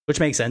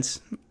 which makes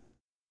sense.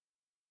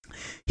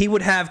 He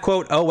would have,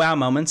 quote, oh wow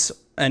moments,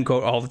 end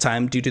quote, all the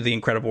time due to the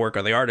incredible work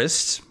of the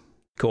artists.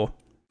 Cool.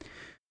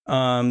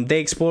 They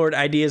explored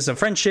ideas of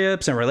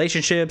friendships and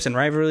relationships and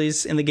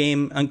rivalries in the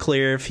game.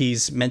 Unclear if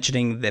he's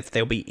mentioning if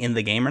they'll be in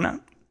the game or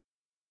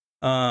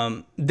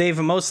not. They've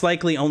most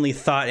likely only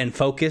thought and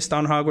focused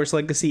on Hogwarts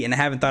Legacy and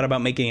haven't thought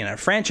about making it a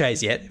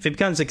franchise yet. If it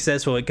becomes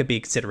successful, it could be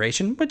a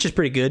consideration, which is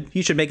pretty good.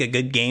 You should make a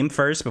good game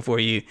first before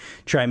you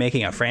try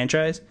making a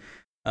franchise.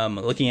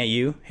 Looking at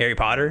you, Harry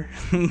Potter.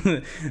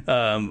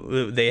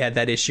 They had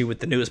that issue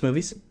with the newest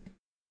movies.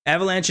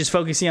 Avalanche is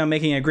focusing on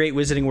making a great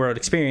Wizarding World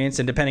experience,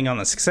 and depending on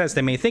the success,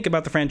 they may think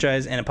about the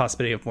franchise and a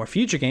possibility of more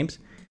future games.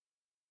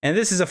 And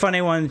this is a funny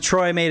one.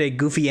 Troy made a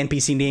goofy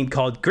NPC name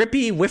called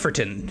Grippy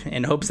Whifferton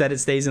in hopes that it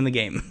stays in the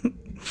game.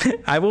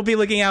 I will be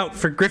looking out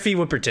for Griffy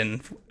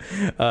Whifferton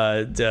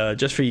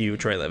just for you,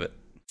 Troy Levitt.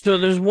 So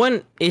there's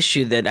one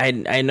issue that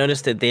I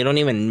noticed that they don't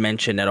even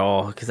mention at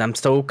all because I'm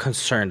so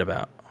concerned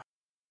about.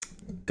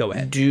 Go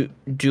ahead.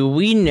 Do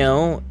we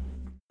know?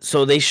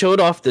 So they showed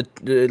off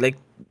the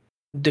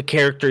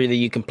character that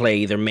you can play,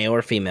 either male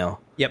or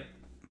female. Yep.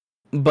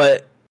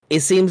 But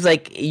it seems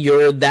like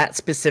you're that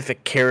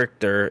specific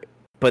character,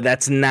 but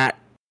that's not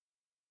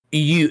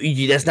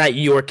you. That's not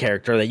your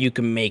character that you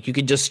can make. You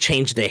could just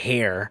change the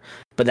hair,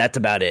 but that's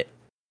about it.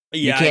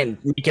 Yeah, you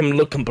can't make him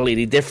look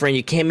completely different.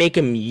 You can't make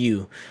him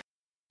you.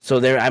 So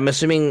I'm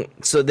assuming.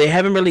 So they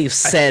haven't really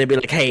said, be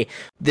like, hey,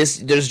 there's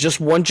just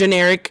one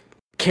generic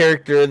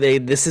character.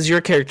 This is your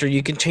character.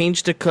 You can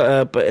change you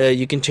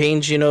can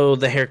change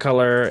the hair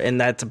color, and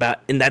that's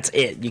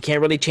it. You can't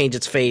really change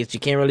its face.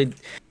 You can't really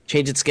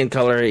change its skin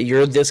color.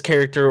 You're this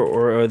character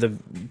or the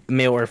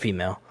male or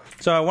female.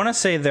 So I want to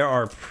say there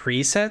are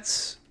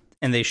presets,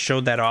 and they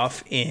showed that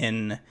off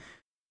in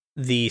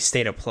the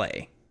state of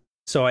play.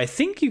 So I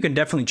think you can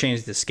definitely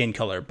change the skin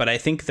color, but I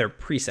think they're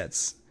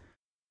presets.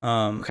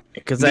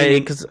 Because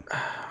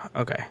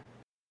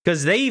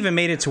they even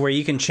made it to where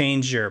you can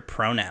change your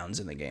pronouns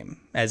in the game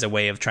as a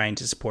way of trying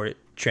to support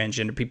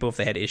transgender people if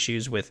they had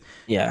issues with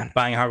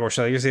buying Hogwarts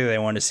Legacy. They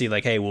wanted to see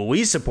like, hey, will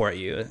we support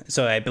you?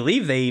 So I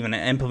believe they even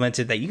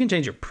implemented that you can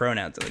change your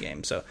pronouns in the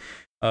game. So,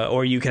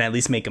 or you can at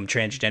least make them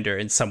transgender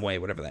in some way,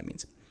 whatever that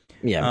means.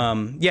 Yeah.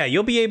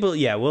 You'll be able.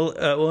 Yeah.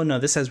 No,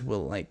 this says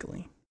will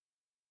likely.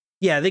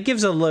 Yeah, that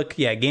gives a look.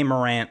 Yeah,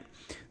 Gamer Rant.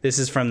 This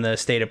is from the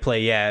state of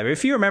play. Yeah,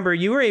 if you remember,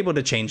 you were able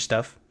to change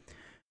stuff.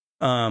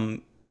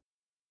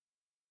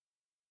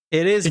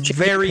 It is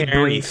very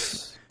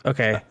brief.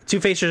 Okay.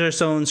 Two faces are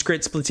shown,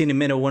 script splitting in the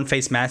middle, one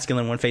face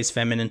masculine, one face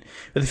feminine.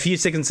 With a few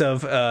seconds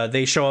of,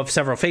 they show off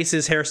several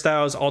faces,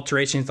 hairstyles,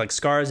 alterations like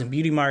scars and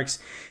beauty marks,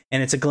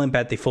 and it's a glimpse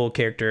at the full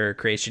character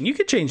creation. You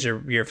could change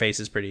your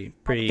faces pretty.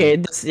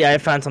 Okay, I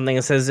found something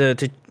that says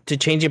to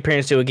change your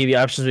appearance, it will give you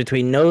options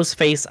between nose,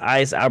 face,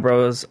 eyes,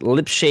 eyebrows,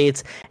 lip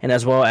shades, and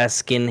as well as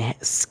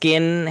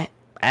skin,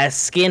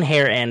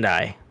 hair, and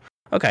eye.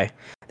 Okay,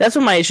 that's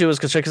what my issue was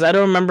concerned because I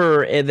don't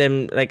remember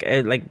them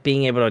like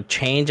being able to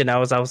change, and I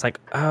was like,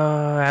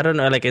 I don't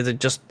know, like is it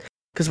just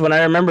because when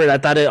I remembered, I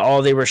thought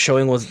all they were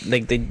showing was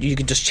like you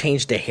could just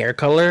change the hair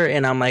color,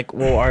 and I'm like,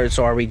 well,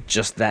 are we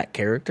just that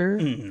character?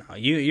 No,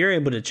 you're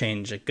able to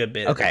change a good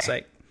bit.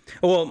 Okay,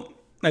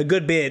 a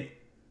good bit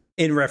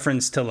in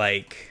reference to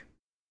like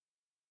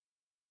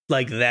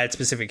that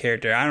specific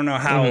character. I don't know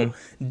how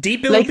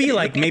deep it will be.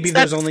 Like maybe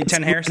there's only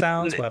 10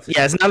 hairstyles.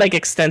 Yeah, it's not like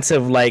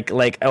extensive like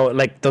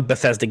the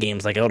Bethesda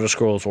games like Elder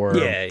Scrolls or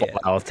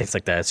Fallout, things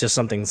like that. It's just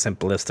something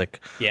simplistic.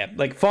 Yeah,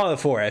 like Fallout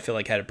 4 I feel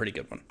like had a pretty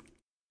good one.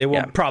 It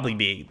won't probably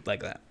be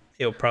like that.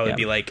 It will probably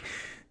be like,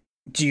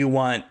 do you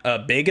want a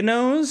big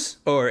nose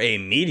or a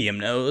medium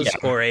nose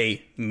or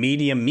a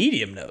medium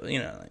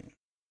nose?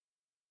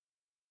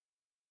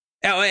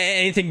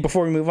 Anything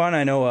before we move on?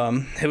 I know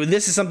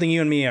this is something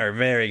you and me are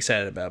very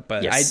excited about,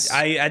 but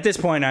I at this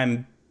point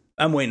I'm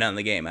waiting on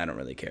the game. I don't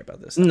really care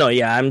about this. No,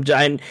 yeah,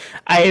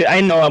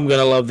 I know I'm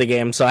gonna love the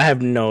game, so I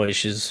have no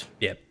issues.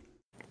 Yep.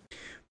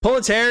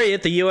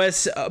 Proletariat, the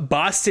U.S.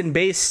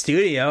 Boston-based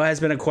studio, has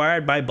been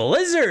acquired by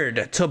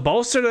Blizzard to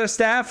bolster the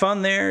staff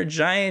on their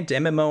giant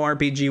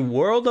MMORPG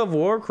World of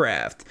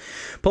Warcraft.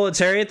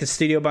 Proletariat, the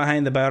studio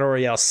behind the Battle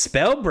Royale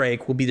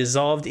Spellbreak, will be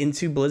dissolved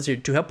into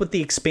Blizzard to help with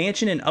the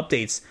expansion and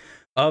updates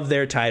of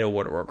their title,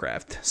 World of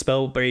Warcraft.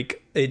 Spellbreak,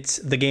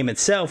 the game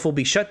itself, will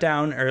be shut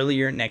down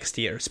earlier next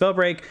year.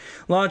 Spellbreak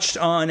launched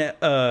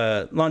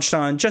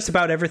on just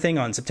about everything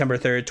on September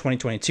 3rd,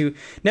 2022.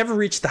 Never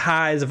reached the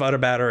highs of other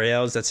battle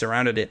royales that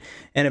surrounded it,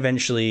 and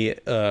eventually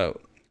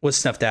was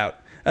snuffed out.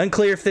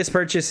 Unclear if this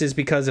purchase is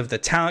because of the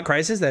talent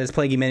crisis that is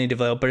plaguing many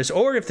developers,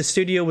 or if the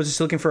studio was just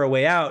looking for a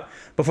way out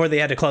before they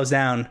had to close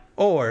down,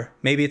 or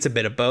maybe it's a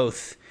bit of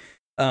both.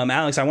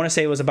 Alex, I want to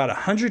say it was about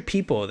 100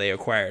 people they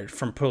acquired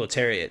from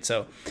Proletariat.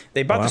 So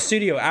they bought the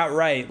studio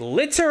outright,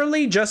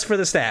 literally just for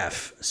the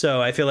staff.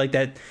 So I feel like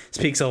that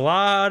speaks a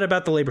lot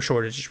about the labor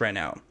shortages right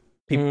now.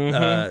 People,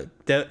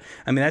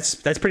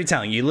 that's pretty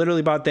telling. You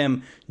literally bought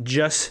them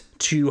just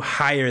to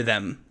hire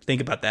them.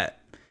 Think about that.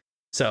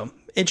 So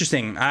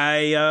interesting.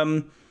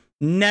 I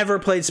never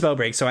played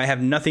Spellbreak, so I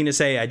have nothing to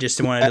say. I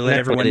just wanted to let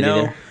everyone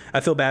know. I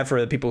feel bad for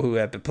the people who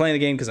have been playing the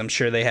game because I'm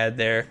sure they had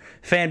their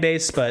fan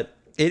base, but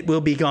it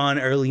will be gone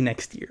early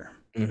next year.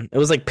 It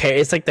was like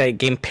it's like that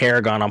game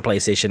Paragon on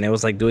PlayStation. It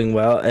was like doing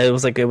well. It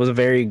was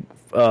very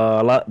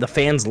a lot. The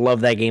fans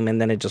loved that game, and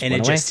then it just went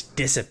away. Just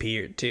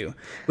disappeared too.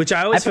 Which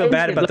I always feel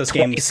bad about those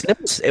games.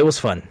 It was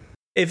fun.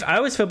 If I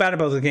always feel bad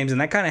about those games, and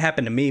that kind of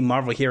happened to me,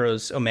 Marvel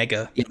Heroes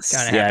Omega. Yes,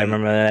 I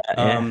remember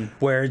that.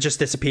 Where it just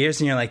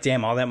disappears, and you're like,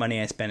 "Damn, all that money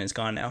I spent is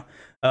gone now."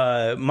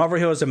 Marvel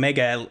Heroes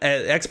Omega,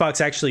 Xbox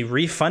actually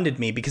refunded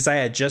me because I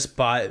had just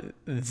bought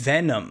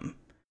Venom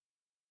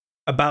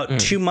about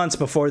 2 months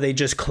before they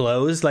just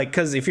closed. Like,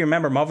 because if you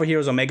remember, Marvel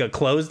Heroes Omega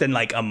closed in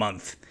like a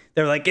month.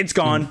 They're like, "It's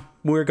gone.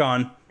 We're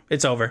gone.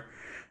 It's over."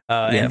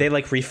 And they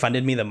like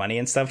refunded me the money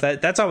and stuff.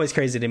 That's always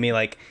crazy to me.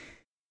 Like,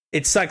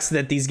 it sucks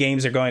that these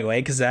games are going away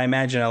because I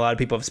imagine a lot of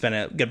people have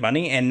spent good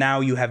money and now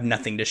you have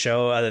nothing to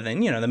show other than,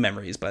 the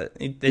memories. But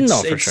it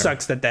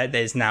sucks that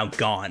is now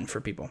gone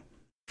for people.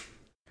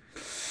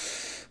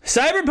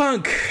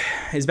 Cyberpunk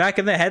is back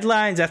in the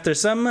headlines after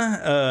some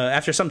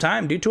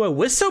time due to a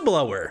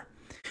whistleblower.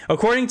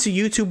 According to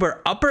YouTuber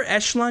Upper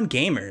Echelon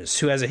Gamers,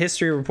 who has a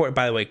history of report,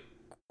 by the way,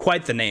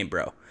 quite the name,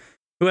 bro,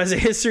 who has a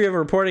history of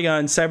reporting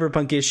on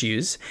cyberpunk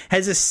issues,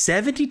 has a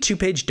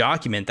 72-page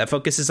document that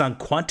focuses on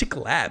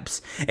Quantic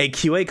Labs, a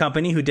QA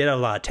company who did a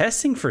lot of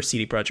testing for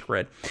CD Projekt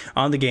Red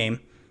on the game.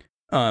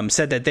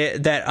 Said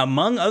that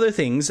among other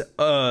things,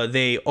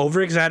 they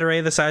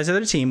over-exaggerated the size of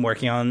their team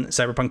working on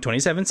Cyberpunk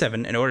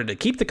 2077 in order to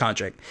keep the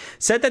contract.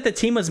 Said that the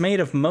team was made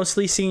of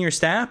mostly senior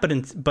staff,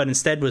 but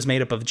instead was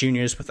made up of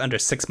juniors with under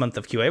 6 months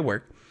of QA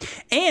work.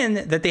 And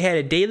that they had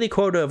a daily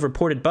quota of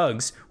reported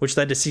bugs, which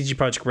led to CG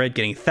Projekt Red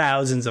getting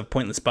thousands of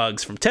pointless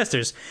bugs from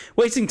testers,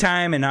 wasting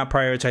time and not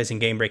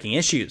prioritizing game-breaking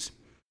issues.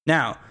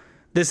 Now,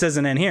 this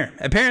doesn't end here.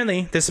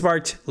 Apparently, this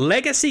sparked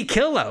Legacy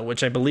Killa,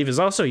 which I believe is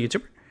also a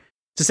YouTuber,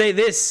 to say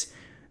this.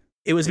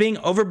 It was being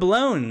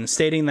overblown,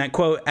 stating that,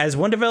 quote, "As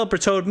one developer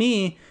told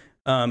me,"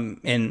 in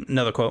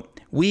another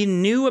quote, "we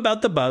knew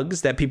about the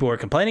bugs that people were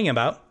complaining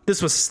about.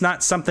 This was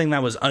not something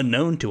that was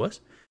unknown to us,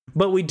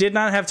 but we did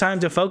not have time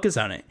to focus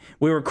on it.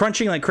 We were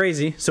crunching like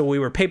crazy, so we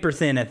were paper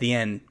thin at the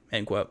end,"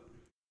 end quote.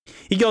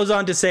 He goes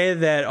on to say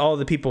that all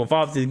the people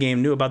involved in the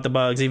game knew about the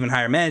bugs, even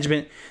higher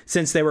management,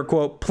 since they were,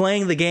 quote,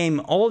 "playing the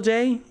game all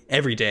day,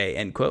 every day,"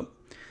 end quote.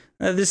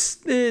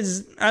 This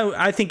is,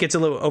 I think it's a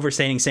little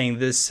overstating saying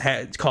this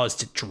had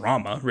caused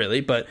drama, really,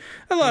 but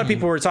a lot of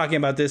people were talking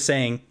about this,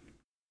 saying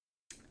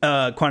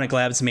Quantic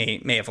Labs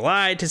may have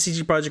lied to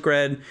CG Projekt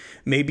Red.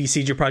 Maybe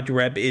CG Projekt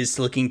Red is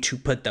looking to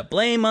put the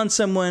blame on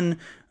someone.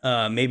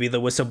 Maybe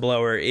the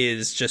whistleblower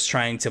is just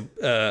trying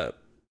to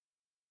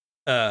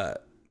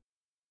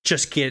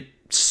just get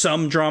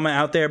some drama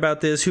out there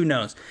about this. Who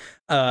knows?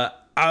 I'm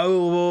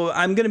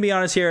going to be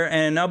honest here,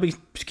 and I'll be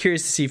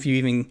curious to see if you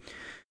even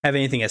have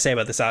anything to say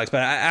about this, Alex,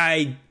 but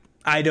I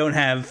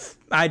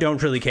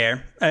don't really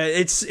care.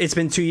 It's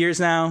been 2 years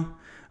now.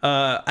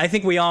 I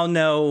think we all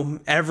know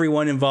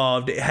everyone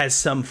involved has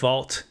some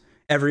fault.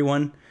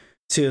 Everyone,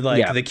 to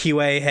the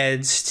QA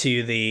heads,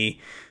 to the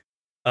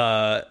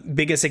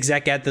biggest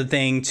exec at the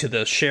thing, to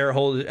the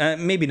shareholders,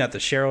 maybe not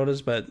the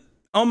shareholders, but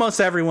almost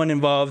everyone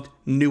involved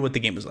knew what the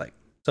game was like.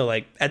 So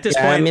like at this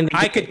point,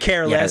 I could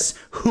care less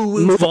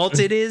whose fault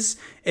it is.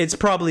 It's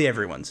probably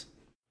everyone's.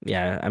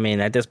 Yeah, I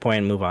mean, at this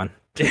point, move on.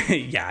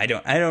 Yeah, I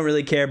don't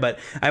really care, but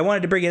I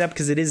wanted to bring it up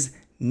because it is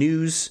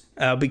news.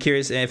 I'll be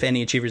curious if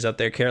any achievers out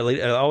there care.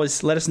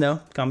 Always let us know.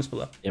 Comments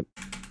below. Yep.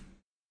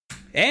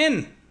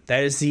 And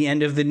that is the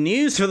end of the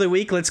news for the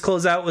week. Let's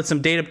close out with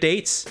some date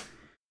updates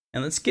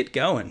and let's get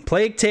going.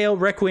 Plague Tale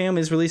Requiem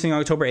is releasing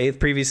October 8th,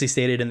 previously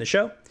stated in the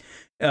show.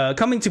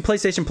 Coming to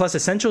PlayStation Plus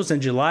Essentials in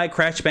July,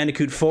 Crash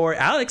Bandicoot 4.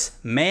 Alex,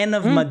 Man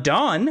of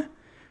Medan.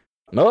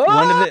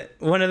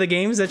 One of the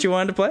games that you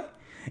wanted to play.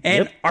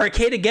 And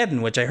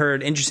Arcadegeddon, which I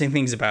heard interesting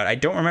things about. I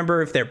don't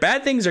remember if they're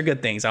bad things or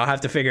good things. I'll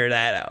have to figure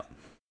that out.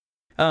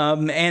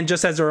 And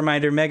just as a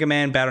reminder, Mega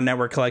Man Battle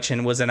Network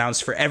Collection was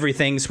announced for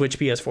everything, Switch,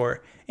 PS4,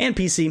 and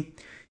PC.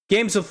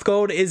 Games with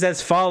Gold is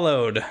as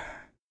followed.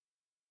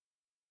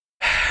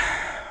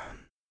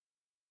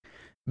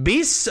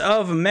 Beasts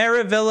of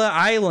Maravilla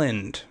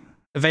Island,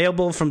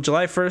 available from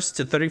July 1st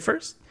to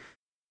 31st.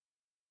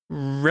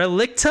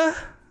 Relicta?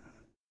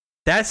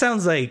 That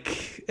sounds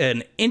like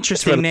an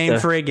interesting name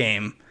for a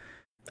game.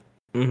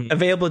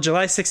 Available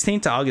July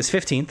 16th to August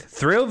 15th.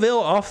 Thrillville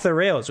Off the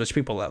Rails, which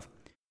people love.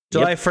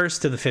 July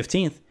 1st to the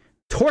 15th.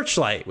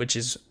 Torchlight, which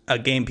is a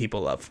game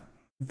people love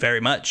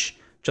very much.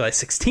 July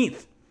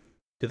 16th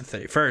to the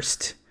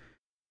 31st.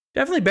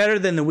 Definitely better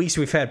than the weeks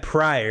we've had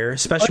prior,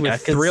 especially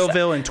with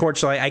Thrillville and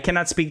Torchlight. I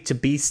cannot speak to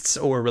Beasts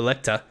or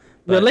Relicta,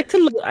 But like to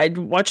look, I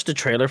watched the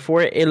trailer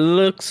for it. It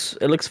looks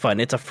fun.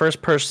 It's a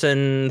first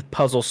person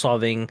puzzle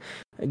solving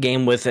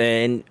game with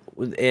you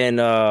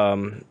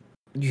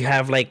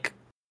have like,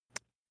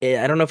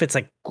 I don't know if it's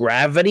like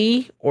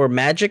gravity or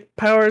magic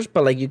powers,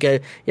 but like you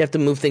have to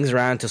move things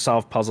around to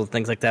solve puzzles,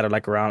 things like that, or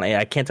like around.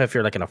 I can't tell if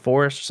you're like in a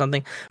forest or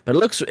something, but it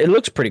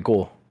looks pretty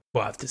cool.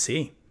 We'll have to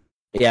see.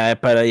 Yeah,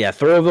 but yeah,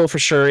 Throwville for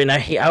sure. And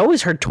I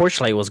always heard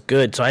Torchlight was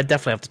good, so I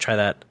definitely have to try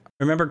that.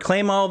 Remember,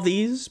 claim all of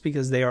these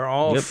because they are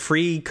all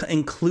free,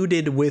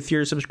 included with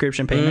your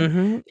subscription payment.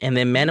 Mm-hmm. And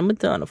then Man of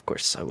Medan, of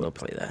course, I will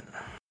play that.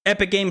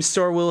 Epic Games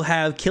Store will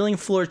have Killing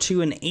Floor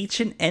 2 and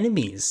Ancient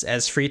Enemies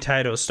as free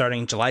titles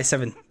starting July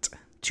 7th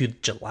to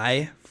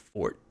July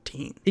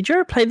 14th. Did you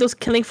ever play those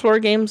Killing Floor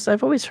games?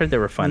 I've always heard they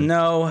were fun.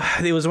 No,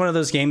 it was one of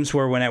those games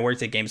where when I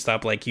worked at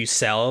GameStop, like you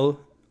sell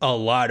a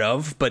lot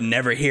of, but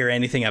never hear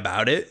anything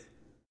about it.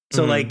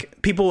 So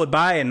like people would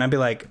buy it and I'd be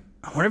like,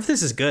 I wonder if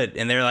this is good.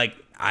 And they're like,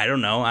 I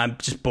don't know. I'm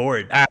just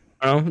bored. I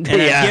don't know.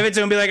 And I'd give it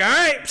to them and be like, all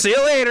right, see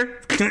you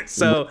later.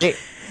 So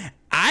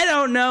I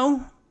don't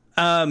know.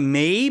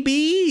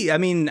 Maybe. I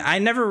mean, I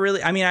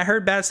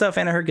heard bad stuff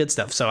and I heard good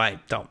stuff. So I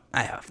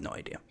have no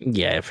idea.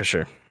 Yeah, for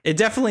sure. It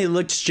definitely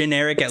looked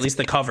generic, at least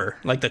the cover.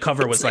 Like the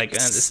cover was like,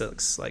 this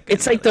looks like.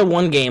 It's like the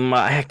one game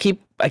I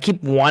keep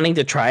wanting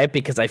to try it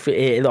because I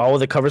feel all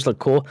the covers look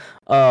cool.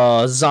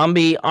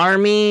 Zombie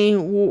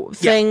Army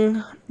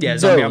thing. Yeah,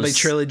 Zombie Army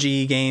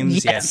trilogy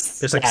games. Yes,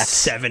 there's like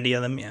 70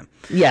 of them. Yeah,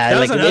 yeah. That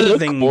was another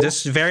thing, cool.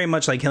 Just very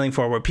much like Killing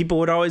Floor, where people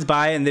would always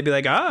buy it and they'd be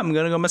like, "Oh, I'm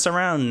gonna go mess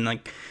around."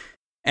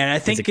 And I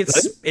think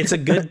it's a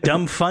good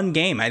dumb fun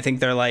game. I think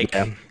they're like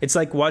it's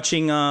like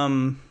watching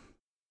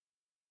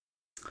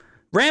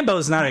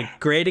Rambo's not a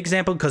great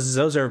example because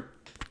those are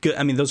good.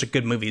 I mean, those are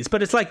good movies,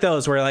 but it's like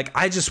those where like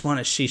I just want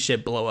to see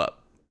shit blow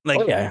up.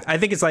 Like I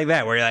think it's like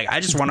that where you're like I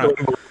just want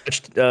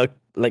to.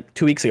 Like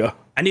 2 weeks ago,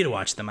 I need to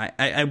watch them.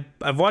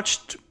 I've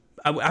watched.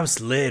 I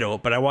was little,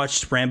 but I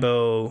watched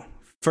Rambo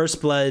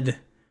First Blood,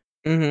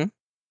 and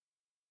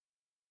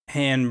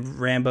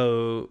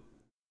Rambo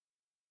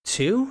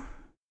 2.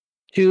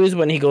 2 is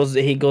when he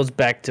goes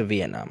back to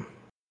Vietnam.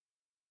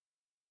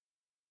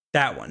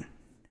 That one.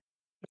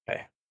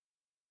 Okay.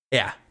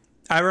 Yeah,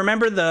 I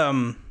remember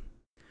the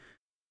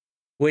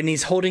when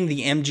he's holding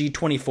the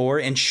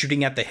MG24 and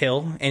shooting at the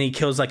hill, and he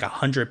kills like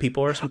 100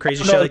 people or some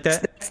crazy shit like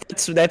that.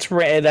 That's 3. That's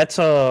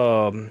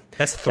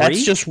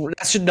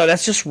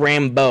just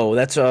Rambo.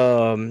 That's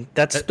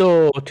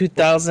still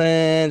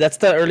 2000. That's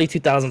the early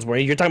 2000s where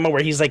you're talking about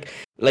where he's like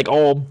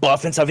all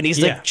buff and stuff, and he's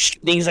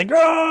like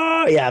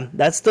oh yeah.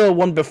 That's the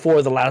one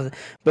before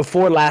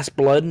Last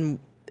Blood.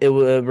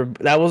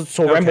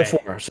 Rambo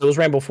 4. So it was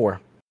Rambo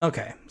 4.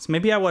 Okay, so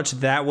maybe I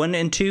watched that one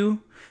and 2.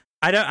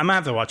 I'm gonna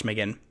have to watch them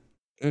again.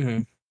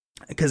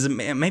 Because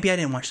maybe I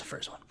didn't watch the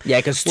first one. Yeah,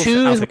 because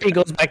 2 is when he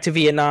goes back to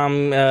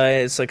Vietnam.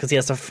 Because he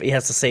has to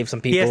save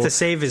some people. He has to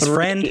save his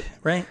friend,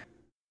 right?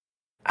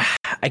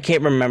 I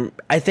can't remember.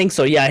 I think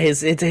so. Yeah,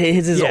 his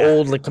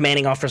old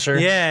commanding officer.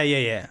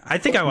 Yeah. I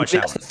think I watched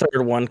that one. That's the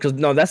third one.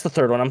 That's the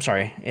third one. I'm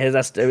sorry.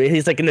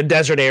 He's like in the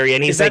desert area,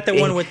 and he's that the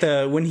one with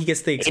when he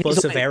gets the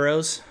explosive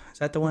arrows? Is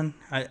that the one?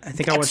 I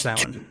think I watched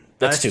that one.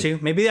 That's 2.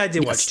 Maybe I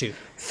did watch 2.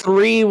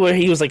 3 where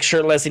he was like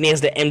shirtless and he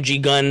has the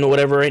MG gun or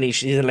whatever, and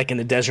he's like in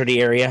the deserty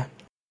area.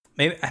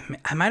 Maybe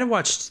I might have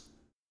watched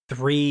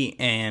 3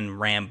 and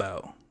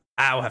Rambo.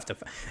 I'll have to.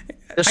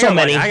 There's so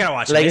many. I gotta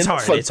watch it. It's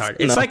hard.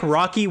 It's like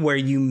Rocky where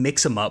you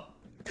mix them up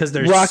because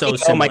they're so similar.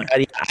 Oh my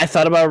god! I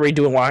thought about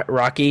redoing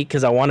Rocky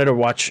because I wanted to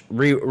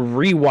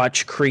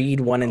rewatch Creed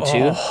 1 and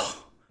 2.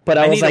 But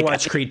I was need to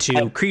watch Creed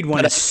 2. Creed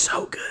 1 is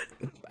so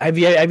good. Have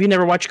you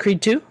never watched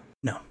Creed 2?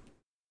 No.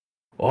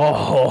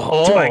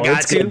 Oh, I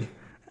got to.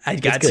 I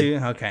got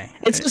to. Okay.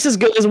 It's just as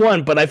good as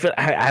 1, but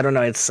I don't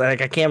know. It's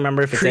like I can't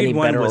remember if it's Creed any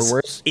better or was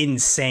worse.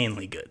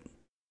 Insanely good.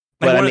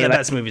 One of the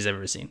best movies I've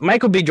ever seen.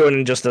 Michael B.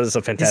 Jordan just does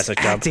a fantastic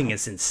job. His acting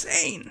is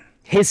insane.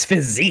 His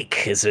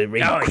physique is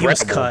incredible. He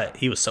was cut.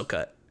 He was so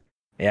cut.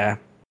 Yeah.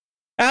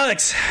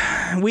 Alex,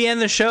 we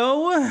end the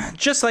show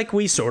just like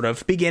we sort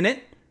of begin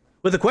it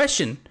with a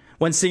question.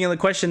 One singular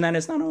question that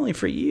is not only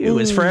for you,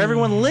 it's for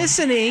everyone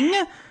listening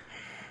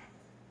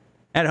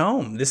at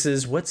home. This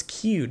is what's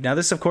queued. Now,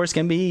 this, of course,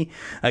 can be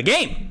a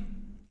game,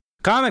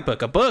 comic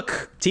book, a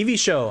book, TV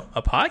show,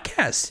 a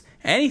podcast,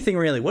 anything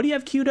really. What do you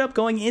have queued up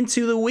going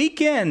into the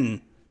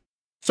weekend?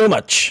 So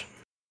much.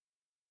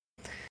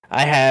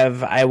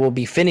 I will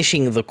be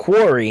finishing The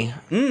Quarry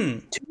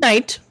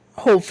tonight,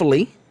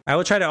 hopefully. I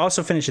will try to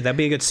also finish it. That'd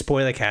be a good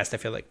spoiler cast, I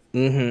feel like.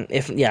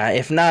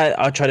 If not,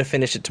 I'll try to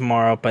finish it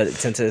tomorrow. But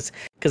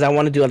because I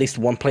want to do at least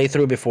one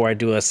playthrough before I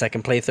do a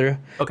second playthrough.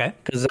 Okay.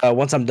 Because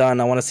once I'm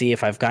done, I want to see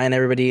if I've gotten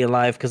everybody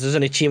alive. Because there's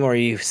an achievement where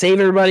you save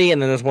everybody,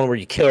 and then there's one where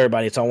you kill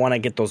everybody. So I want to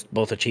get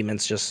both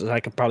achievements just so I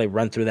could probably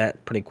run through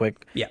that pretty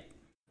quick. Yeah.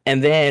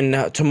 And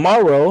then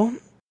tomorrow,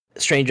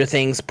 Stranger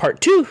Things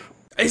Part 2.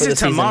 Is it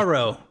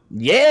tomorrow?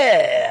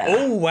 Yeah.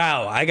 Oh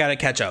wow! I gotta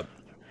catch up.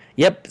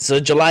 Yep. So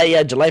July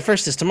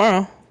 1st is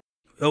tomorrow.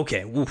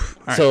 Okay. Oof.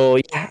 All so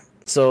right. Yeah.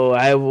 So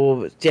I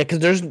will. Yeah, because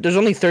there's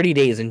only 30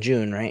 days in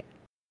June, right?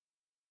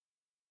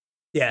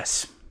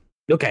 Yes.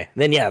 Okay,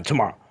 then yeah,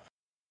 tomorrow.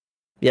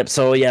 Yep.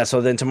 So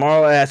then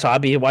tomorrow, so I'll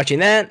be watching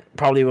that.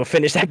 Probably will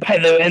finish that by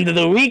the end of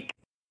the week.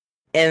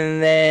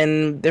 And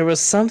then there was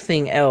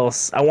something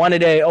else. I wanted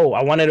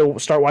to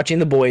start watching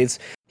The Boys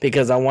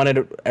because I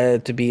wanted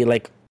to be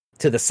like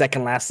to the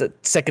second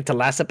to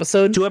last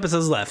episode. 2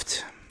 episodes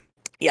left.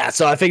 Yeah,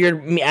 so I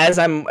figured as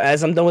I'm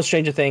done with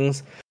Stranger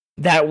Things,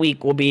 that week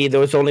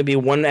there's only be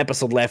 1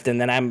 episode left, and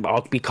then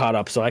I'll be caught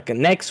up. So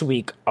next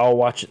week I'll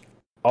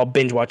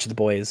binge watch The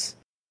Boys.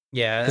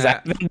 Yeah, because I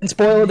haven't been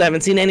spoiled. I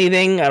haven't seen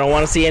anything. I don't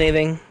want to see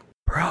anything.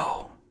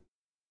 Bro,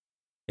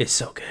 it's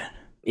so good.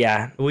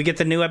 Yeah, we get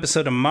the new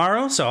episode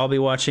tomorrow, so I'll be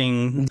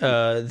watching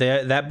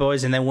that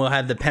Boys, and then we'll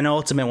have the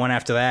penultimate one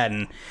after that.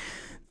 And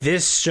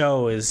this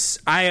show is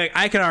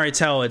I can already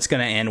tell it's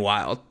gonna end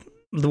wild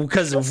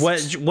because of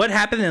what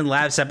happened in the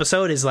last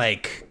episode is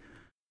like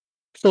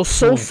so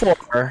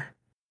far.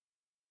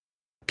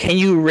 Can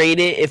you rate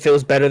it if it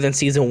was better than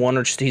season 1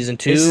 or season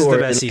 2? This is the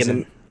best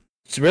season.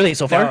 It's really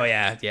so far. Oh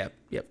yeah, yep.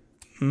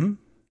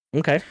 Mm-hmm.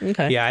 Okay.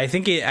 Yeah, I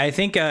think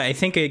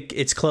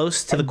it's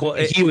close to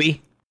the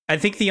Huey. I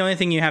think the only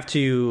thing you have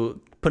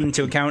to put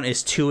into account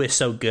is 2 is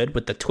so good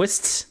with the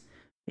twists,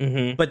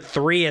 but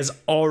 3 has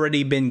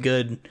already been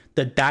good.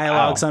 The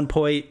dialogue's on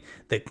point.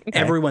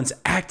 Everyone's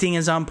acting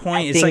is on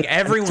point. It's like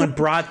everyone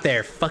brought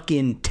their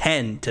fucking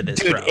 10 to this,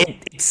 dude, bro.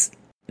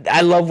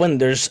 I love when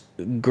there's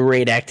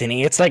great acting.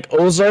 It's like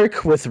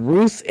Ozark with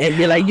Ruth, and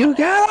be like, you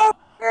got.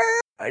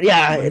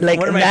 Yeah, like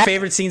one of my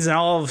favorite scenes in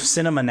all of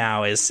cinema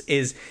now is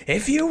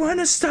if you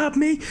want to stop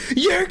me,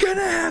 you're gonna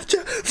have to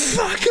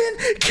fucking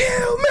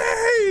kill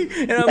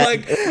me. And I'm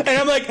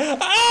like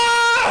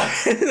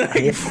ah,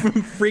 like,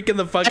 freaking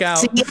the fuck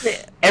out.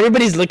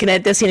 Everybody's looking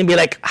at this and be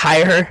like,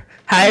 hire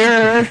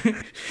her.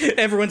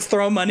 Everyone's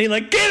throwing money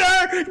like get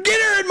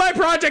her in my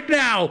project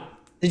now.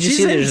 Did you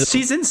see?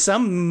 She's in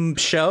some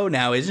show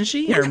now, isn't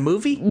she? Or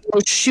movie?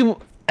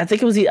 I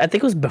think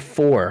it was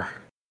before.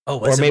 Oh,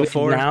 was it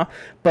before? Now,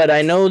 but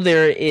I know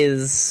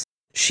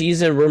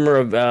she's a rumor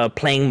of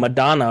playing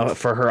Madonna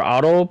for her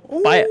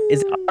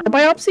is it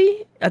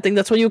autobiopsy? I think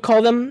that's what you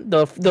call them.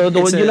 The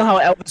you know how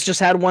Elvis just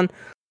had one.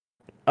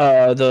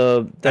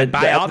 The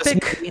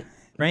biopic,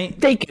 right?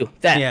 Thank you.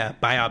 That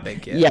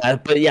biopic. Yeah,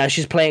 but yeah,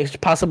 she's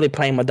possibly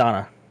playing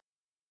Madonna.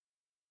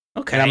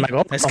 Okay, and I'm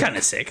like, that's kind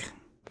of sick.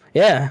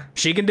 Yeah,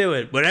 she can do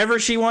it. Whatever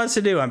she wants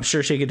to do, I'm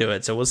sure she can do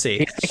it. So we'll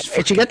see.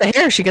 She got the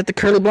hair. She got the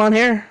curly blonde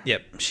hair.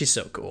 Yep, she's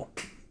so cool.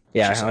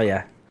 Yeah.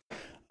 Yeah.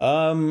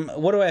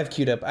 What do I have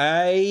queued up?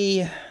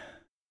 I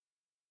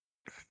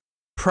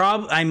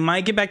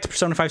might get back to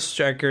Persona 5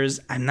 Strikers.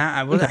 I'm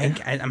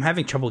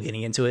having trouble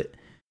getting into it.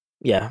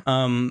 Yeah.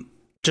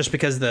 Just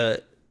because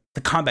the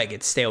combat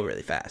gets stale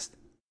really fast.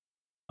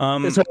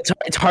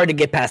 It's hard to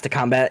get past the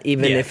combat,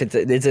 even if it's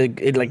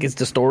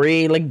the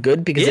story like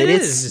good because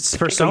it's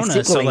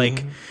Persona. So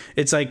like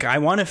it's like I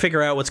want to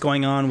figure out what's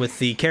going on with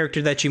the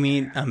character that you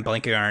meet. I'm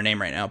blanking on her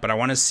name right now, but I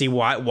want to see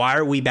why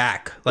are we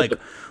back? Like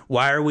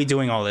why are we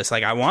doing all this?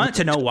 Like I want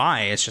to know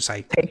why. It's just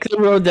like take the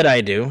road that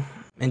I do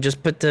and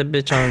just put the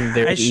bitch on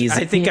very easy.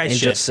 I think I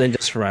should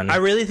just run. I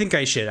really think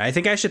I should. I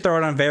think I should throw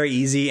it on very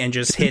easy and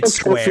just hit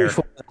square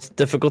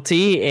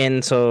difficulty.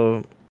 And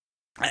so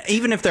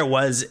even if there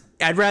was,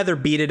 I'd rather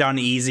beat it on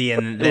easy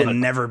and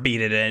then never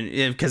beat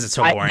it because it's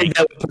so boring. I think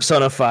that with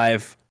Persona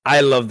 5.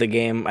 I love the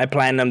game. I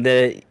planned them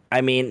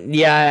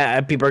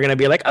people are gonna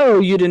be like, "Oh,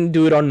 you didn't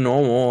do it on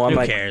normal." I'm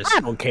like, cares?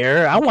 I don't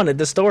care. I wanted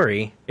the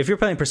story. If you're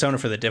playing Persona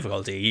for the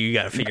difficulty, you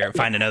gotta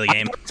find another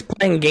game. I'm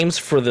playing games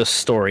for the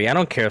story. I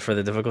don't care for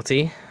the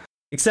difficulty,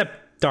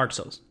 except Dark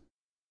Souls.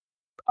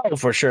 Oh,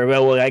 for sure.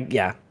 Well,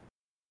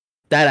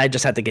 that I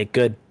just had to get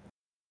good,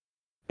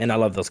 and I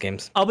love those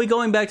games. I'll be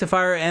going back to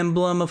Fire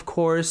Emblem, of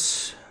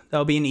course.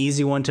 That'll be an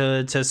easy one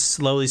to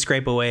slowly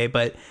scrape away,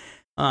 but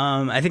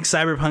I think a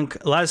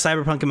lot of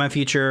Cyberpunk in my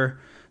future.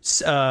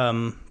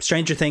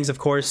 Stranger Things, of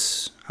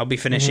course, I'll be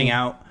finishing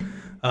out.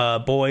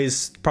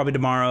 Boys probably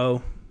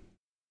tomorrow,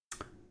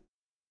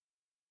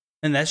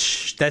 and that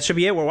should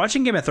be it. We're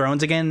watching Game of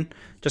Thrones again,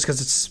 just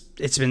because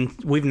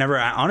we've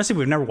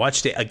never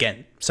watched it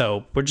again.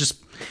 So we're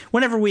just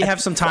whenever we have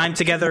some time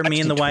together,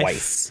 me and the wife.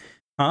 Twice.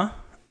 Huh?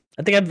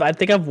 I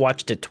think I've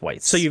watched it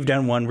twice. So you've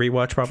done one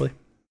rewatch probably,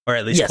 or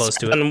at least close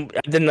to it.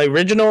 I've done the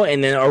original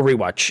and then a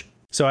rewatch.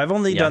 So I've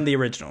only done the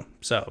original.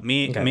 So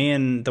me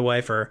and the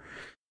wife are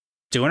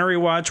doing a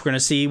rewatch. We're going to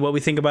see what we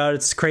think about it.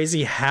 It's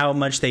crazy how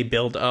much they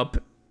build up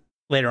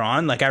later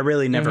on. Like I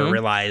really never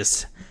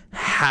realized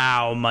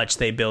how much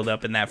they build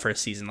up in that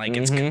first season. Like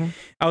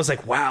I was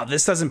like, wow,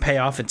 this doesn't pay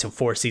off until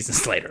 4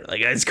 seasons later. Like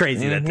it's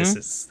crazy that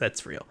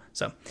that's real.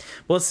 So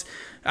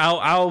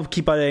I'll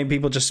keep on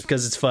people just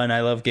because it's fun.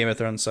 I love Game of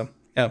Thrones. So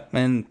yeah.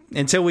 And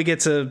until we get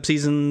to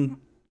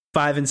season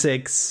 5 and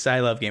 6,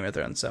 I love Game of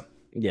Thrones. So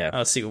yeah,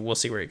 we'll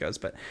see where it goes,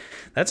 but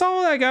that's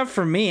all I got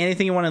from me.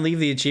 Anything you want to leave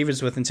the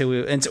achievers with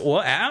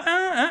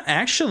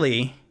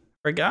actually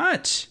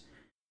forgot.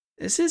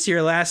 This is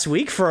your last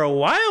week for a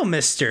while,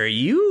 mister.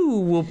 You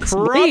will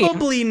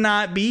probably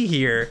not be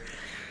here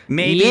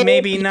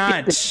maybe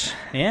not.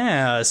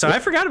 Yeah. So I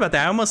forgot about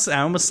that. I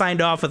almost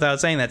signed off without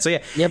saying that. So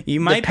yeah, you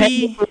might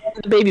be.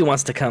 The baby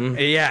wants to come.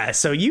 Yeah.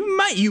 So you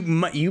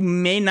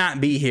may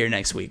not be here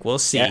next week. We'll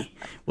see. Yeah.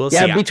 We'll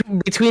see.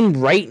 Between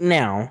right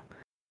now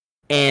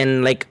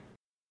and like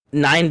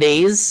 9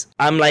 days,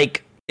 I'm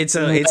like, it's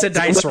a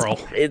dice roll.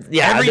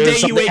 Every day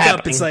you wake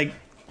up, it's like,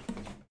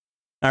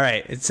 all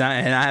right, it's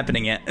not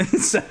happening yet.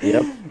 So,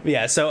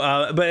 yeah.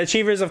 So, but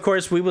Achievers, of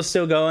course, we will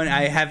still go, and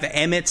I have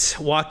Emmett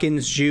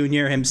Watkins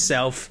Jr.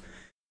 himself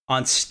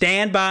on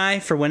standby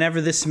for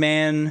whenever this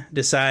man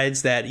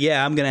decides that,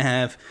 yeah, I'm gonna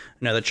have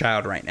another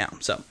child right now.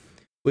 So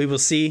we will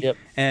see,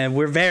 and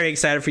we're very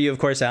excited for you, of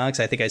course, Alex.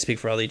 I think I speak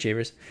for all the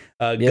Achievers.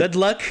 Good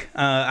luck.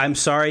 I'm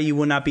sorry you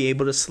will not be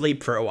able to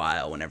sleep for a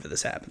while whenever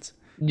this happens.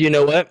 You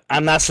know what?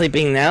 I'm not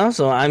sleeping now,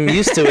 so I'm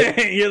used to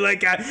it. You're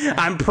like,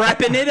 I'm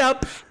prepping it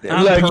up.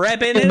 I'm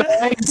prepping it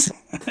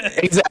up.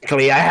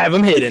 Exactly. I have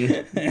them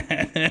hidden.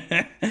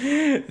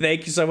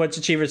 Thank you so much,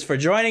 Achievers, for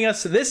joining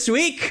us this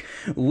week.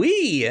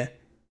 We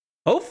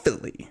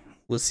hopefully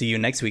will see you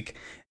next week.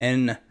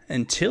 And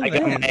until then, I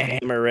got my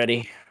hammer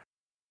ready.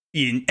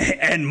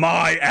 And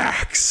my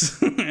axe.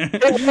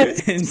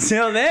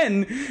 Until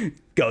then,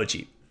 go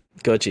Chief.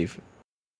 Go Chief.